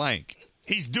his blank.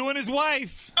 He's doing his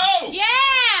wife. Oh! Yeah!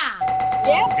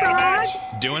 Yeah,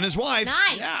 Doing his wife.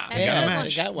 Nice. Yeah, That's got a a good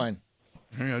match. Got one.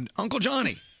 Here you go. Uncle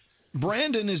Johnny.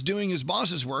 Brandon is doing his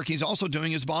boss's work. He's also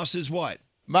doing his boss's what?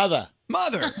 Mother.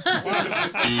 Mother.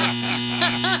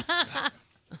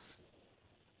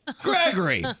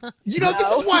 Gregory. You know,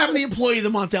 this is why I'm the employee of the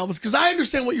month, Elvis, because I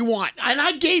understand what you want, and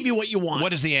I gave you what you want.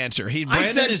 What is the answer? I Brandon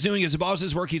said- is doing his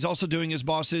boss's work. He's also doing his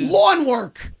boss's Lawn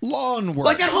work. Lawn work.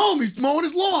 Like at home, he's mowing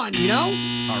his lawn, you know?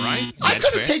 All right. I That's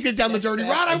could have fair. taken it down the dirty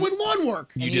route. I went lawn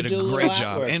work. You did a great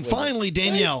job. And finally,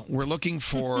 Danielle, we're looking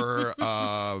for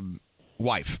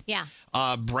wife. Yeah.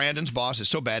 Brandon's boss is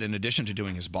so bad. In addition to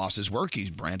doing his boss's work,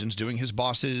 Brandon's doing his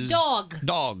boss's Dog.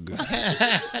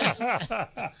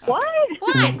 What?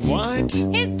 What?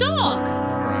 His dog. All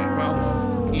right.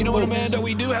 Well, you know what, Amanda?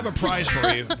 We do have a prize for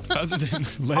you. Other than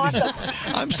letting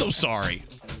I'm so sorry.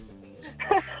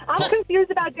 I'm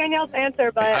confused about Danielle's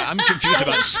answer, but I'm confused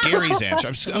about Scary's answer.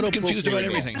 I'm confused about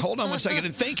everything. Hold on one second,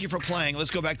 and thank you for playing.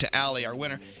 Let's go back to Allie, our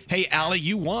winner. Hey, Allie,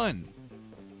 you won.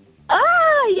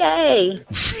 yay!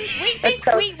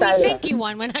 We think you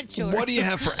won. We're not sure. What do you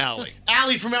have for Allie?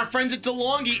 Allie, from our friends at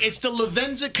DeLonghi, it's the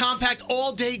Lavenza Compact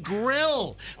All-Day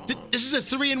Grill. This is a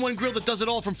 3-in-1 grill that does it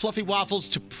all, from fluffy waffles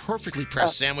to perfectly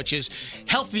pressed sandwiches.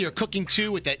 Healthier cooking,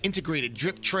 too, with that integrated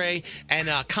drip tray, and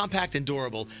compact and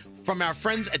durable. From our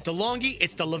friends at DeLonghi,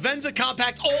 it's the Lavenza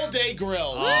Compact All-Day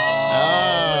Grill.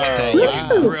 Oh, you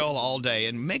can grill all day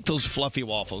and make those fluffy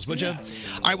waffles, would you? All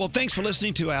right, well, thanks for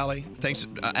listening to Allie. Thanks,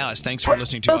 Alice, thanks for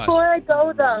listening to us. Before I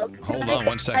go, though, Hold on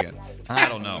one second. I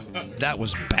don't know. That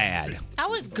was bad. That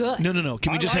was good. No.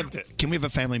 Can we have a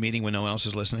family meeting when no one else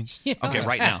is listening? Yeah. Okay,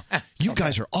 right now. You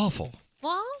guys are awful.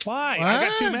 Well, Why? I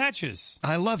got 2 matches.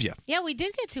 I love you. yeah, we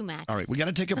did get 2 matches. All right, we got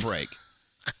to take a break.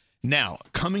 Now,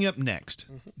 coming up next,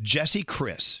 Jessie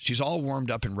Chris. She's all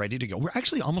warmed up and ready to go. We're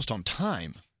actually almost on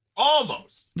time.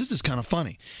 Almost. This is kind of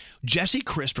funny. Jessie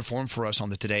Chris performed for us on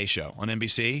the Today Show on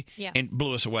NBC and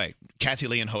blew us away. Kathy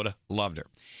Lee and Hoda loved her.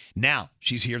 Now,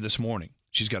 she's here this morning.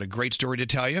 She's got a great story to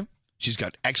tell you. She's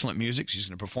got excellent music. She's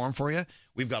going to perform for you.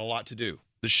 We've got a lot to do.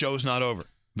 The show's not over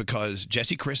because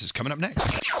Jessie Chris is coming up next.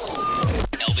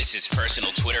 Elvis's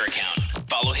personal Twitter account.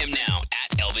 Follow him now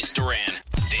at Elvis Duran.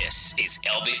 This is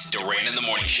Elvis Duran in the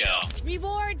Morning Show.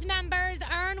 Rewards members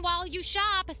earn while you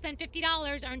shop. Spend $50,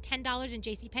 earn $10 in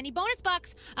JCPenney bonus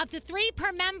bucks, up to 3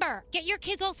 per member. Get your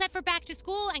kids all set for back to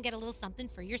school and get a little something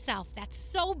for yourself. That's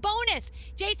so bonus.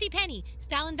 JCPenney,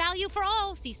 style and value for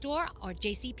all. See store or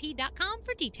jcp.com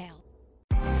for details.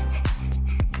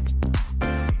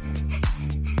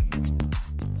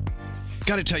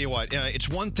 Got to tell you what, it's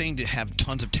one thing to have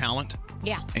tons of talent.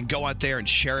 Yeah. And go out there and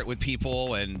share it with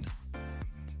people and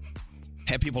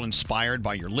have people inspired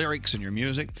by your lyrics and your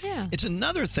music. Yeah. It's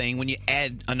another thing when you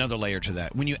add another layer to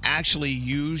that, when you actually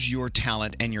use your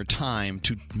talent and your time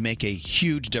to make a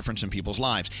huge difference in people's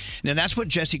lives. Now, that's what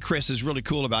Jessie Chris is really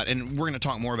cool about, and we're going to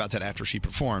talk more about that after she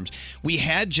performs. We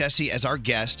had Jessie as our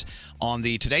guest on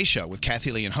the Today Show with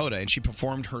Kathy Lee and Hoda, and she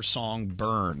performed her song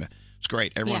Burn. It's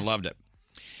great. Everyone loved it.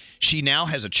 She now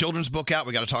has a children's book out.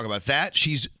 We got to talk about that.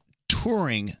 She's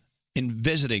touring and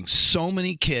visiting so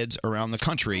many kids around the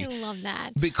country. I love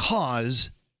that. Because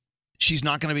she's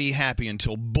not going to be happy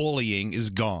until bullying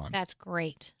is gone. That's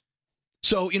great.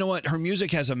 So, you know what? Her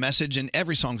music has a message, and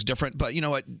every song's different. But you know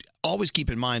what? Always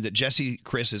keep in mind that Jessie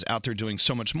Chris is out there doing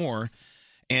so much more.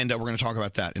 And we're going to talk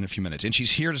about that in a few minutes. And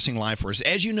she's here to sing live for us.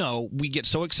 As you know, we get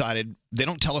so excited. They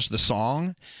don't tell us the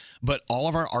song, but all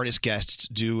of our artist guests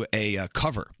do a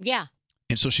cover. Yeah.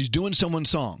 And so she's doing someone's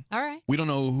song. All right. We don't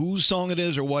know whose song it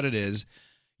is or what it is.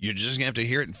 You're just going to have to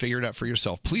hear it and figure it out for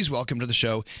yourself. Please welcome to the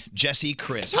show, Jessie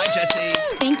Chris. Hi,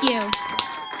 Jessie. Thank you.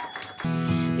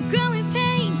 The growing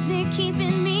pains, they're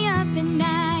keeping me up at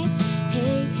night.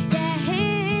 Hey, yeah,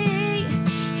 hey,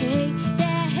 hey,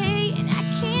 yeah, hey, and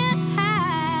I can't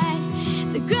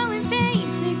hide. The growing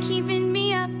pains, they're keeping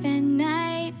me up at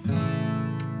night.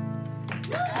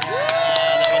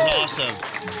 That was awesome.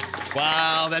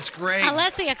 Wow, that's great.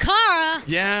 Alessia Cara.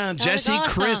 Yeah, That was Jessie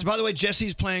Chris. awesome. By the way,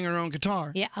 Jessie's playing her own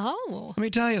guitar. Yeah. Oh. Let me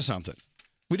tell you something.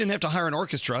 We didn't have to hire an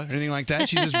orchestra or anything like that.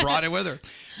 She just brought it with her.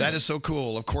 That is so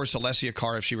cool. Of course, Alessia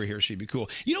Cara, if she were here, she'd be cool.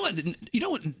 You know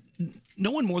what?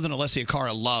 No one more than Alessia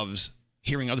Cara loves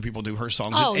hearing other people do her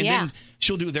songs. Oh, and yeah. then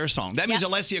she'll do their song. That means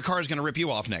Alessia Cara is going to rip you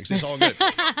off next. It's all good.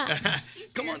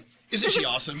 Come on. Isn't she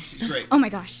awesome? She's great. Oh my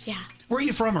gosh, yeah. Where are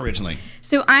you from originally?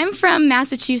 So I'm from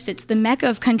Massachusetts, the mecca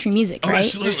of country music, Oh, right?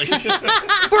 absolutely.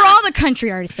 Where all the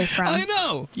country artists are from. I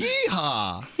know.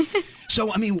 Yeehaw. So,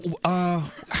 I mean,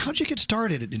 how'd you get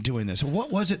started in doing this?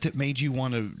 What was it that made you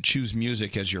want to choose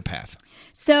music as your path?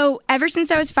 So ever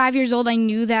since I was 5 years old, I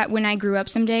knew that when I grew up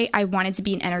someday, I wanted to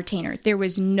be an entertainer. There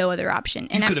was no other option.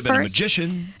 And You could have been a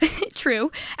magician.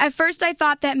 True. At first, I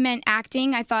thought that meant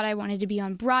acting. I thought I wanted to be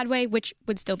on Broadway, which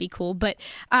would still be cool. But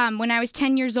when I was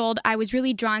 10 years old, I was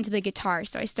really drawn to the guitar.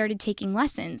 So I started taking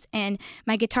lessons. And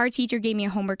my guitar teacher gave me a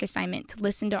homework assignment to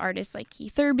listen to artists like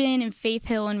Keith Urban and Faith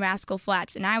Hill and Rascal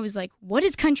Flatts. And I was like, what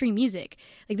is country music?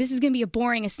 Like, this is going to be a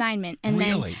boring assignment. And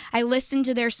Really? then I listened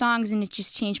to their songs, and it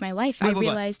just changed my life. I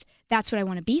realized that's what I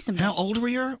want to be someday. How old were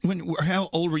you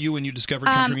when you discovered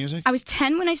country music? I was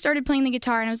 10 when I started playing the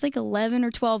guitar, and I was like 11 or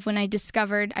 12 when I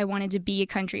discovered I wanted to be a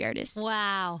country artist.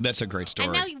 Wow. That's a great story.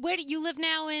 And now, where do you live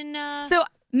now in? So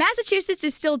Massachusetts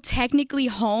is still technically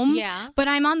home, Yeah. but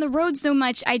I'm on the road so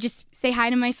much, I just say hi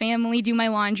to my family, do my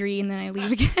laundry, and then I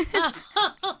leave again.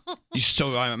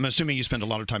 So I'm assuming you spend a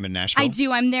lot of time in Nashville? I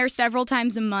do. I'm there several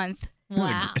times a month.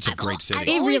 Wow. It's a great city. I've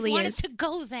It always really wanted is. to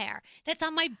go there. That's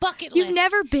on my bucket list. You've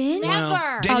never been? Never.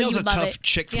 Well, Danielle's you'd a love tough it.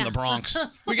 chick from Yeah. the Bronx.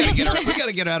 We got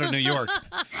to get out of New York.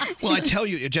 Well, I tell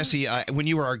you, Jesse, when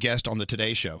you were our guest on the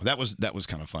Today Show, that was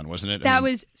kind of fun, wasn't it? That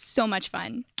was so much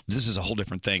fun. This is a whole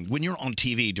different thing. When you're on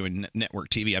TV doing network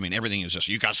TV, I mean, everything is just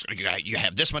you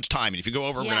have this much time, and if you go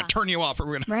over, we're Yeah. going to turn you off, or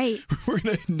we're going Right.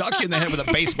 to knock you in the head with a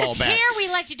baseball bat. Here we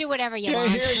let you do whatever you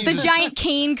want. The giant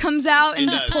cane comes out and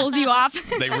It just does. pulls you off.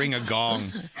 They ring a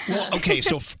gong. Well, okay,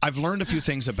 so I've learned a few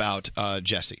things about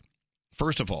Jessie.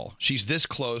 First of all, she's this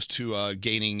close to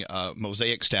gaining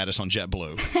mosaic status on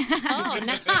JetBlue. Oh,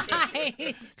 nice.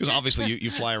 Because obviously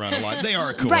you fly around a lot. They are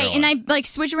a cool Right, airline. and I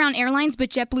switch around airlines, but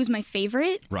JetBlue's my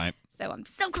favorite. Right. So I'm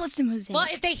so close to Mosaic. Well,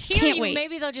 if they hear Can't you, wait.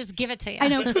 maybe they'll just give it to you. I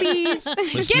know, please. Listen,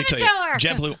 Give let me it tell to you, her.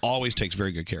 JetBlue always takes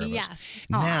very good care of us. Yes.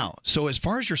 Now, so as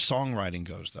far as your songwriting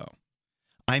goes, though,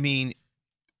 I mean,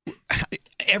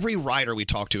 every writer we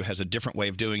talk to has a different way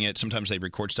of doing it. Sometimes they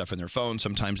record stuff in their phone.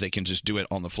 Sometimes they can just do it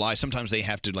on the fly. Sometimes they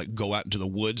have to like go out into the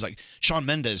woods. Like Shawn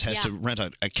Mendes has to rent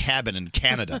a cabin in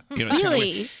Canada. You know, it's kinda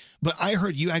Really? weird. But I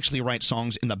heard you actually write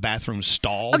songs in the bathroom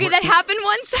stall. Okay, that happened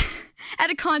once at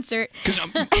a concert.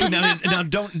 Now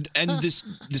don't this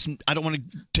I don't want to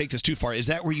take this too far. Is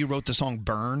that where you wrote the song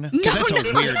 "Burn"? Because that's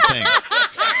a weird thing.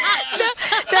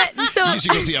 So You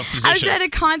should go see a I was physician. at a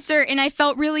concert and I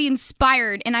felt really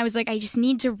inspired, and I was like, I just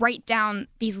need to write down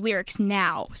these lyrics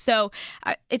now. So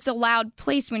it's a loud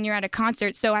place when you're at a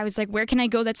concert. So I was like, where can I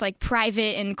go that's like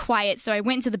private and quiet? So I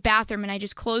went to the bathroom and I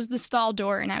just closed the stall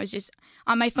door, and I was just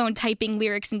on my phone typing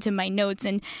lyrics into my notes.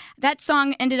 And that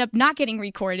song ended up not getting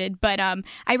recorded, but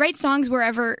I write songs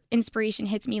wherever inspiration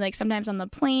hits me. Like sometimes on the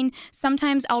plane,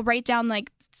 sometimes I'll write down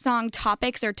like song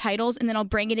topics or titles, and then I'll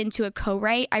bring it into a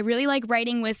co-write. I really like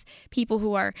writing with people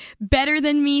who are better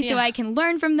than me, so I can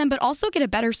learn from them, but also get a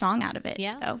better song out of it.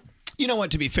 Yeah. So. You know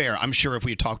what? To be fair, I'm sure if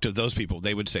we talked to those people,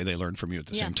 they would say they learned from you at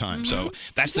the same time. So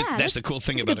that's the cool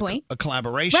thing that's a about good point. a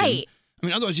collaboration. Right. I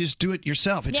mean, otherwise you just do it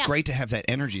yourself. It's Yeah. great to have that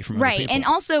energy from other Right. people. And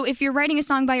also, if you're writing a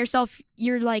song by yourself,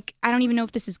 you're like, I don't even know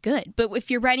if this is good. But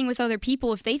if you're writing with other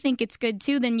people, if they think it's good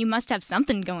too, then you must have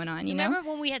something going on, you know?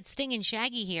 Remember when we had Sting and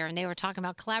Shaggy here and they were talking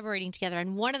about collaborating together,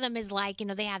 and one of them is like,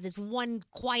 they have this one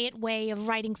quiet way of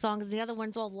writing songs, and the other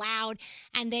one's all loud,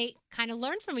 and they kind of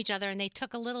learned from each other, and they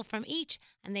took a little from each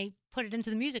and they put it into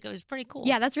the music. It was pretty cool.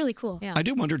 Yeah, that's really cool. Yeah. I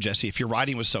do wonder, Jesse, if you're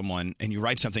writing with someone and you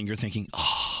write something, you're thinking,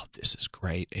 "Oh, this is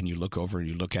great," and you look over and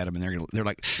you look at them, and they're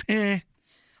like, "Eh."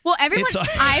 Well, everyone It's-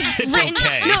 I've it's written,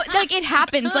 okay. no, like it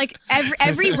happens. Like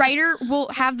every writer will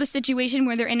have the situation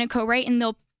where they're in a co-write and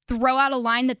they'll throw out a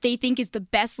line that they think is the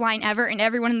best line ever, and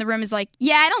everyone in the room is like,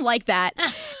 "Yeah, I don't like that,"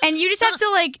 and you just have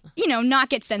to not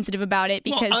get sensitive about it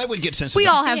because Well, I would get sensitive. we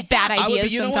all have bad I would be,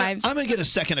 ideas you know what? sometimes. I'm gonna get a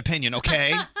second opinion,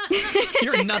 okay?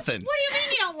 You're nothing. What do you mean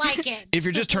you don't like it? If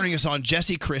you're just turning us on,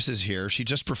 Jessie Chris is here. She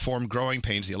just performed "Growing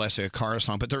Pains," the Alessia Cara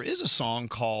song, but there is a song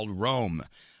called "Rome."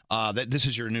 This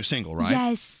is your new single, right?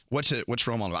 Yes. What's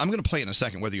Rome all about? I'm going to play it in a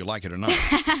second, whether you like it or not.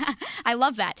 I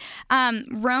love that.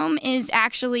 Rome is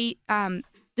actually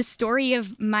the story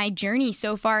of my journey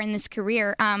so far in this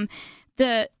career.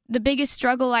 The biggest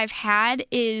struggle I've had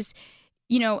is,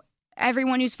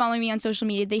 everyone who's following me on social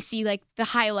media, they see like the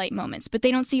highlight moments, but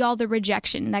they don't see all the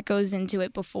rejection that goes into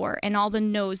it before and all the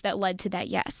no's that led to that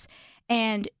yes.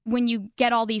 And when you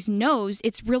get all these no's,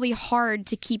 it's really hard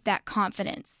to keep that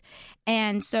confidence.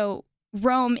 And so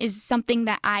Rome is something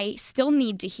that I still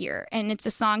need to hear. And it's a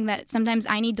song that sometimes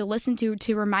I need to listen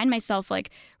to remind myself,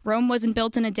 like, Rome wasn't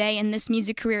built in a day and this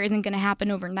music career isn't going to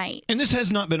happen overnight. And this has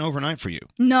not been overnight for you.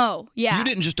 No, yeah. You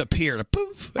didn't just appear to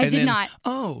poof. I and did then, not.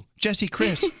 Oh, Jesse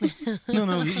Chris.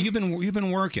 No, you've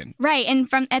been working. Right. And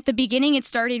from at the beginning, it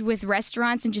started with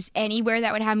restaurants and just anywhere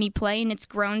that would have me play. And it's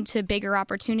grown to bigger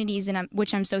opportunities,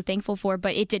 which I'm so thankful for.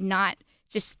 But it did not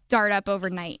just start up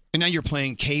overnight. And now you're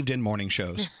playing caved-in morning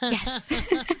shows. Yes.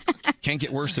 Can't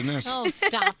get worse than this. Oh,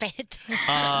 stop it.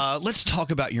 Let's talk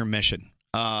about your mission.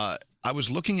 I was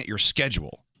looking at your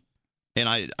schedule, and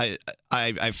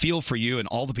I feel for you and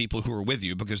all the people who are with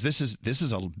you, because this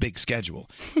is a big schedule.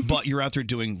 But you're out there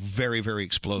doing very, very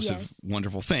explosive,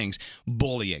 wonderful things.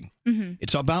 Bullying. Mm-hmm.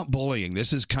 It's about bullying.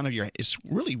 This is kind of it's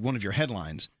really one of your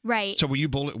headlines. Right. So were you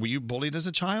bullied as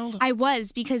a child? I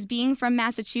was, because being from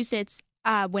Massachusetts,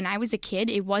 when I was a kid,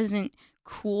 it wasn't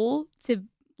cool to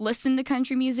listen to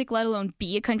country music, let alone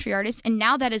be a country artist. And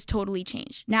now that has totally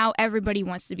changed. Now everybody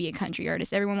wants to be a country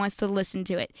artist. Everyone wants to listen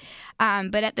to it.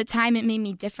 But at the time, it made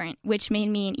me different, which made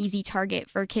me an easy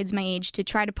target for kids my age to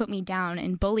try to put me down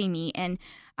and bully me. And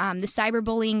the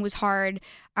cyberbullying was hard.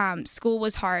 School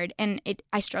was hard. And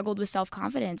I struggled with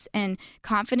self-confidence. And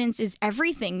confidence is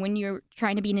everything when you're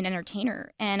trying to be an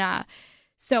entertainer. And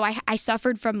so I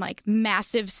suffered from like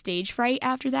massive stage fright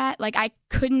after that. Like I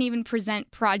couldn't even present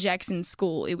projects in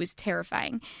school. It was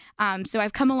terrifying. So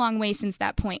I've come a long way since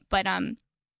that point. But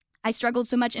I struggled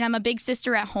so much, and I'm a big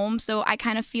sister at home, so I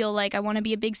kind of feel like I want to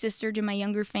be a big sister to my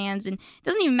younger fans. And it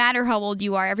doesn't even matter how old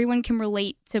you are. Everyone can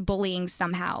relate to bullying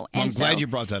somehow. Well, I'm and glad so you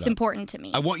brought that up. It's important to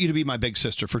me. I want you to be my big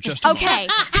sister for just a moment. Okay.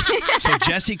 So,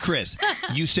 Jesse Chris,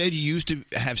 you said you used to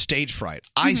have stage fright.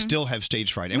 I still have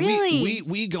stage fright. And Really?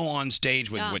 we go on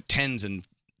stage with tens and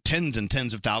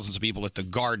tens of thousands of people at the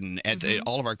Garden, at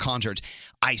all of our concerts.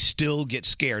 I still get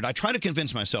scared. I try to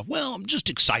convince myself, well, I'm just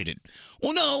excited.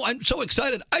 Well, no, I'm so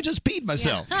excited, I just peed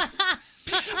myself.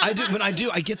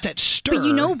 I get that stir. But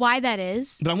you know why that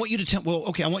is? But I want you to tell. Well,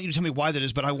 okay, I want you to tell me why that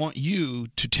is. But I want you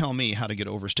to tell me how to get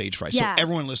over stage fright, Yeah. so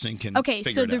everyone listening can. Okay,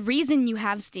 figure so it the out. reason you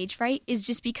have stage fright is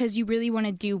just because you really want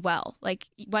to do well. Like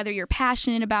whether you're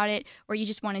passionate about it or you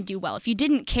just want to do well. If you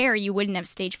didn't care, you wouldn't have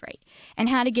stage fright. And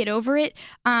how to get over it,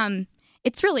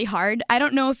 it's really hard. I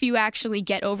don't know if you actually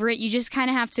get over it. You just kind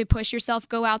of have to push yourself,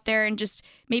 go out there and just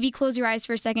maybe close your eyes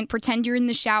for a second, pretend you're in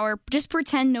the shower, just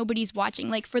pretend nobody's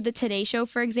watching. Like for the Today Show,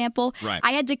 for example, Right.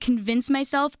 I had to convince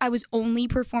myself I was only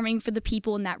performing for the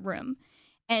people in that room.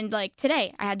 And like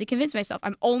today, I had to convince myself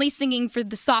I'm only singing for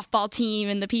the softball team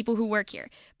and the people who work here.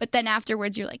 But then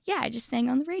afterwards, you're like, yeah, I just sang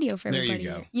on the radio for There everybody. you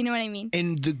go. You know what I mean?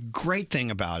 And the great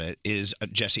thing about it is,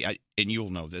 Jesse, and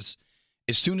you'll know this,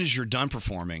 as soon as you're done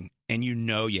performing and you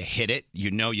know you hit it,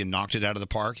 you know you knocked it out of the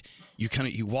park, you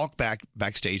walk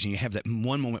backstage and you have that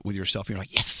one moment with yourself. And you're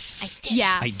like, yes,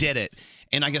 I did it.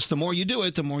 And I guess the more you do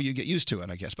it, the more you get used to it,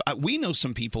 I guess. But we know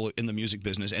some people in the music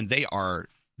business, and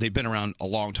they've been around a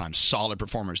long time, solid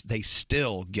performers. They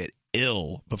still get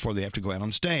ill before they have to go out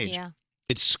on stage. Yeah.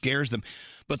 It scares them.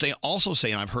 But they also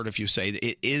say, and I've heard a few say, that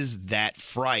it is that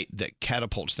fright that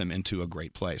catapults them into a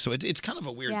great place. So it's kind of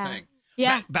a weird thing.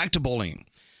 Yeah. Back to bullying.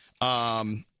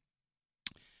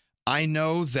 I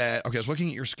know that, okay, I was looking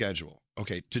at your schedule.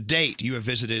 Okay, to date, you have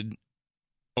visited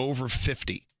over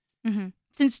 50. Mm-hmm.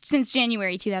 Since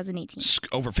January 2018.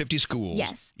 Over 50 schools.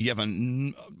 Yes. You have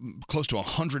close to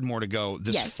 100 more to go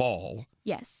this Yes. fall.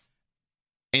 Yes.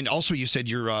 And also, you said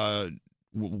you're,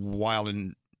 while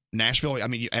in Nashville, I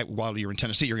mean, while you're in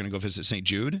Tennessee, you're going to go visit St.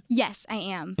 Jude. Yes, I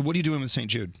am. What are you doing with St.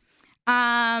 Jude?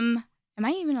 Am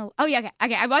I even? Oh yeah,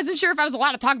 okay. I wasn't sure if I was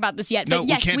allowed to talk about this yet. No, but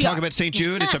yes, we can't talk are. about St.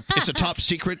 Jude. It's a top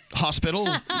secret hospital.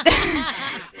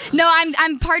 No,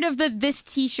 I'm part of the This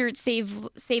T-Shirt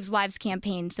Saves Lives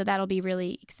campaign, so that'll be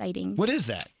really exciting. What is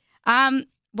that?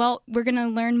 Well, we're gonna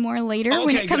learn more later when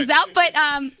Okay, it comes good. out. But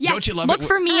yes, Don't you love look it?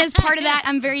 for me as part of that.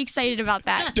 I'm very excited about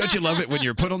that. Don't you love it when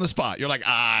you're put on the spot? You're like,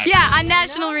 Yeah, on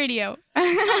national radio.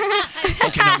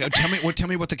 Okay, no, tell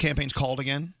me what the campaign's called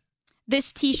again.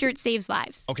 This T-Shirt Saves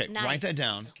Lives. Okay, write that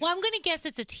down. Well, I'm going to guess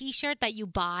it's a T-shirt that you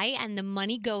buy, and the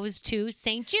money goes to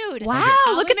St. Jude. Wow,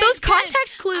 How look it at those makes sense.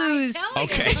 context clues.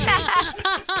 Okay.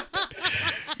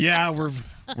 Yeah,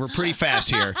 we're pretty fast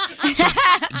here. So,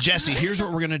 Jesse, here's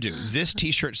what we're going to do. This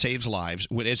T-shirt saves lives.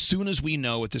 As soon as we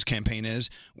know what this campaign is,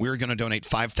 we're going to donate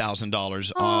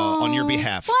 $5,000 on your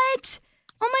behalf. What?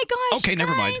 Oh my gosh. Okay,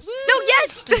 never mind. No,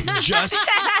 yes.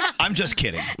 I'm just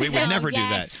kidding. We would No, never do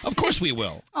yes. that. Of course we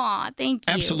will. Aw, thank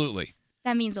you. Absolutely.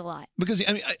 That means a lot. Because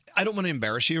I mean, I don't want to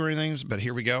embarrass you or anything, but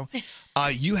here we go.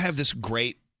 You have this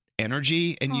great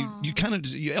energy, and you kind of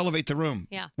you elevate the room.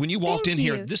 Yeah. When you walked Thank in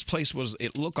you. here, this place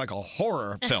it looked like a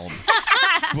horror film.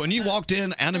 When you walked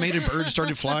in, animated birds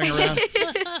started flying around.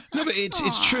 No, but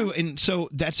it's true, and so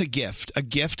that's a gift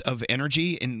of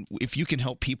energy. And if you can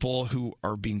help people who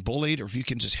are being bullied, or if you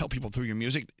can just help people through your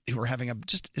music who are having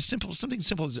something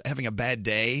simple as having a bad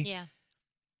day, Yeah.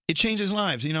 it changes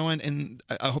lives. And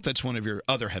I hope that's one of your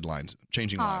other headlines,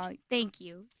 changing lives. Oh, thank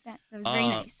you. That was very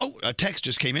nice. Oh, a text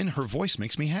just came in. Her voice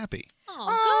makes me happy.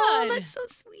 Oh, that's so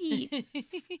sweet.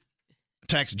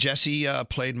 Text: Jesse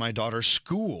played my daughter's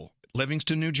school,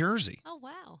 Livingston, New Jersey. Oh,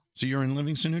 wow. So you're in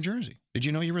Livingston, New Jersey. Did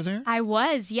you know you were there? I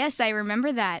was. Yes, I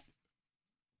remember that.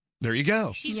 There you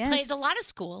go. She's played a lot of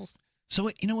schools. So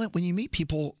you know what? When you meet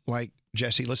people like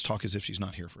Jessie, let's talk as if she's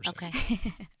not here for a second. Okay.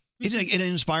 It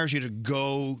inspires you to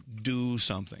go do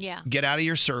something. Yeah. Get out of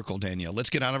your circle, Danielle. Let's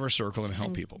get out of our circle and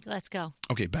help people. Let's go.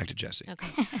 Okay, back to Jessie.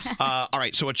 Okay. All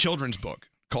right, so a children's book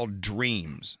called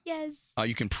Dreams. Yes.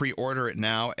 You can pre-order it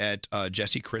now at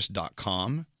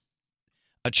jessiechris.com.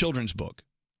 A children's book.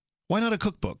 Why not a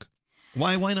cookbook?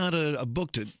 Why not a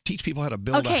book to teach people how to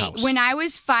build a house? When I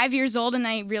was 5 years old and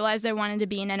I realized I wanted to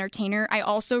be an entertainer, I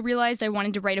also realized I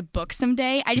wanted to write a book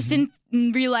someday. I just didn't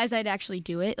realize I'd actually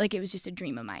do it. Like, it was just a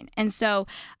dream of mine. And so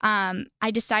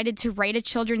I decided to write a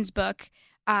children's book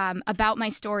about my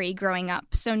story growing up.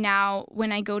 So now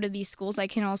when I go to these schools, I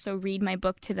can also read my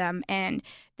book to them, and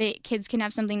the kids can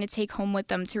have something to take home with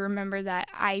them to remember that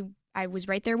I was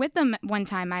right there with them one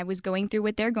time. I was going through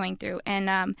what they're going through. And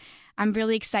I'm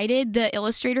really excited. The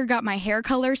illustrator got my hair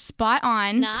color spot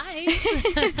on.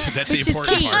 Nice. That's the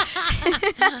important part.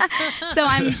 So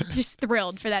I'm just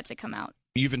thrilled for that to come out.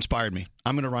 You've inspired me.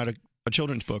 I'm going to write a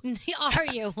children's book. Are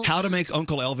you? How to make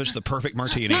Uncle Elvis the perfect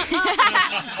martini.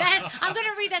 I'm going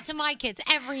to read that to my kids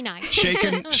every night.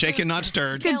 Shaken, not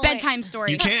stirred. It's a good bedtime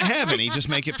story. You can't have any. Just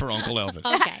make it for Uncle Elvis.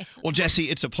 Okay. Well, Jessie,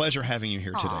 it's a pleasure having you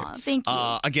here today. Aw, thank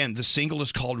you. Again, the single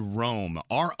is called Rome.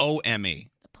 Rome. The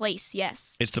place,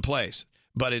 yes. It's the place.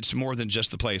 But it's more than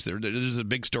just the place. There's a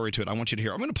big story to it. I want you to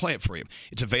hear. I'm going to play it for you.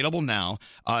 It's available now.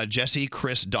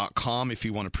 JessieChris.com if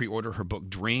you want to pre-order her book,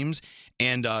 Dreams.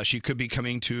 And she could be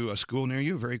coming to a school near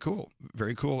you. Very cool.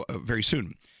 Very cool. Very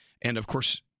soon. And, of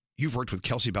course, you've worked with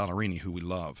Kelsey Ballerini, who we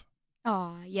love.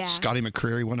 Oh, yeah. Scotty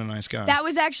McCreery, what a nice guy. That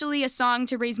was actually a song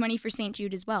to raise money for St.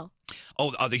 Jude as well.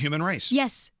 Oh, The Human Race.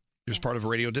 Yes. It was part of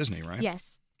Radio Disney, right?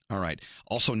 Yes. All right.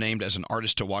 Also named as an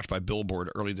artist to watch by Billboard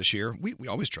early this year. We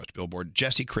always trust Billboard.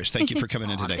 Jessie Chris, thank you for coming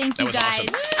in today. Thank that you, was guys.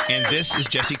 awesome. And this is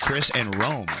Jessie Chris and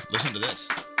Rome. Listen to this.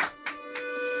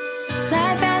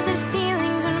 Life has its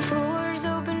ceilings and floors,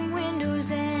 open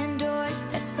windows and doors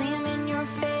that slam in your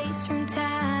face from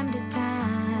time to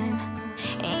time.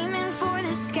 Aiming for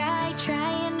the sky,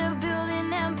 trying to build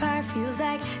an empire, feels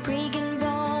like breaking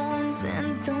bones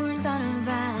and thorns on a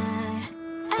vine.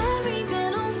 Every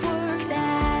bit of work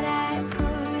that I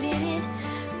put in it,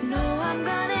 know I'm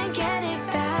gonna get it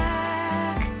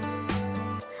back.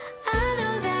 I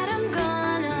know that I'm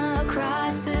gonna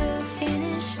cross the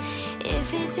finish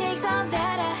if it takes all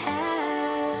that I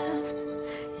have.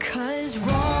 'Cause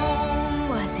Rome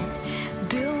wasn't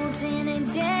built in a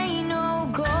day, no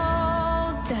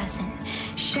gold doesn't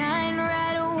shine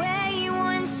right away.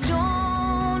 One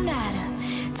stone at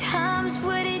a time's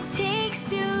what it takes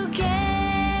to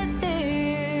get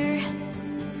there.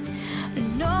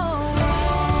 No,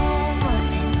 Rome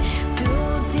wasn't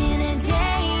built in a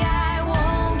day. I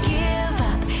won't give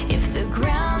up if the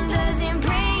ground doesn't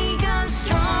break. I'm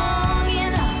strong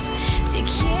enough to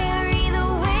carry the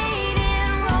weight,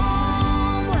 and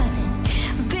Rome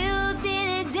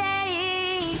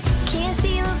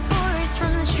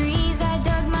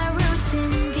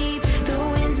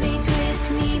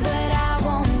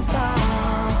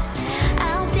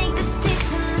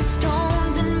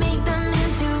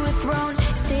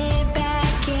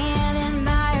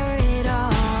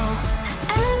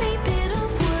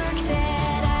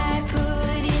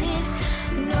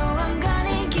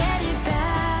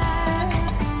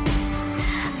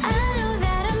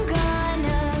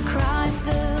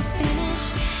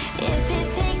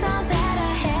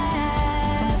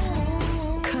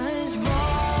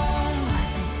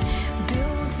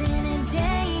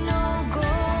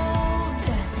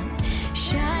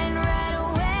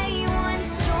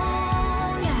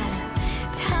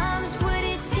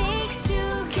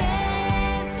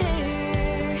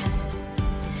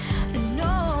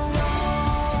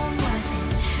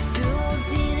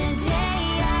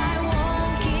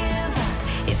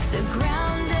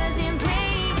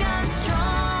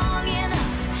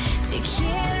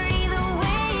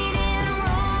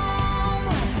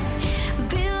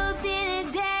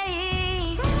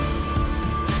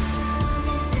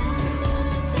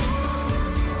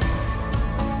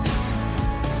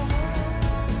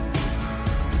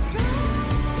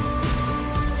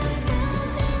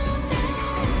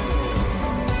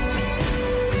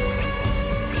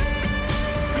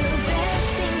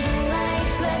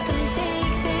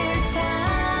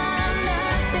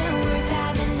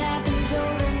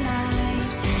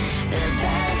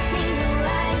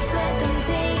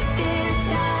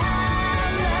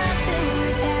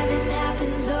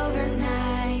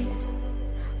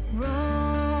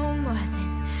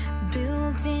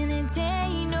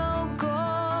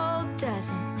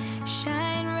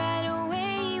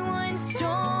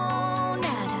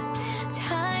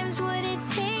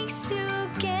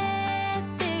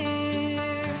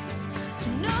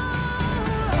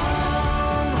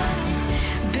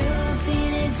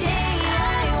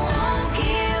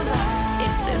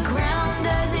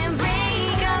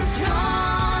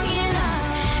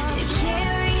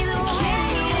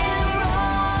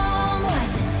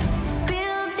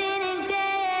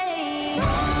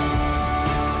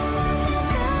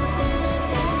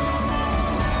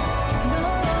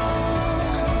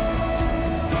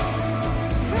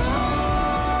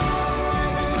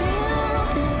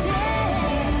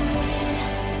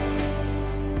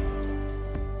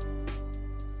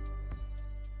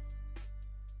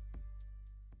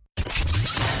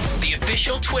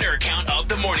official Twitter account of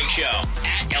The Morning Show,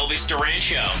 at Elvis Duran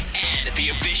Show, and the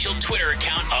official Twitter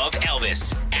account of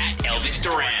Elvis, at Elvis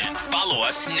Duran. Follow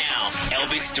us now,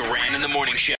 Elvis Duran in The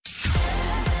Morning Show.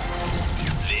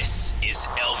 This is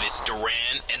Elvis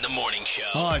Duran and The Morning Show.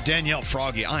 Oh, Danielle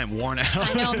Froggy, I am worn out.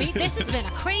 I know. This has been a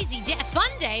crazy day. A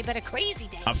fun day, but a crazy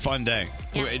day. A fun day.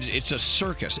 Yeah. It's a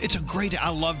circus. It's a great day. I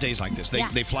love days like this.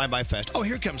 They fly by fast. Oh,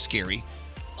 here comes Scary.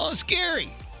 Oh, Scary.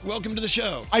 Welcome to the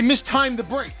show. I mistimed the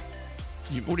break.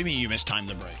 What do you mean you mistimed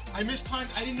the break? I mistimed.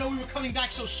 I didn't know we were coming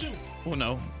back so soon. Well,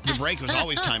 no. The break was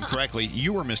always timed correctly.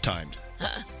 You were mistimed.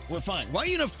 We're fine. Why are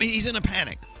you he's in a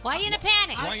panic? Why are you in a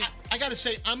panic? I got to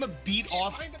say, I'm a beat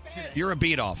off. You're a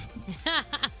beat off.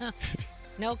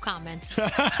 No comment.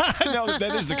 No,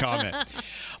 that is the comment.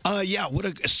 Yeah, what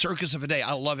a circus of a day.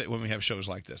 I love it when we have shows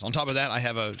like this. On top of that, I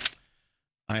have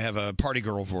a party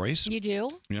girl voice. You do?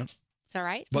 Yeah. It's all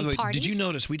right. By the way, partied. did you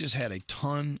notice we just had a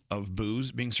ton of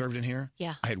booze being served in here?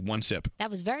 Yeah. I had one sip. That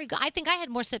was very good. I think I had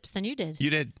more sips than you did. You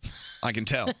did. I can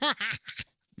tell.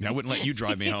 I wouldn't let you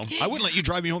drive me home. I wouldn't let you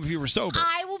drive me home if you were sober.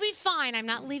 I will be fine. I'm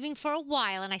not leaving for a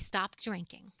while, and I stopped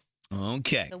drinking.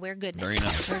 Okay. So we're good now. Very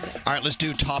nice. We're good. All right, let's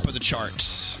do top of the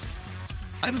charts.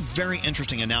 I have a very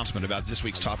interesting announcement about this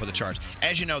week's top of the charts.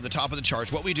 As you know, the top of the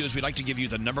charts, what we do is we like to give you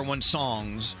the number one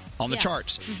songs on the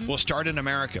charts. Mm-hmm. We'll start in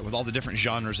America with all the different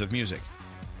genres of music.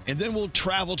 And then we'll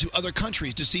travel to other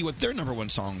countries to see what their number one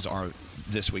songs are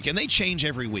this week. And they change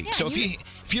every week. Yeah, so if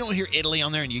you don't hear Italy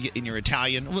on there and you get in your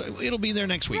Italian, it'll be there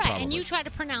next week Right, probably. and you try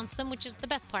to pronounce them, which is the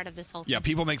best part of this whole thing. Yeah,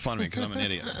 people make fun of me because I'm an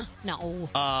idiot. No.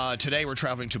 Today we're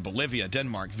traveling to Bolivia,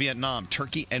 Denmark, Vietnam,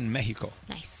 Turkey, and Mexico.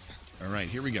 Nice. All right,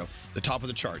 here we go. The top of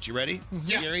the charts. You ready?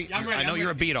 Yeah, Scary? I'm ready, I know I'm you're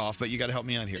a ready. beat off, but you got to help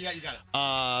me out here. Yeah, you got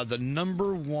it. The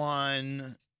number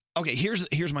one. Okay,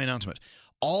 here's my announcement.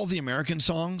 All the American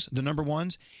songs, the number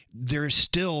ones, they're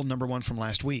still number one from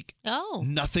last week. Oh.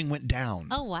 Nothing went down.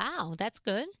 Oh, wow. That's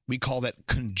good. We call that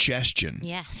congestion.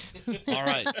 Yes. All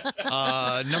right.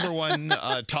 Number one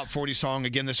top 40 song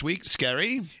again this week.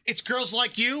 Scary. It's Girls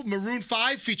Like You, Maroon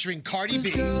 5 featuring Cardi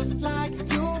B. Here you go.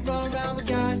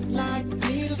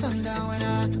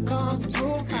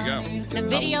 The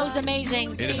video's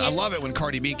amazing. It is. See I it? love it when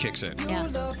Cardi B kicks in. Yeah.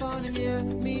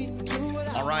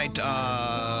 All right.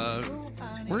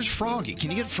 Where's Froggy?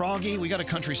 Can you get Froggy? We got a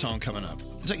country song coming up.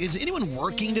 It's like, is anyone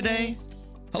working today?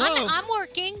 Hello? I'm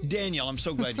working. Danielle, I'm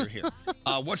so glad you're here.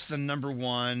 What's the number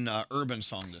one urban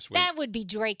song this week? That would be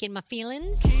Drake in My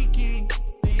Feelings.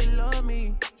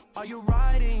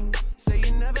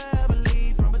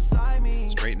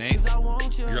 Straight Nate.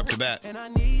 You're up to bat.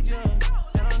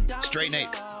 Straight Nate.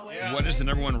 What is the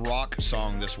number one rock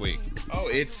song this week? Oh,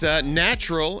 it's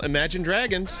Natural, Imagine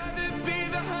Dragons.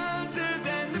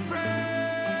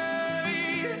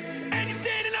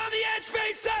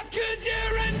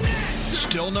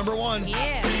 Still number one.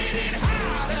 Yeah.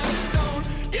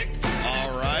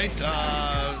 All right.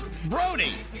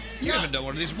 Brody. You haven't done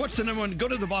one of these. What's the number one? Go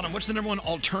to the bottom. What's the number one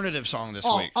alternative song this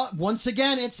week? Once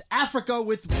again, it's Africa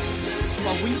with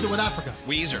Weezer with Africa.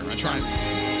 Weezer. That's right.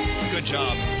 Good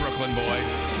job, Brooklyn boy.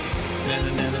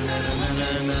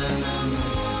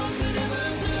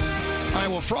 All right,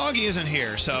 well, Froggy isn't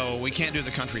here, so we can't do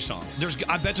the country song.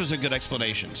 I bet there's a good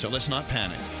explanation, so let's not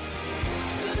panic.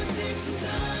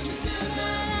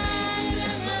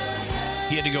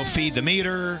 He had to go feed the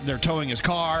meter. They're towing his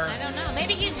car. I don't know.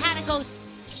 Maybe he had to go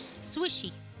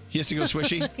swishy. He has to go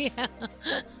swishy? Yeah.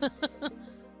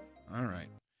 All right.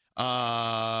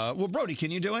 Well, Brody,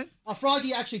 can you do it?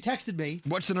 Froggy actually texted me.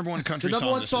 What's the number one country The song?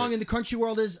 number one this song week? in the country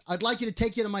world is "I'd Like You to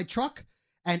Take You to My Truck"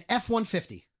 and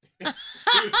F-150.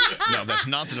 No, that's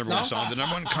not the number one No? song. The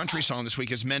number one country song this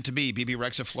week is Meant to Be, BB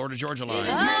Rexa, Florida Georgia Line.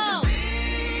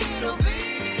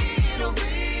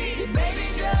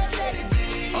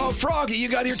 Oh, Froggy, you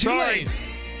got here too Sorry. late.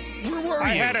 Where were you? I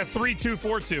had a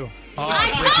 3242. Oh, I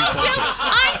told you. 3242.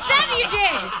 I said you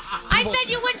did. I said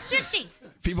you went shishy.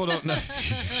 People don't know.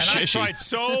 And I tried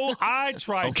so hard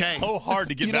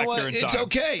to get you know back what? there in It's time.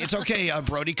 okay. It's okay.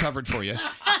 Brody covered for you.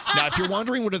 Now, if you're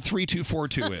wondering what a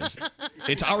 3242 is,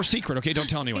 it's our secret, okay? Don't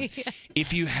tell anyone.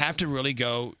 If you have to really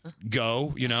go,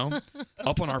 you know,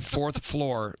 up on our 4th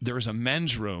floor, there is a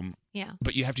men's room. Yeah.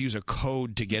 But you have to use a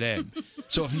code to get in.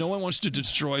 So if no one wants to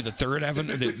destroy the 3rd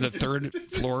Avenue, the 3rd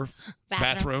floor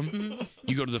bathroom, Mm-hmm.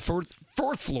 you go to the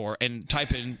 4th floor and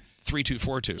type in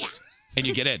 3242. Yeah. And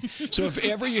you get in. So if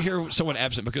ever you hear someone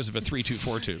absent because of a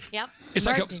 3242, Yep.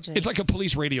 it's like a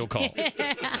police radio call.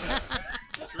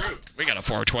 True. We got a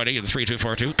 420 and a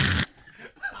 3242.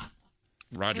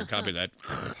 Roger, copy that.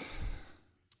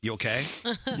 You okay?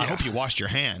 I hope you washed your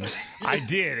hands. I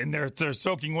did, and they're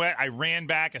soaking wet. I ran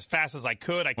back as fast as I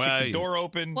could. I kicked the door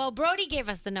open. Well, Brody gave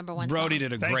us the number one Brody song.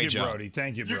 did a Thank great you, job. Brody.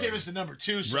 Thank you, You Brody. gave us the number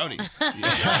 2 song. Brody.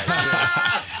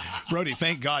 Brody,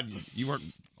 thank God you weren't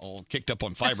all kicked up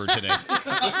on fiber today.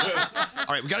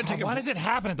 All right, we got to take Why does it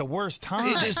happen at the worst time?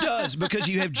 It just does because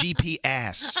you have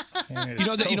GPS. You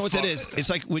know that. You know what that is? It's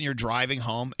like when you're driving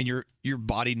home and your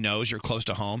body knows you're close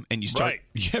to home and you start. Right.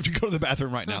 You have to go to the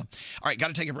bathroom right now. All right, got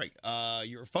to take a break.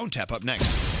 Your phone tap up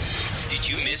next. Did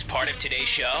you miss part of today's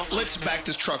show? Let's back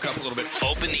this truck up a little bit.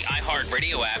 Open the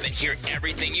iHeartRadio app and hear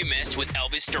everything you missed with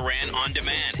Elvis Duran on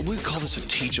demand. We call this a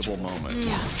teachable moment.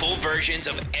 Full versions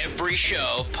of every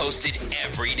show posted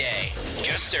every day.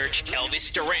 Just search Elvis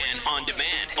Duran on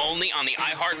demand. Only on the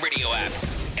iHeartRadio app.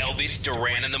 Elvis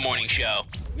Duran in the Morning Show.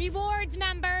 Rewards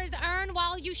members earn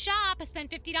while you shop.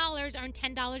 Spend $50, earn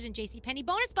 $10 in JCPenney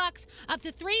bonus bucks, up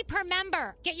to 3 per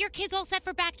member. Get your kids all set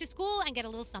for back to school and get a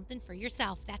little something for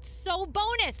yourself. That's so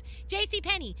bonus.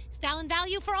 JCPenney, style and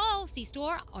value for all. See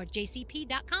store or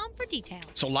jcp.com for details.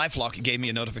 So LifeLock gave me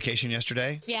a notification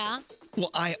yesterday. Yeah.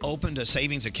 Well, I opened a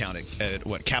savings account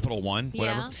at Capital One,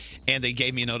 whatever, and they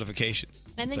gave me a notification.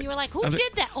 And then you were like, who I was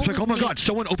did that? I was like, it oh was my me. God,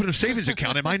 someone opened a savings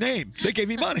account in my name. They gave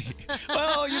me money.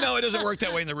 Well, it doesn't work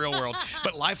that way in the real world.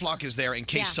 But LifeLock is there in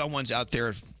case someone's out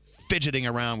there fidgeting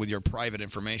around with your private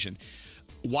information.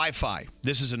 Wi-Fi.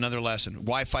 This is another lesson.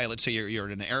 Wi-Fi, let's say you're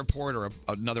in an airport or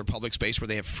another public space where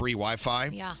they have free Wi-Fi.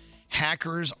 Yeah.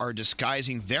 Hackers are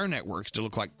disguising their networks to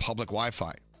look like public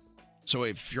Wi-Fi. So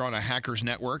if you're on a hacker's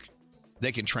network,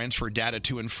 they can transfer data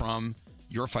to and from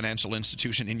your financial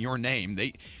institution in your name.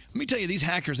 Let me tell you, these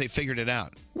hackers, they figured it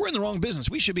out. We're in the wrong business.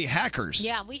 We should be hackers.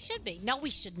 Yeah, we should be. No, we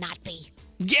should not be.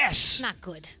 Yes. Not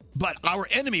good. But our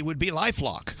enemy would be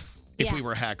LifeLock if we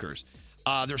were hackers.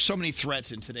 There's so many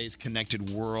threats in today's connected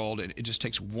world, and it just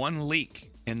takes one leak,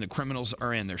 and the criminals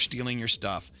are in. They're stealing your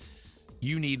stuff.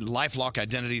 You need LifeLock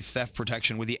identity theft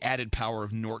protection with the added power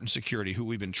of Norton Security, who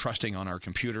we've been trusting on our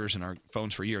computers and our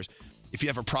phones for years. If you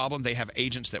have a problem, they have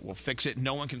agents that will fix it.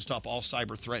 No one can stop all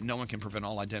cyber threat. No one can prevent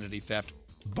all identity theft.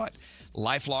 But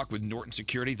LifeLock with Norton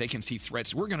Security, they can see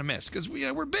threats we're going to miss because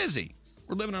we're busy.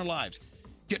 We're living our lives.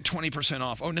 Get 20%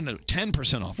 off. Oh, no,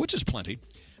 10% off, which is plenty.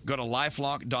 Go to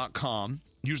LifeLock.com.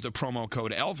 Use the promo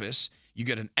code Elvis. You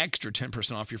get an extra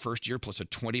 10% off your first year plus a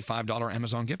 $25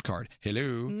 Amazon gift card.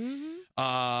 Hello.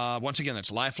 Once again, that's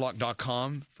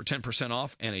LifeLock.com for 10%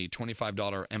 off and a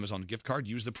 $25 Amazon gift card.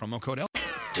 Use the promo code Elvis.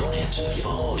 Don't answer the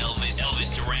phone.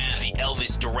 Elvis Duran, the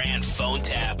Elvis Duran phone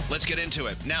tap. Let's get into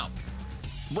it. Now,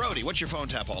 Brody, what's your phone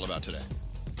tap all about today?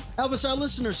 Elvis, our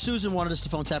listener Susan wanted us to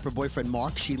phone tap her boyfriend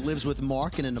Mark. She lives with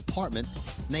Mark in an apartment,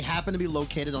 and they happen to be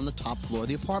located on the top floor of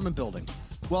the apartment building.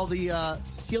 Well, the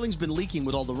ceiling's been leaking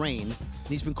with all the rain, and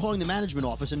he's been calling the management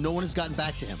office, and no one has gotten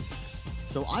back to him.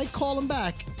 So I call him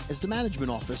back as the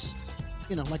management office,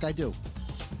 like I do.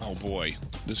 Oh, boy.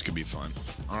 This could be fun.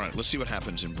 All right, let's see what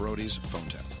happens in Brody's phone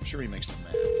tap. I'm sure he makes them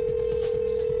mad.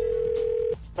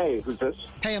 Hey, who's this?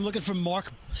 Hey, I'm looking for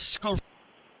Mark.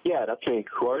 Yeah, that's me.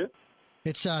 Who are you?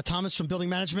 It's Thomas from Building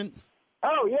Management.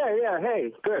 Oh, yeah.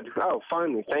 Hey, good. Oh,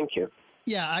 finally. Thank you.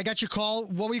 Yeah, I got your call.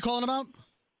 What were you calling about?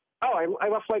 Oh, I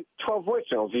left like 12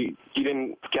 voicemails. You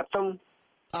didn't get them?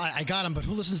 I got them, but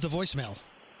who listens to voicemail?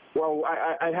 Well,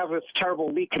 I have this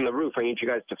terrible leak in the roof. I need you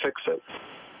guys to fix it.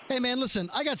 Hey, man, listen,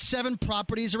 I got 7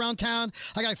 properties around town.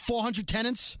 I got like 400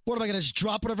 tenants. What, am I going to just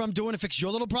drop whatever I'm doing to fix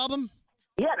your little problem?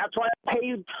 Yeah, that's why I pay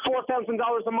you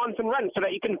 $4,000 a month in rent so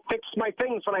that you can fix my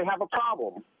things when I have a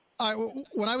problem. All right,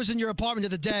 when I was in your apartment the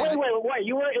other day... Wait.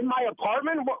 You were in my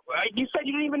apartment? You said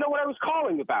you didn't even know what I was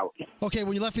calling about. Okay,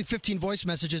 when you left me 15 voice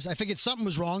messages, I figured something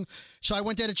was wrong, so I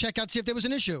went there to check out, see if there was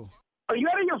an issue. Are you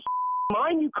out of your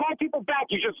mind? You call people back.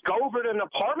 You just go over to an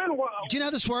apartment? Do you know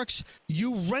how this works?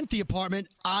 You rent the apartment.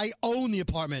 I own the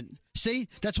apartment. See?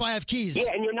 That's why I have keys. Yeah,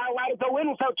 and you're not allowed to go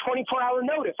in without 24-hour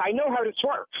notice. I know how this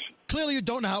works. Clearly you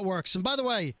don't know how it works. And by the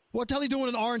way, what the hell are you doing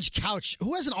with an orange couch?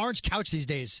 Who has an orange couch these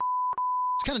days?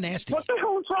 It's kind of nasty. What the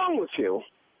hell is wrong with you?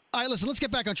 All right, listen, let's get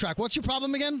back on track. What's your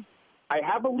problem again? I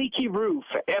have a leaky roof.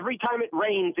 Every time it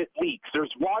rains, it leaks.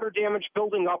 There's water damage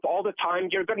building up all the time.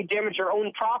 You're going to damage your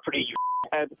own property, you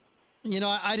head. You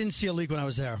know, I didn't see a leak when I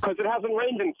was there. Because it hasn't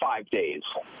rained in 5 days.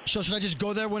 So should I just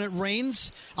go there when it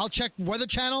rains? I'll check Weather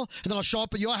Channel, and then I'll show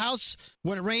up at your house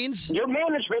when it rains? Your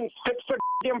management fix the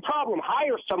damn problem.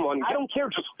 Hire someone. I don't care.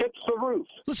 Just fix the roof.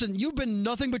 Listen, you've been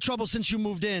nothing but trouble since you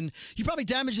moved in. You probably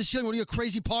damaged the ceiling with your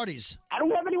crazy parties. I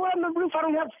don't have anyone on the roof. I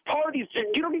don't have parties.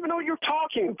 You don't even know what you're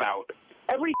talking about.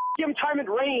 Every damn time it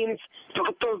rains,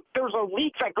 there's a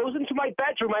leak that goes into my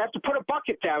bedroom. I have to put a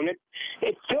bucket down.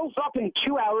 It fills up in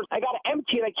 2 hours. I got to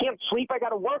empty it. I can't sleep. I got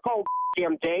to work all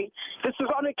damn day. This is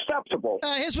unacceptable.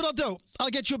 Here's what I'll do. I'll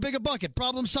get you a bigger bucket.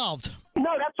 Problem solved.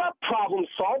 No, that's not problem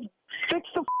solved. Fix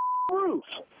the roof.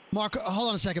 Mark, hold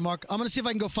on a second, Mark. I'm going to see if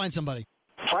I can go find somebody.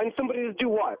 Find somebody to do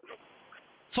what?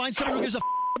 Find someone who gives a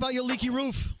about your leaky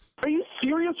roof. Are you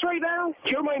serious right now?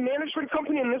 You're my management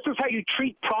company, and this is how you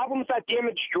treat problems that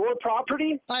damage your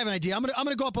property? I have an idea. I'm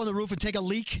gonna go up on the roof and take a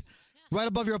leak right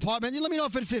above your apartment. You let me know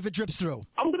if it drips through.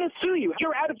 I'm gonna sue you.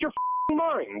 You're out of your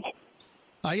mind.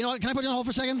 You know what? Can I put you on hold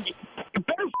for a second? You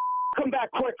better come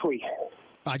back quickly.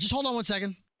 Just hold on 1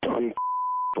 second.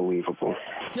 Unbelievable.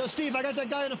 Yo, Steve, I got that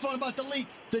guy on the phone about the leak.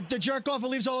 The jerk off who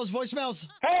leaves all those voicemails.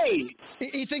 Hey!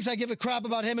 He thinks I give a crap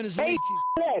about him and his leak.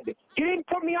 Ed, you didn't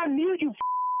put me on mute, you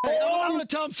Hey, I'm going to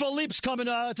tell him Philippe's coming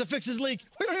to fix his leak.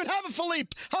 We don't even have a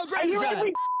Philippe. How great is that?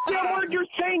 Every damn word you're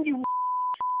saying, you.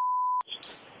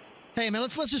 Hey, man,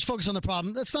 let's just focus on the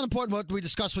problem. That's not important what we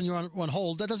discuss when you're on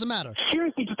hold. That doesn't matter.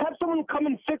 Seriously, just have someone come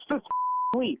and fix this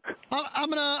leak. I'm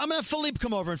gonna have Philippe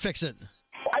come over and fix it.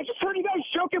 I just heard you guys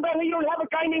joking about how you don't have a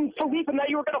guy named Philippe and that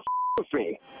you were going to with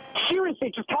me.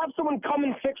 Seriously, just have someone come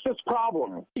and fix this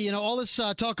problem. You know, all this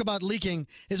talk about leaking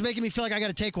is making me feel like I got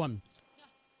to take one.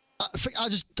 I'll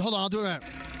just hold on. I'll do it right.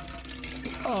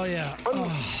 Oh yeah.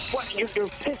 What? You're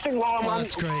pissing while I'm on.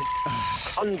 That's great.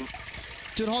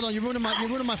 Dude, hold on. You're ruining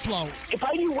my flow. If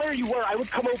I knew where you were, I would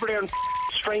come over there and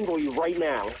strangle you right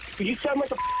now. You sound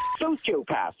like a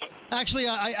sociopath. Actually,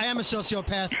 I am a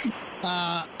sociopath.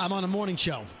 I'm on a morning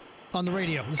show on the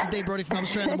radio. This is Dave Brody from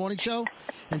Elvis Duran, the morning show,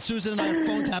 and Susan and I are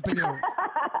phone tapping you.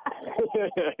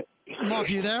 Mark,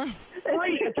 are you there?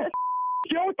 Wait,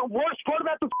 you know what the worst part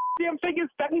about the damn thing is?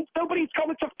 That means nobody's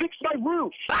coming to fix my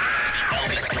roof.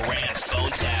 Elvis Duran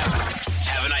phone tap.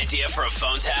 Have an idea for a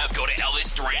phone tap? Go to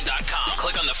ElvisDuran.com.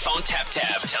 Click on the phone tap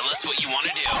tab. Tell us what you want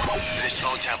to do. This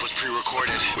phone tap was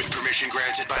pre-recorded with permission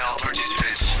granted by all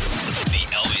participants. The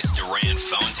Elvis Duran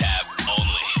phone tap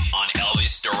only on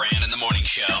Elvis Duran in the Morning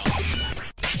Show.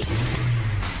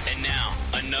 And now,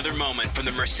 another moment from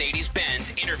the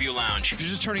Mercedes-Benz Interview Lounge. If you're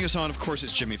just turning us on, of course,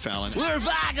 it's Jimmy Fallon. We're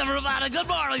back, everybody. Good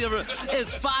morning, everybody.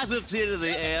 It's 5:15 in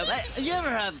the AM. Hey, you ever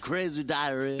have crazy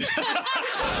diarrhea?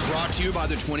 Brought to you by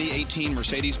the 2018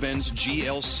 Mercedes-Benz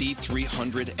GLC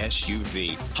 300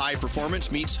 SUV. High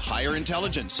performance meets higher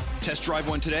intelligence. Test drive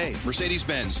one today.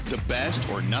 Mercedes-Benz, the best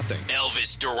or nothing.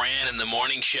 Elvis Duran in the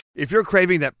Morning Show. If you're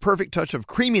craving that perfect touch of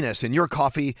creaminess in your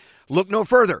coffee, look no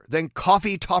further than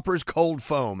Coffee Topper's Cold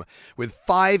Foam. With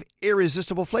 5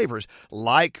 irresistible flavors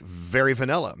like very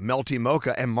vanilla, melty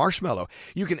mocha, and marshmallow,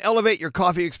 you can elevate your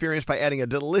coffee experience by adding a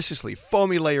deliciously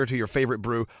foamy layer to your favorite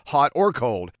brew, hot or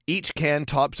cold. Each can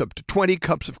tops up to 20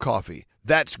 cups of coffee.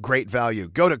 That's great value.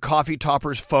 Go to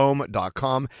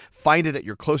coffeetoppersfoam.com, find it at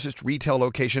your closest retail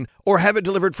location, or have it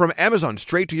delivered from Amazon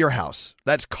straight to your house.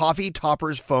 That's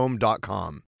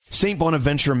coffeetoppersfoam.com. St.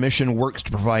 Bonaventure Mission works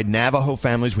to provide Navajo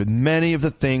families with many of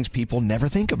the things people never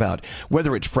think about.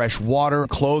 Whether it's fresh water,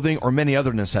 clothing, or many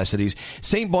other necessities,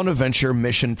 St. Bonaventure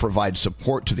Mission provides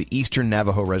support to the Eastern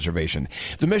Navajo Reservation.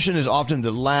 The mission is often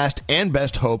the last and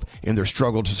best hope in their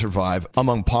struggle to survive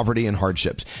among poverty and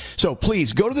hardships. So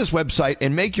please go to this website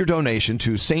and make your donation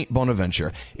to St.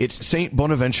 Bonaventure. It's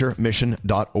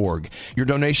stbonaventuremission.org. Your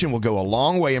donation will go a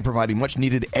long way in providing much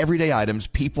needed everyday items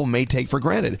people may take for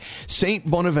granted. St.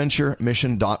 Bonaventuremission.org.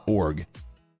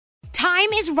 Time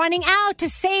is running out to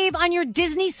save on your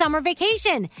Disney summer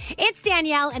vacation. It's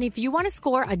Danielle, and if you want to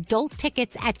score adult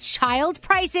tickets at child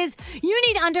prices, you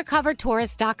need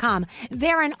UndercoverTourist.com.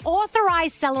 They're an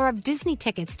authorized seller of Disney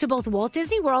tickets to both Walt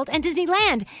Disney World and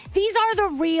Disneyland. These are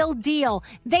the real deal.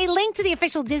 They link to the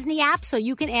official Disney app so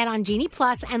you can add on Genie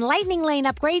Plus and Lightning Lane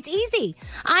upgrades easy.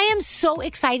 I am so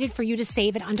excited for you to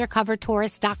save at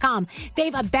UndercoverTourist.com.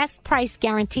 They've a best price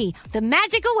guarantee. The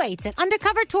magic awaits at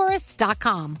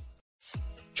UndercoverTourist.com.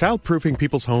 Childproofing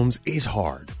people's homes is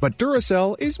hard, but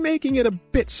Duracell is making it a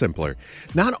bit simpler.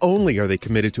 Not only are they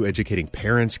committed to educating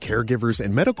parents, caregivers,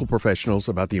 and medical professionals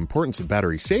about the importance of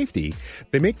battery safety,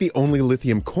 they make the only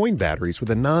lithium coin batteries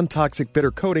with a non-toxic bitter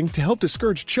coating to help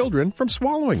discourage children from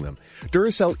swallowing them.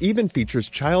 Duracell even features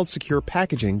child-secure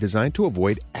packaging designed to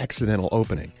avoid accidental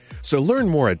opening. So learn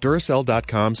more at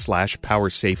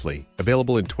Duracell.com/powersafely.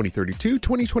 Available in 2032,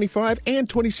 2025, and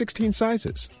 2016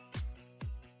 sizes.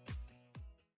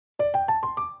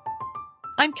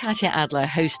 I'm Katya Adler,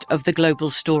 host of The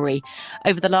Global Story.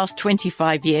 Over the last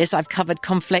 25 years, I've covered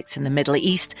conflicts in the Middle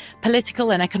East,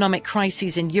 political and economic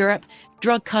crises in Europe,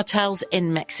 drug cartels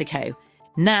in Mexico.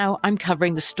 Now I'm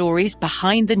covering the stories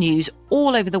behind the news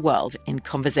all over the world in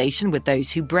conversation with those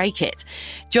who break it.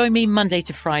 Join me Monday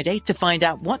to Friday to find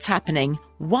out what's happening,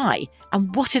 why,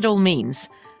 and what it all means.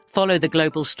 Follow The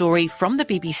Global Story from the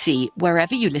BBC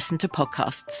wherever you listen to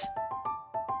podcasts.